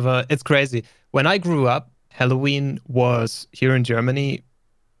was never. It's crazy. When I grew up, Halloween was here in Germany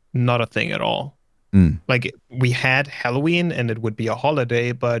not a thing at all. Like we had Halloween and it would be a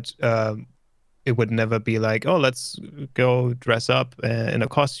holiday, but it would never be like, oh, let's go dress up in a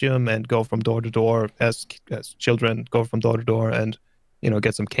costume and go from door to door as children, go from door to door and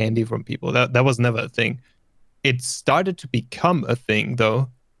get some candy from people. That was never a thing. It started to become a thing though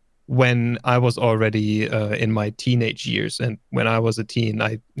when I was already in my teenage years, and when I was a teen,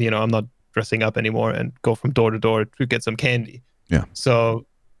 I'm not dressing up anymore and go from door to door to get some candy. Yeah. So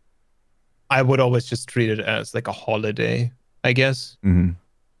I would always just treat it as like a holiday, I guess.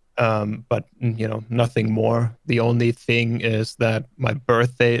 But nothing more. The only thing is that my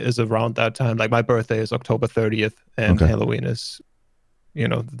birthday is around that time. Like my birthday is October 30th, and Halloween is,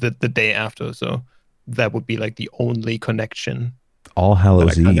 the day after. So that would be like the only connection. All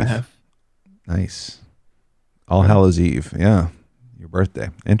Hallows Eve. Nice. All Hallows Eve. Yeah. Your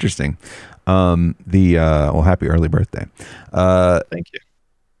birthday. Interesting. Happy early birthday. Thank you.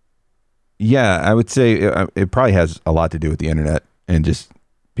 Yeah, I would say it probably has a lot to do with the internet and just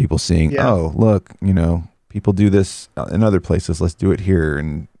people seeing, oh, look, people do this in other places. Let's do it here.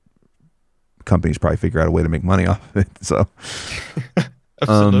 And companies probably figure out a way to make money off of it. So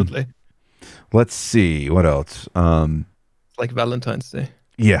absolutely. Let's see. What else? Like Valentine's Day.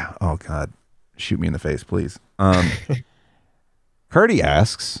 Yeah. Oh God. Shoot me in the face, please. Curdy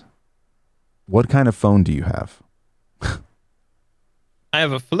asks, what kind of phone do you have? I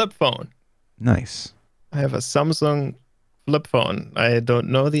have a flip phone. Nice. I have a Samsung flip phone. I don't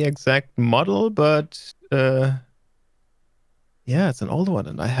know the exact model, but it's an old one,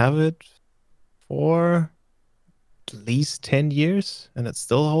 and I have it for at least 10 years, and it's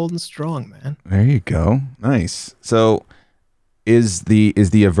still holding strong, man. There you go. Nice. So is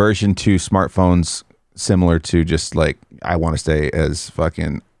the aversion to smartphones similar to just like, I want to stay as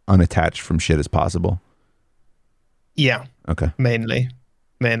fucking unattached from shit as possible? Yeah. Okay. Mainly.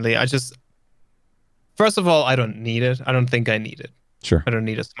 First of all, I don't need it. I don't think I need it. Sure. I don't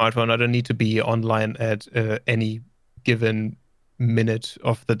need a smartphone. I don't need to be online at any given minute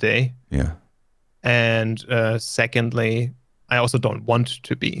of the day. Yeah. And secondly, I also don't want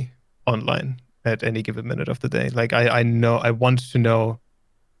to be online at any given minute of the day. Like I want to know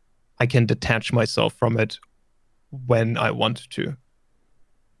I can detach myself from it when I want to.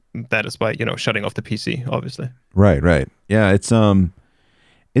 That is by, shutting off the PC, obviously. Right. Yeah, it's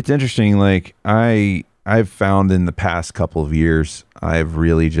interesting. Like I've found in the past couple of years, I've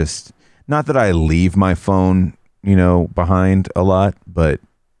really just, not that I leave my phone, behind a lot, but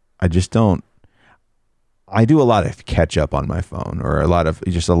I just don't. I do a lot of catch up on my phone, or a lot of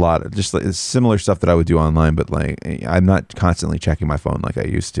like similar stuff that I would do online, but like I'm not constantly checking my phone like I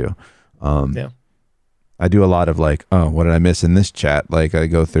used to. I do a lot of like, oh, what did I miss in this chat? Like I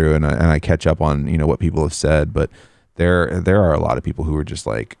go through and I catch up on, what people have said, but there are a lot of people who are just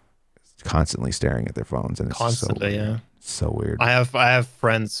like constantly staring at their phones, and it's constantly, so weird. I have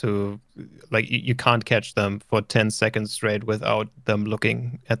friends who like you can't catch them for 10 seconds straight without them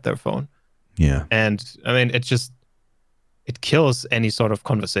looking at their phone. Yeah. And I mean, it kills any sort of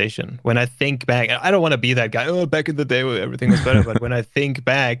conversation. When I think back, I don't want to be that guy, oh, back in the day where everything was better, but when I think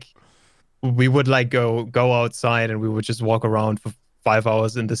back, we would like go outside and we would just walk around for 5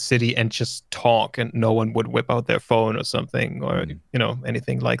 hours in the city and just talk, and no one would whip out their phone or something, or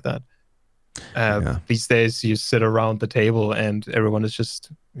anything like that. These days you sit around the table and everyone is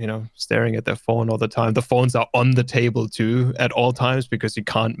just staring at their phone all the time. The phones are on the table too at all times because you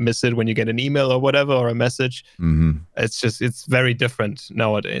can't miss it when you get an email or whatever, or a message. It's very different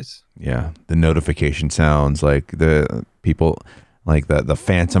nowadays. Yeah, the notification sounds, like the people like the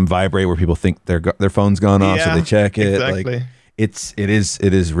phantom vibrate where people think their phone's gone off, so they check it. Exactly. Like it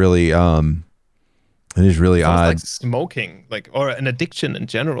is really odd. Like smoking, like, or an addiction in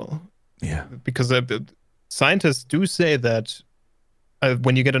general. Yeah, because scientists do say that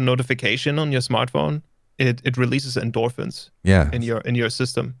when you get a notification on your smartphone, it releases endorphins. Yeah, in your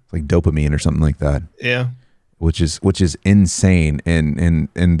system, like dopamine or something like that. Yeah, which is insane,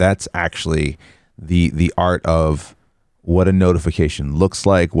 and that's actually the art of what a notification looks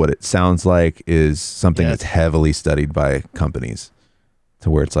like, what it sounds like, is something that's heavily studied by companies, to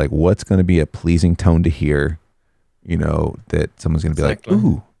where it's like, what's going to be a pleasing tone to hear, that someone's going to be like,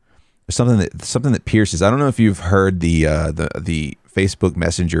 ooh. Something that pierces. I don't know if you've heard the Facebook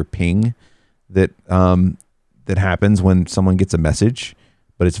Messenger ping that happens when someone gets a message,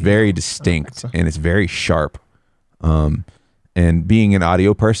 but it's very distinct and it's very sharp. And being an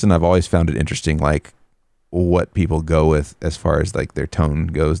audio person, I've always found it interesting, like what people go with as far as like their tone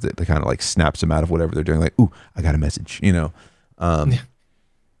goes, that kind of like snaps them out of whatever they're doing. Like, ooh, I got a message, you know.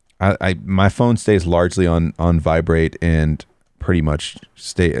 I my phone stays largely on vibrate and pretty much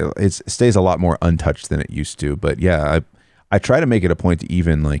stays a lot more untouched than it used to. But yeah, I try to make it a point to,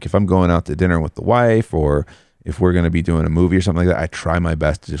 even like if I'm going out to dinner with the wife, or if we're going to be doing a movie or something like that, I try my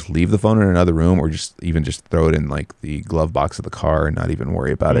best to just leave the phone in another room, or just throw it in like the glove box of the car and not even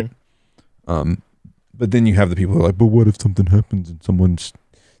worry about it. But then you have the people who are like, but what if something happens and someone's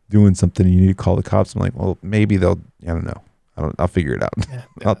doing something and you need to call the cops? I'm like, well, maybe I don't know. I'll figure it out.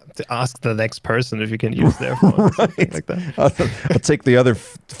 Yeah, to ask the next person if you can use their phone, or something like that. I'll take the other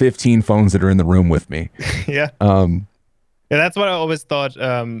 15 phones that are in the room with me. Yeah. Yeah, that's what I always thought.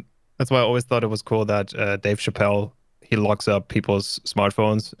 That's why I always thought it was cool that Dave Chappelle, he locks up people's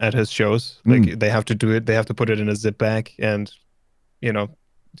smartphones at his shows. Like they have to do it. They have to put it in a zip bag, and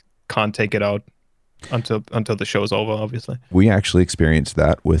can't take it out until the show's over. Obviously, we actually experienced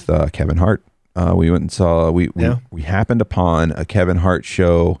that with Kevin Hart. We went and saw. We happened upon a Kevin Hart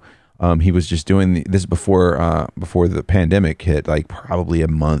show. He was just doing this before the pandemic hit, like probably a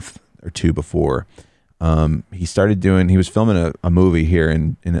month or two before. He was filming a movie here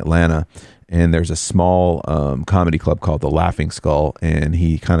in Atlanta, and there's a small comedy club called the Laughing Skull, and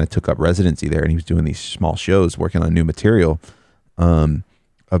he kind of took up residency there, and he was doing these small shows, working on new material, in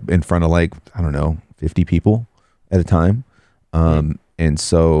front of, like, I don't know, 50 people at a time. And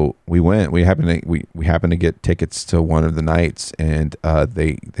so we went. We happened to get tickets to one of the nights, and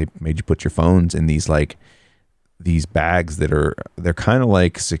they made you put your phones in these bags that they're kind of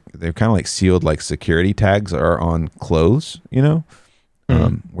like sealed, like security tags are on clothes,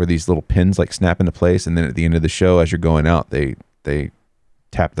 where these little pins like snap into place, and then at the end of the show, as you're going out, they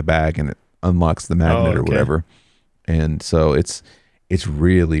tap the bag and it unlocks the magnet or whatever. And so it's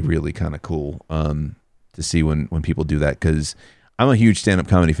really, really kind of cool to see when people do that, because I'm a huge stand-up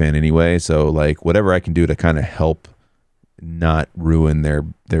comedy fan anyway. So like whatever I can do to kind of help not ruin their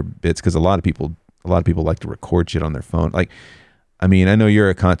bits, because a lot of people like to record shit on their phone. Like, I mean, I know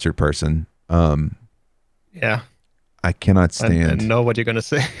you're a concert person. Yeah. I cannot stand. I know what you're gonna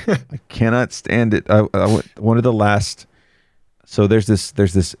say. I cannot stand it. One of the last. So there's this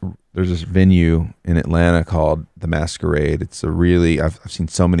venue in Atlanta called the Masquerade. It's I've seen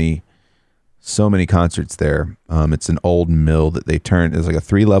so many concerts there. It's an old mill that they turned. It's like a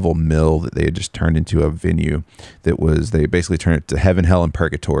 3-level mill that they had just turned into a venue. They basically turned it to heaven, hell, and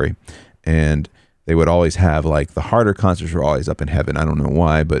purgatory. And they would always have, like, the harder concerts were always up in heaven. I don't know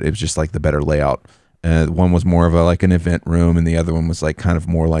why, but it was just like the better layout. One was more of an event room, and the other one was like kind of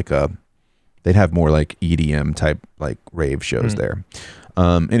more like they'd have more like EDM type, like rave shows there.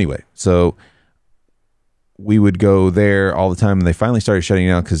 Anyway, so we would go there all the time, and they finally started shutting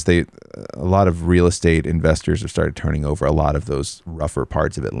down because a lot of real estate investors have started turning over a lot of those rougher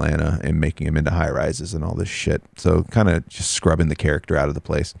parts of Atlanta and making them into high rises and all this shit. So kind of just scrubbing the character out of the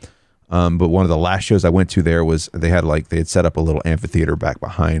place. But one of the last shows I went to there was they had set up a little amphitheater back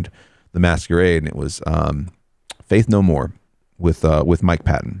behind the Masquerade, and it was Faith No More with Mike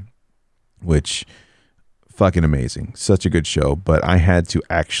Patton, which fucking amazing, such a good show. But I had to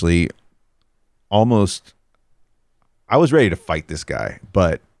actually I was ready to fight this guy,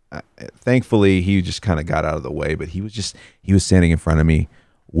 but thankfully he just kind of got out of the way. But he was standing in front of me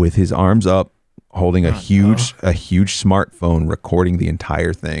with his arms up, holding a huge smartphone, recording the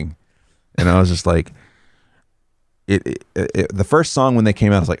entire thing. And I was just like, the first song when they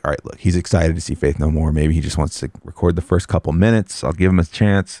came out, I was like, all right, look, he's excited to see Faith No More. Maybe he just wants to record the first couple minutes. I'll give him a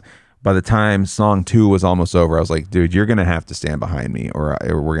chance. By the time song 2 was almost over, I was like, dude, you're going to have to stand behind me or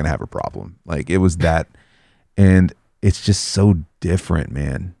we're going to have a problem. Like, it was that. And it's just so different,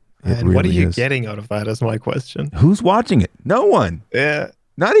 man. And really, what are you getting out of that is my question. Who's watching it? No one. Yeah.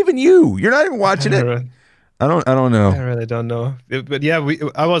 Not even you. You're not even watching it. I don't know. I really don't know. But yeah,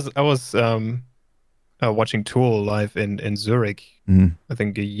 I was watching Tool live in Zurich, I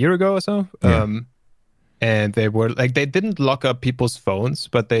think a year ago or so. Yeah. And they were like, they didn't lock up people's phones,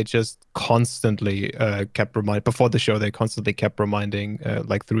 but they just constantly kept before the show, they constantly kept reminding,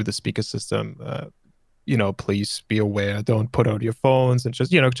 like through the speaker system, please be aware, don't put out your phones, and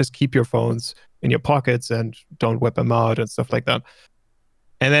just keep your phones in your pockets and don't whip them out and stuff like that.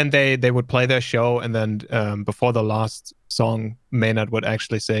 And then they would play their show, and then before the last song, Maynard would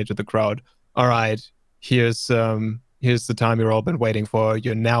actually say to the crowd, all right, here's the time you've all been waiting for.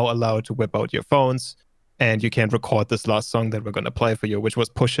 You're now allowed to whip out your phones, and you can record this last song that we're going to play for you, which was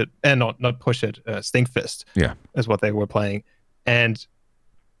Push It, and not Push It, Stinkfist. Yeah, is what they were playing. And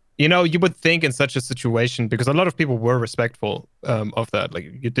you know, you would think in such a situation, because a lot of people were respectful of that. Like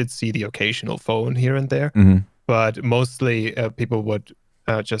you did see the occasional phone here and there, but mostly people would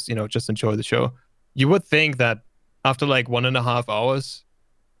just enjoy the show. You would think that after like 1.5 hours,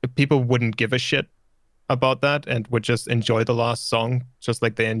 people wouldn't give a shit about that and would just enjoy the last song, just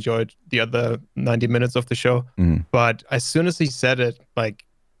like they enjoyed the other 90 minutes of the show. But as soon as he said it, like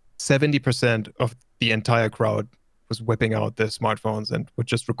 70% of the entire crowd was whipping out their smartphones and would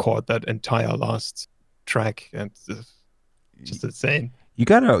just record that entire last track, and just insane. You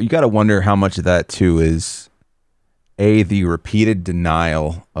gotta wonder how much of that too is the repeated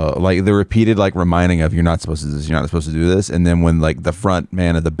denial, like the repeated like reminding of you're not supposed to do this, you're not supposed to do this, and then when like the front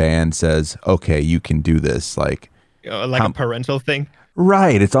man of the band says, "Okay, you can do this," like a parental thing,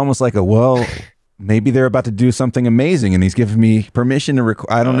 right? It's almost like maybe they're about to do something amazing and he's giving me permission to record.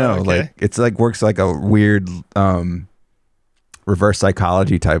 I don't know. Okay. Like it's like works like a weird reverse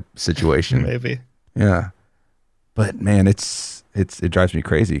psychology type situation. Maybe. Yeah. But man, it drives me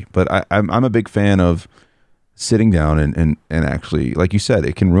crazy. But I'm a big fan of sitting down and actually, like you said,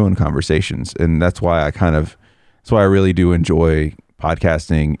 it can ruin conversations. And that's why I really do enjoy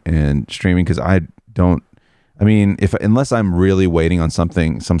podcasting and streaming, because unless I'm really waiting on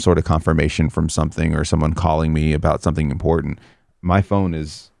something, some sort of confirmation from something or someone calling me about something important, my phone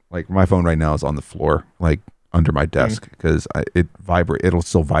right now is on the floor, like under my desk, because it'll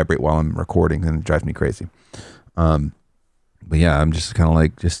still vibrate while I'm recording, and it drives me crazy. But yeah, I'm just kind of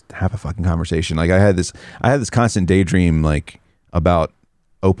like, just have a fucking conversation. Like I had this constant daydream, like about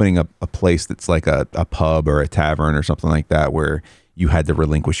opening up a place that's like a pub or a tavern or something like that, where you had to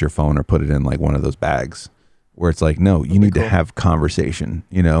relinquish your phone or put it in like one of those bags. Where it's like, no, you need to have conversation,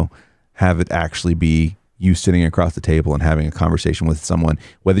 have it actually be you sitting across the table and having a conversation with someone,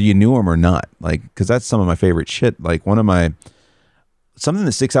 whether you knew them or not. Like, because that's some of my favorite shit. Like something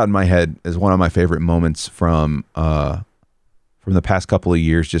that sticks out in my head is one of my favorite moments from the past couple of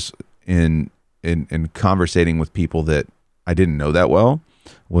years, just in conversating with people that I didn't know that well,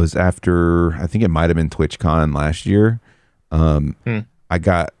 was after, I think it might've been TwitchCon last year.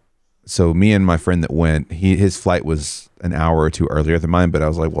 So me and my friend that went, his flight was an hour or two earlier than mine, but I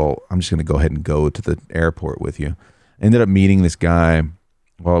was like, well, I'm just going to go ahead and go to the airport with you. I ended up meeting this guy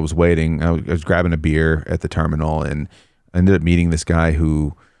while I was waiting. I was grabbing a beer at the terminal, and I ended up meeting this guy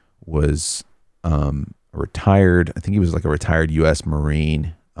who was a retired, I think he was like a retired U.S.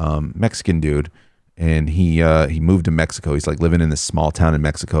 Marine, Mexican dude. And he moved to Mexico. He's like living in this small town in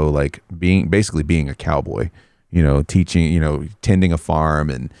Mexico, like basically being a cowboy, teaching, tending a farm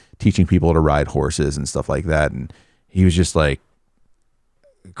and teaching people to ride horses and stuff like that. And he was just like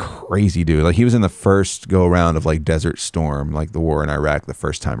crazy dude. Like he was in the first go around of like Desert Storm, like the war in Iraq, the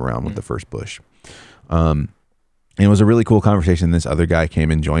first time around with the first Bush. And it was a really cool conversation. This other guy came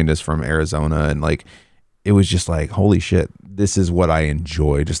and joined us from Arizona, and like, it was just like, holy shit, this is what I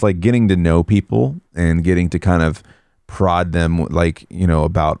enjoy. Just like getting to know people and getting to kind of prod them, like,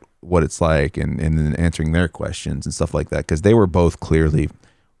 about what it's like, and then answering their questions and stuff like that. Cause they were both clearly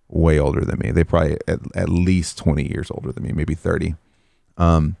way older than me. They probably at least 20 years older than me, maybe 30.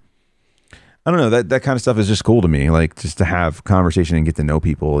 I don't know, that kind of stuff is just cool to me. Like just to have conversation and get to know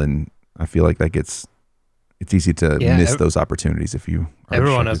people. And I feel like it's easy to miss those opportunities if you.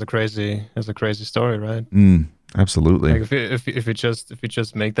 Everyone has a crazy story, right? Absolutely. Like if you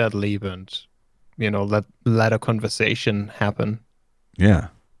just make that leap and let a conversation happen. Yeah.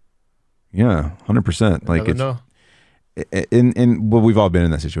 100%. Like well, we've all been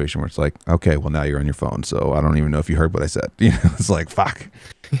in that situation where it's like, okay, well now you're on your phone, so I don't even know if you heard what I said. It's like fuck.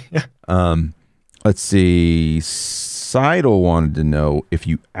 Let's see. Seidel wanted to know if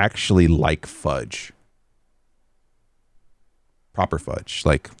you actually like fudge. Proper fudge,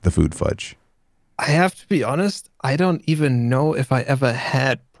 like the food fudge. I have to be honest, I don't even know if I ever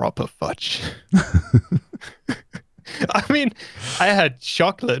had proper fudge. I mean, I had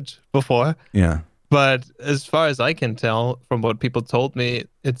chocolate before. Yeah. But as far as I can tell from what people told me,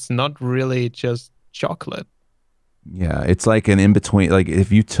 it's not really just chocolate. Yeah, it's like an in-between. Like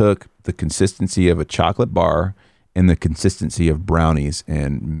if you took the consistency of a chocolate bar and the consistency of brownies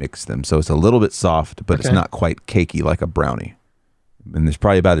and mixed them. So it's a little bit soft, but it's not quite cakey like a brownie. And it's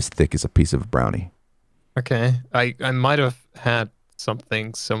probably about as thick as a piece of brownie. Okay. I might have had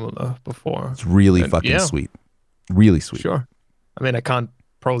something similar before. It's really fucking sweet. Really sweet. Sure. I mean, I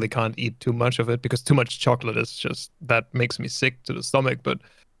probably can't eat too much of it because too much chocolate is just, that makes me sick to the stomach, but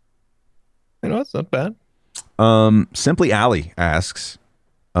it's not bad. Simply Ali asks,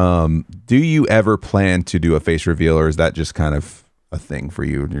 do you ever plan to do a face reveal, or is that just kind of a thing for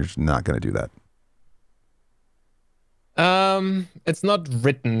you and you're just not going to do that? It's not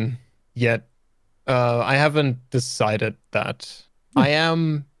written yet. I haven't decided that. Hmm. I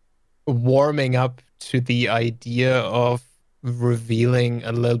am warming up to the idea of revealing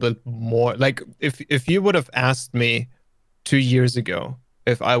a little bit more. Like if you would have asked me 2 years ago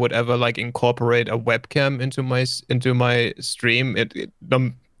if I would ever like incorporate a webcam into my stream,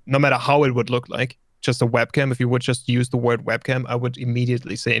 no matter how it would look like, just a webcam. If you would just use the word webcam, I would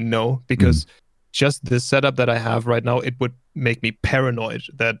immediately say no, because just the setup that I have right now, it would make me paranoid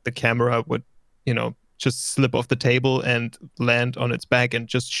that the camera would, just slip off the table and land on its back and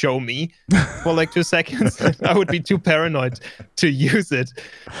just show me for like 2 seconds. I would be too paranoid to use it.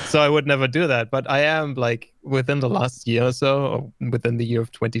 So I would never do that. But I am like within the last year or so, or within the year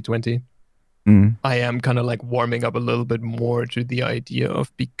of 2020, I am kind of like warming up a little bit more to the idea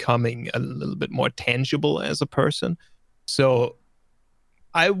of becoming a little bit more tangible as a person. So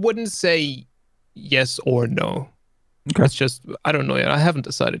I wouldn't say yes or no. Okay. It's just, I don't know yet. I haven't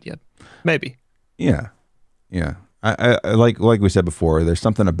decided yet. Maybe. Yeah. Yeah. I like we said before, there's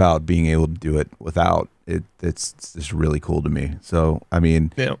something about being able to do it without it. It's just really cool to me. So, I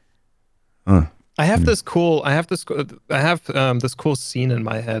mean, Yeah. uh, I have this cool scene in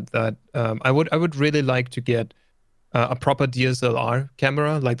my head that I would really like to get a proper DSLR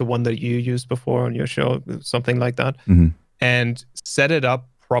camera, like the one that you used before on your show, something like that, and set it up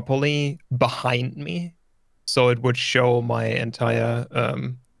properly behind me, so it would show my entire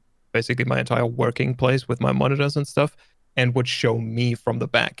basically my entire working place with my monitors and stuff, and would show me from the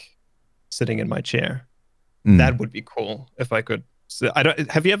back sitting in my chair. That would be cool if I could. I don't.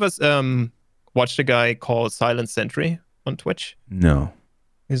 Have you ever watched a guy called Silent Sentry on Twitch? No.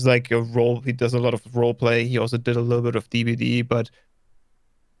 He's like he does a lot of role play. He also did a little bit of DBD, but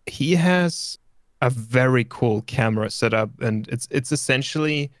he has a very cool camera setup, and it's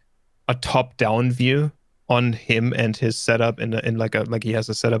essentially a top-down view on him and his setup in like he has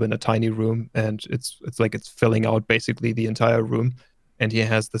a setup in a tiny room, and it's like it's filling out basically the entire room, and he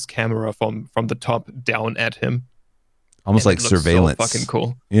has this camera from the top down at him. Almost like surveillance. So fucking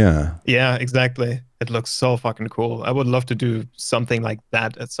cool. Yeah. Yeah, exactly. It looks so fucking cool. I would love to do something like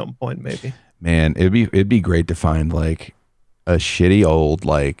that at some point, maybe. Man, it'd be great to find like a shitty old,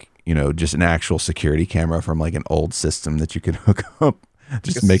 like, just an actual security camera from like an old system that you could hook up.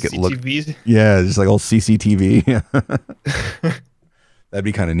 Just like make it look. CCTV? Yeah, just like old CCTV. That'd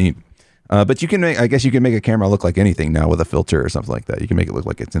be kind of neat. But I guess you can make a camera look like anything now with a filter or something like that. You can make it look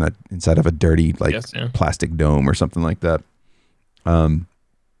like it's inside of a dirty plastic dome or something like that.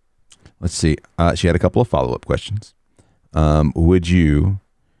 Let's see. She had a couple of follow-up questions. All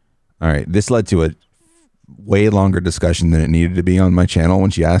right, this led to a way longer discussion than it needed to be on my channel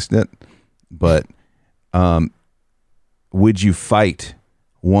when she asked it. But would you fight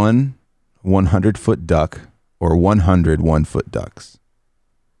 100-foot duck or 100 1-foot ducks?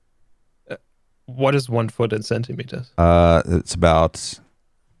 What is 1 foot in centimeters? It's about.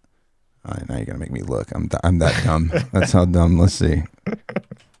 Now you're gonna make me look. I'm that dumb. That's how dumb. Let's see.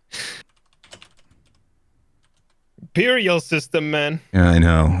 Imperial system, man. Yeah, I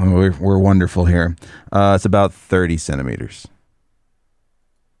know. We're wonderful here. It's about 30 centimeters.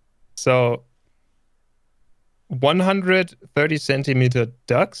 So 130 centimeter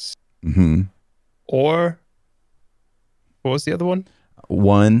ducks. Or what was the other one?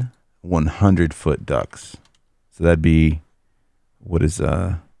 100-foot ducks. So that'd be, what is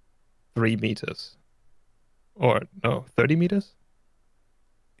 3 meters. Or no, 30 meters?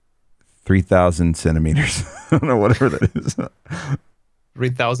 3,000 centimeters. I don't know, whatever that is.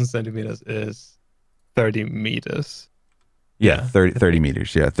 3,000 centimeters is 30 meters. Yeah, 30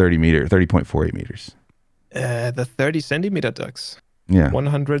 meters. Yeah, 30.48 meters. The 30 centimeter ducks. Yeah.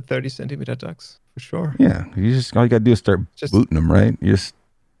 130 centimeter ducks, for sure. Yeah. All you got to do is start booting them, right? Just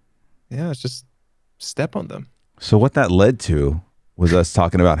step on them. So what that led to was us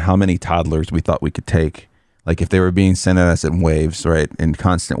talking about how many toddlers we thought we could take. Like if they were being sent at us in waves, right? In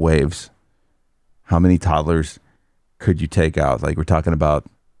constant waves, how many toddlers could you take out? Like we're talking about,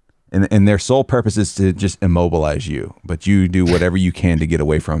 and their sole purpose is to just immobilize you, but you do whatever you can to get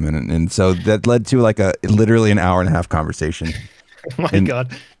away from it. And so that led to like literally an hour and a half conversation. Oh my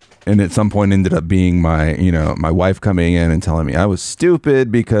God. And at some point ended up being my wife coming in and telling me I was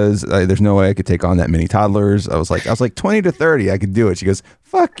stupid because there's no way I could take on that many toddlers. I was like 20 to 30, I could do it. She goes,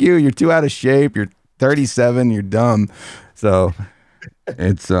 "Fuck you. You're too out of shape. You're 37. You're dumb." So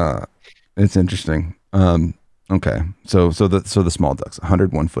it's interesting. Okay. So the small ducks,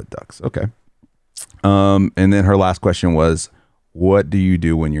 101-foot ducks. Okay. And then her last question was, what do you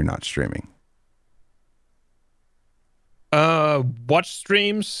do when you're not streaming? Watch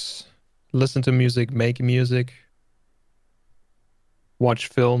streams, listen to music, make music. watch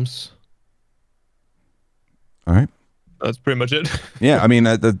films. All right. That's pretty much it. Yeah, I mean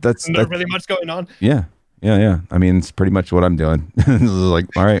that's not really much going on. Yeah. I mean, it's pretty much what I'm doing. It's like,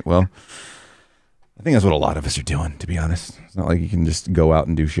 all right, well, I think that's what a lot of us are doing, to be honest. It's not like you can just go out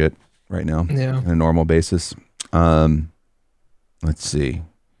and do shit right now on a normal basis. Let's see.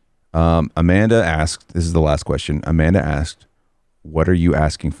 Amanda asked, this is the last question. Amanda asked, what are you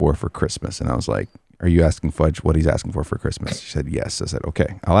asking for Christmas? And I was like, are you asking Fudge what he's asking for Christmas? She said, yes. I said,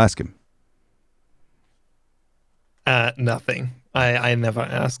 okay, I'll ask him. Nothing. I never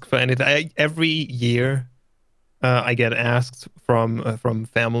ask for anything. Every year, I get asked from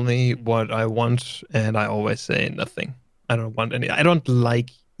family what I want, and I always say nothing. I don't want any. I don't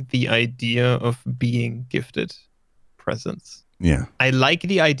like the idea of being gifted presents. Yeah. I like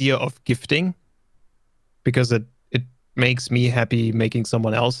the idea of gifting because it makes me happy, making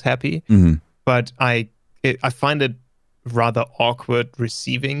someone else happy. Mm-hmm. But I find it rather awkward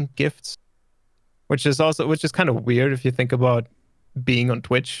receiving gifts, which is kind of weird if you think about being on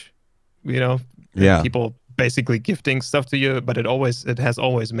Twitch, people basically gifting stuff to you, but it has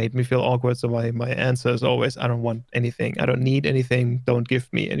always made me feel awkward. So my answer is always, I don't want anything. I don't need anything. Don't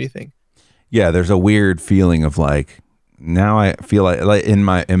give me anything. Yeah, there's a weird feeling of like, now I feel like in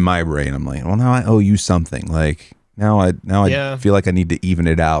my brain, I'm like, well, now I owe you something. Like now I feel like I need to even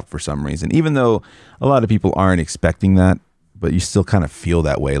it out for some reason, even though a lot of people aren't expecting that, but you still kind of feel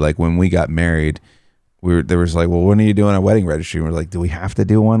that way. Like when we got married, there was like, well, when are you doing a wedding registry? And we're like, do we have to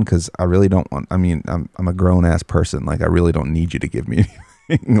do one? Because I really don't want. I mean, I'm a grown ass person. Like I really don't need you to give me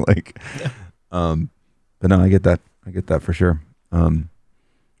anything. Like, but no, I get that for sure. But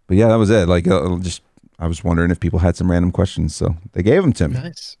yeah, that was it. Like, I was wondering if people had some random questions, so they gave them to me.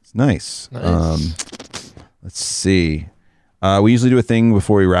 Nice. It's nice. Let's see. We usually do a thing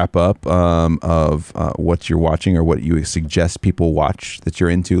before we wrap up of what you're watching or what you suggest people watch that you're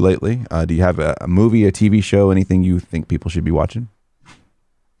into lately. Do you have a movie, a TV show, anything you think people should be watching?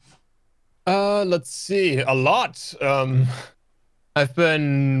 Let's see. A lot. I've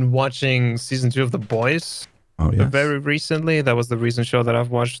been watching season 2 of The Boys. Oh, yes. Very recently. That was the recent show that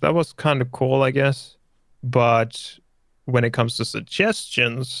I've watched. That was kind of cool, I guess. But when it comes to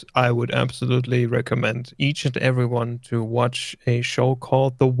suggestions, I would absolutely recommend each and everyone to watch a show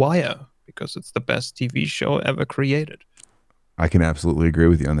called The Wire, because it's the best TV show ever created. I can absolutely agree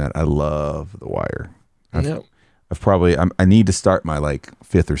with you on that. I love The Wire. I need to start my like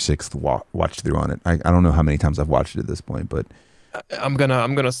 5th or 6th watch through on it. I don't know how many times I've watched it at this point, but I'm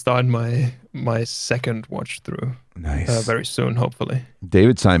gonna start my second watch through. Nice. Very soon, hopefully.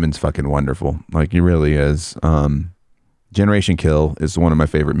 David Simon's fucking wonderful. Like he really is. Generation Kill is one of my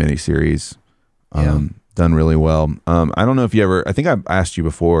favorite miniseries. Done really well. I don't know if you ever. I think I asked you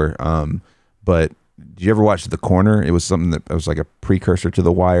before. But did you ever watch The Corner? It was something that was like a precursor to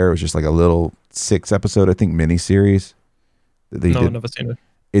The Wire. It was just like a little 6-episode, I think, miniseries. I've never seen it.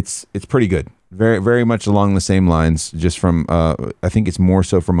 It's pretty good. Very, very much along the same lines. Just from I think it's more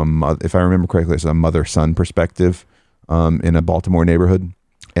so from a mother, if I remember correctly, it's a mother-son perspective in a Baltimore neighborhood,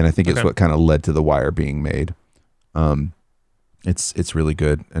 and I think it's what kind of led to The Wire being made. It's really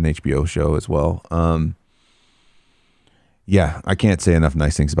good, an HBO show as well. Yeah, I can't say enough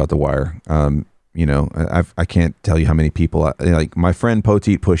nice things about The Wire. I can't tell you how many people like my friend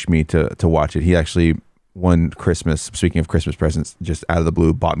Poteet pushed me to watch it. He actually one Christmas, speaking of Christmas presents, just out of the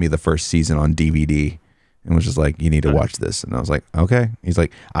blue bought me the first season on DVD and was just like, you need to watch this. And I was like, okay. He's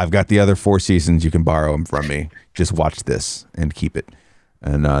like, I've got the other 4 seasons. You can borrow them from me. Just watch this and keep it.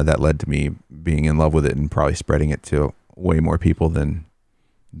 And that led to me being in love with it and probably spreading it to way more people than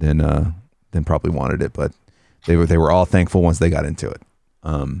probably wanted it. But they were all thankful once they got into it.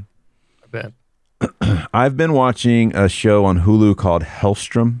 I bet. I've been watching a show on Hulu called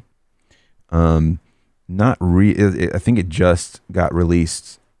Hellstrom. I think it just got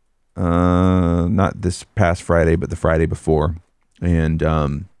released, not this past Friday, but the Friday before. And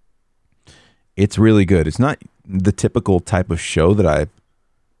it's really good. It's not the typical type of show that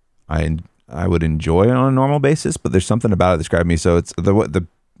I would enjoy on a normal basis, but there's something about it that describes me. So it's the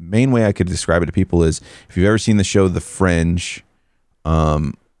main way I could describe it to people is if you've ever seen the show The Fringe,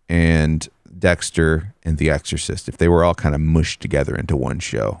 and Dexter and The Exorcist, if they were all kind of mushed together into one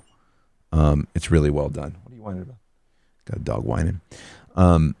show. It's really well done. What are you whining about? Got a dog whining.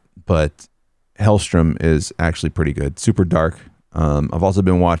 But Hellstrom is actually pretty good. Super dark. I've also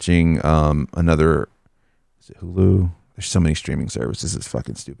been watching another, is it Hulu? There's so many streaming services. It's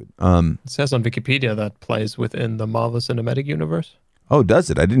fucking stupid. It says on Wikipedia that plays within the Marvel Cinematic Universe. Oh, does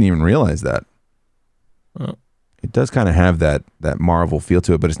it? I didn't even realize that. Oh. It does kind of have that Marvel feel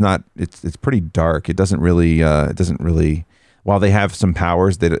to it, but it's not. It's pretty dark. It doesn't really. while they have some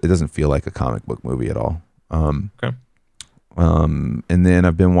powers, it doesn't feel like a comic book movie at all. Okay. And then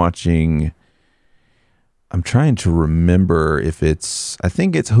I've been watching. I'm trying to remember if I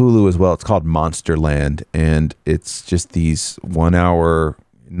think it's Hulu as well. It's called Monsterland, and it's just these 1 hour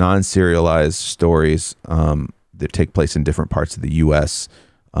non-serialized stories that take place in different parts of the U.S.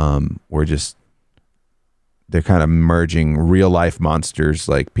 Where they're kind of merging real life monsters,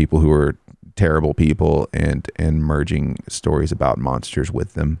 like people who are terrible people, and merging stories about monsters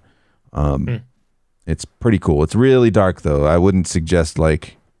with them. It's pretty cool. It's really dark though. I wouldn't suggest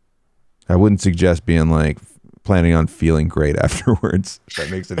being like planning on feeling great afterwards, if that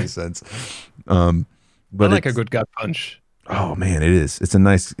makes any sense. But I like a good gut punch. Oh man, it is. It's a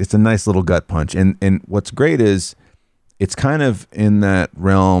nice little gut punch. And what's great is it's kind of in that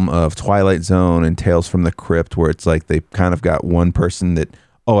realm of Twilight Zone and Tales from the Crypt, where it's like they kind of got one person that,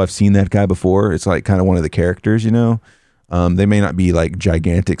 oh, I've seen that guy before. It's like kind of one of the characters, you know. They may not be like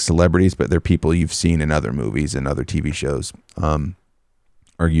gigantic celebrities, but they're people you've seen in other movies and other TV shows.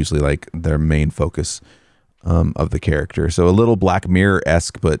 Are usually like their main focus of the character. So a little Black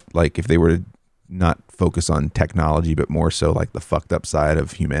Mirror-esque, but like if they were to not focus on technology, but more so like the fucked up side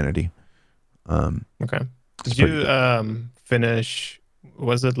of humanity. Okay. Did you finish,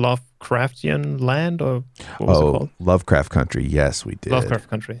 was it Lovecraftian Land, or what was it called? Lovecraft Country. Yes, we did. Lovecraft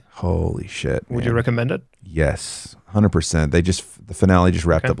Country. Holy shit. Would you recommend it? Yes, 100%. The finale just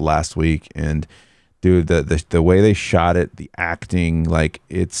wrapped up last week, and dude, the way they shot it, the acting, like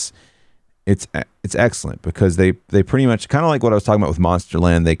it's excellent, because they pretty much kind of like what I was talking about with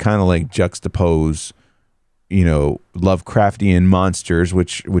Monsterland. They kind of like juxtapose, you know, Lovecraftian monsters,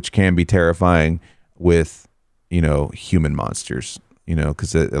 which can be terrifying, with, you know, human monsters, you know,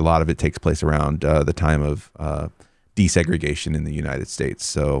 because a lot of it takes place around the time of desegregation in the United States.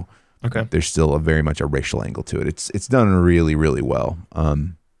 So there's still very much a racial angle to it. It's done really, really well.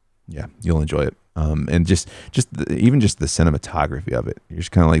 Yeah, you'll enjoy it. And even the cinematography of it. You're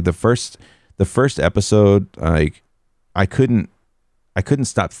just kind of like the first episode. Like I couldn't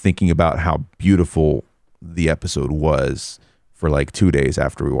stop thinking about how beautiful the episode was for like 2 days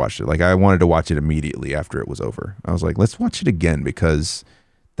after we watched it. Like I wanted to watch it immediately after it was over. I was like, let's watch it again, because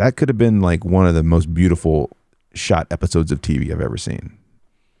that could have been like one of the most beautiful shot episodes of TV I've ever seen.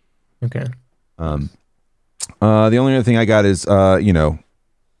 Okay. The only other thing I got is, you know,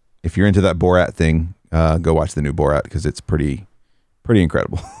 if you're into that Borat thing, go watch the new Borat, because it's pretty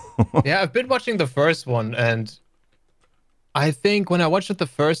incredible. Yeah, I've been watching the first one, and I think when I watched it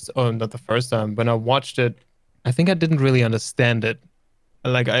not the first time, when I watched it, I think I didn't really understand it.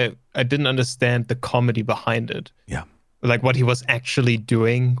 Like I didn't understand the comedy behind it. Yeah. Like what he was actually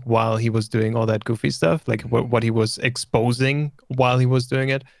doing while he was doing all that goofy stuff, like what he was exposing while he was doing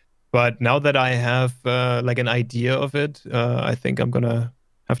it. But now that I have like an idea of it, I think I'm gonna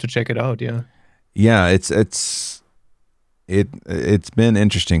have to check it out. Yeah. Yeah, it's been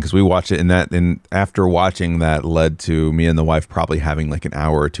interesting, because we watched it, and after watching that led to me and the wife probably having like an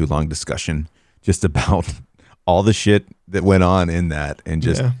hour or two long discussion just about all the shit that went on in that, and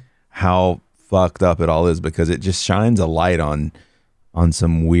just how fucked up it all is, because it just shines a light on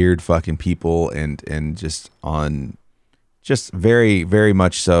some weird fucking people, and just very, very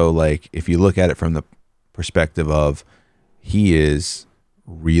much so, like if you look at it from the perspective of, he is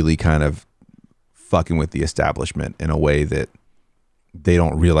really kind of fucking with the establishment in a way that they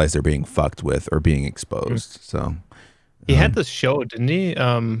don't realize they're being fucked with or being exposed. So he had this show, didn't he?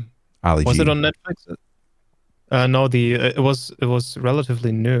 Ali was G. it on Netflix? No, it was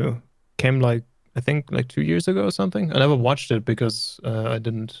relatively new. Came like, I think like 2 years ago or something. I never watched it because I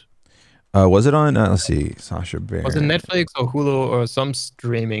didn't. Was it on? Let's see, Sacha Baron. Was it Netflix or Hulu or some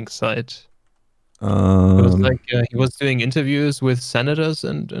streaming site? It was like he was doing interviews with senators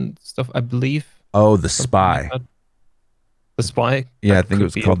and stuff, I believe. Oh, The Spy. Like The Spy? Yeah, I think it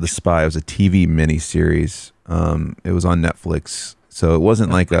was called The Spy. It was a TV miniseries. It was on Netflix. So it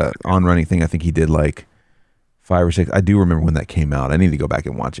wasn't like a on-running thing. I think he did like 5 or 6. I do remember when that came out. I need to go back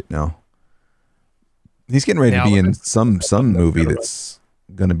and watch it now. He's getting ready to be in some movie that's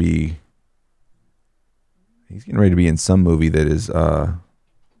going to be... He's getting ready to be in some movie that is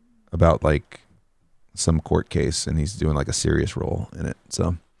about like some court case, and he's doing like a serious role in it.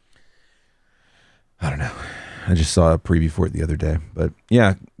 So I don't know. I just saw a preview for it the other day, but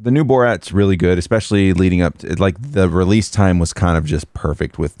yeah, the new Borat's really good, especially leading up to, like, the release time was kind of just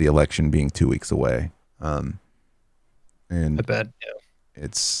perfect with the election being 2 weeks away. And I bet, yeah.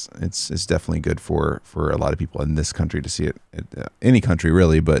 It's definitely good for a lot of people in this country to see it. Any country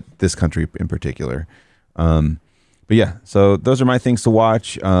really, but this country in particular. But yeah, so those are my things to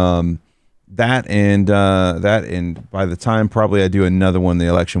watch. that and by the time probably I do another one, the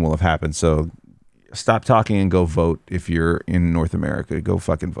election will have happened. So stop talking and go vote. If you're in North America, go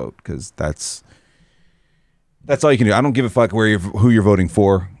fucking vote, because that's all you can do. I don't give a fuck who you're voting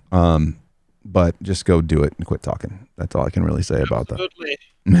for, but just go do it and quit talking. That's all I can really say about that.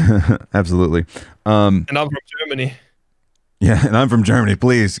 Absolutely. And I'm from Germany. Yeah, and I'm from Germany.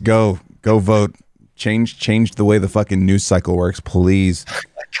 Please go vote. Change the way the fucking news cycle works, please.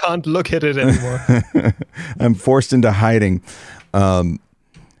 I can't look at it anymore. I'm forced into hiding.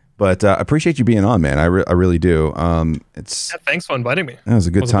 But I appreciate you being on, man. I really do. Thanks for inviting me. That was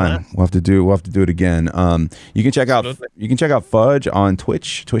a good time. We'll have to do it again. You can check out Fudge on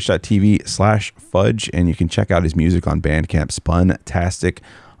Twitch, twitch.tv/Fudge, and you can check out his music on Bandcamp, Spuntastic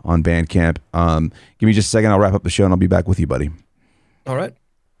on Bandcamp. Give me just a second. I'll wrap up the show and I'll be back with you, buddy. All right.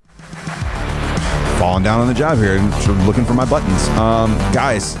 Falling down on the job here and sort of looking for my buttons.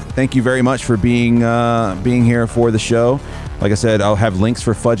 Guys, thank you very much for being here for the show. Like I said, I'll have links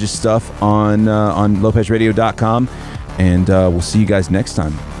for Fudge's stuff on lopezradio.com, and we'll see you guys next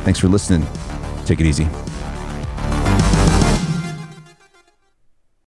time. Thanks for listening. Take it easy.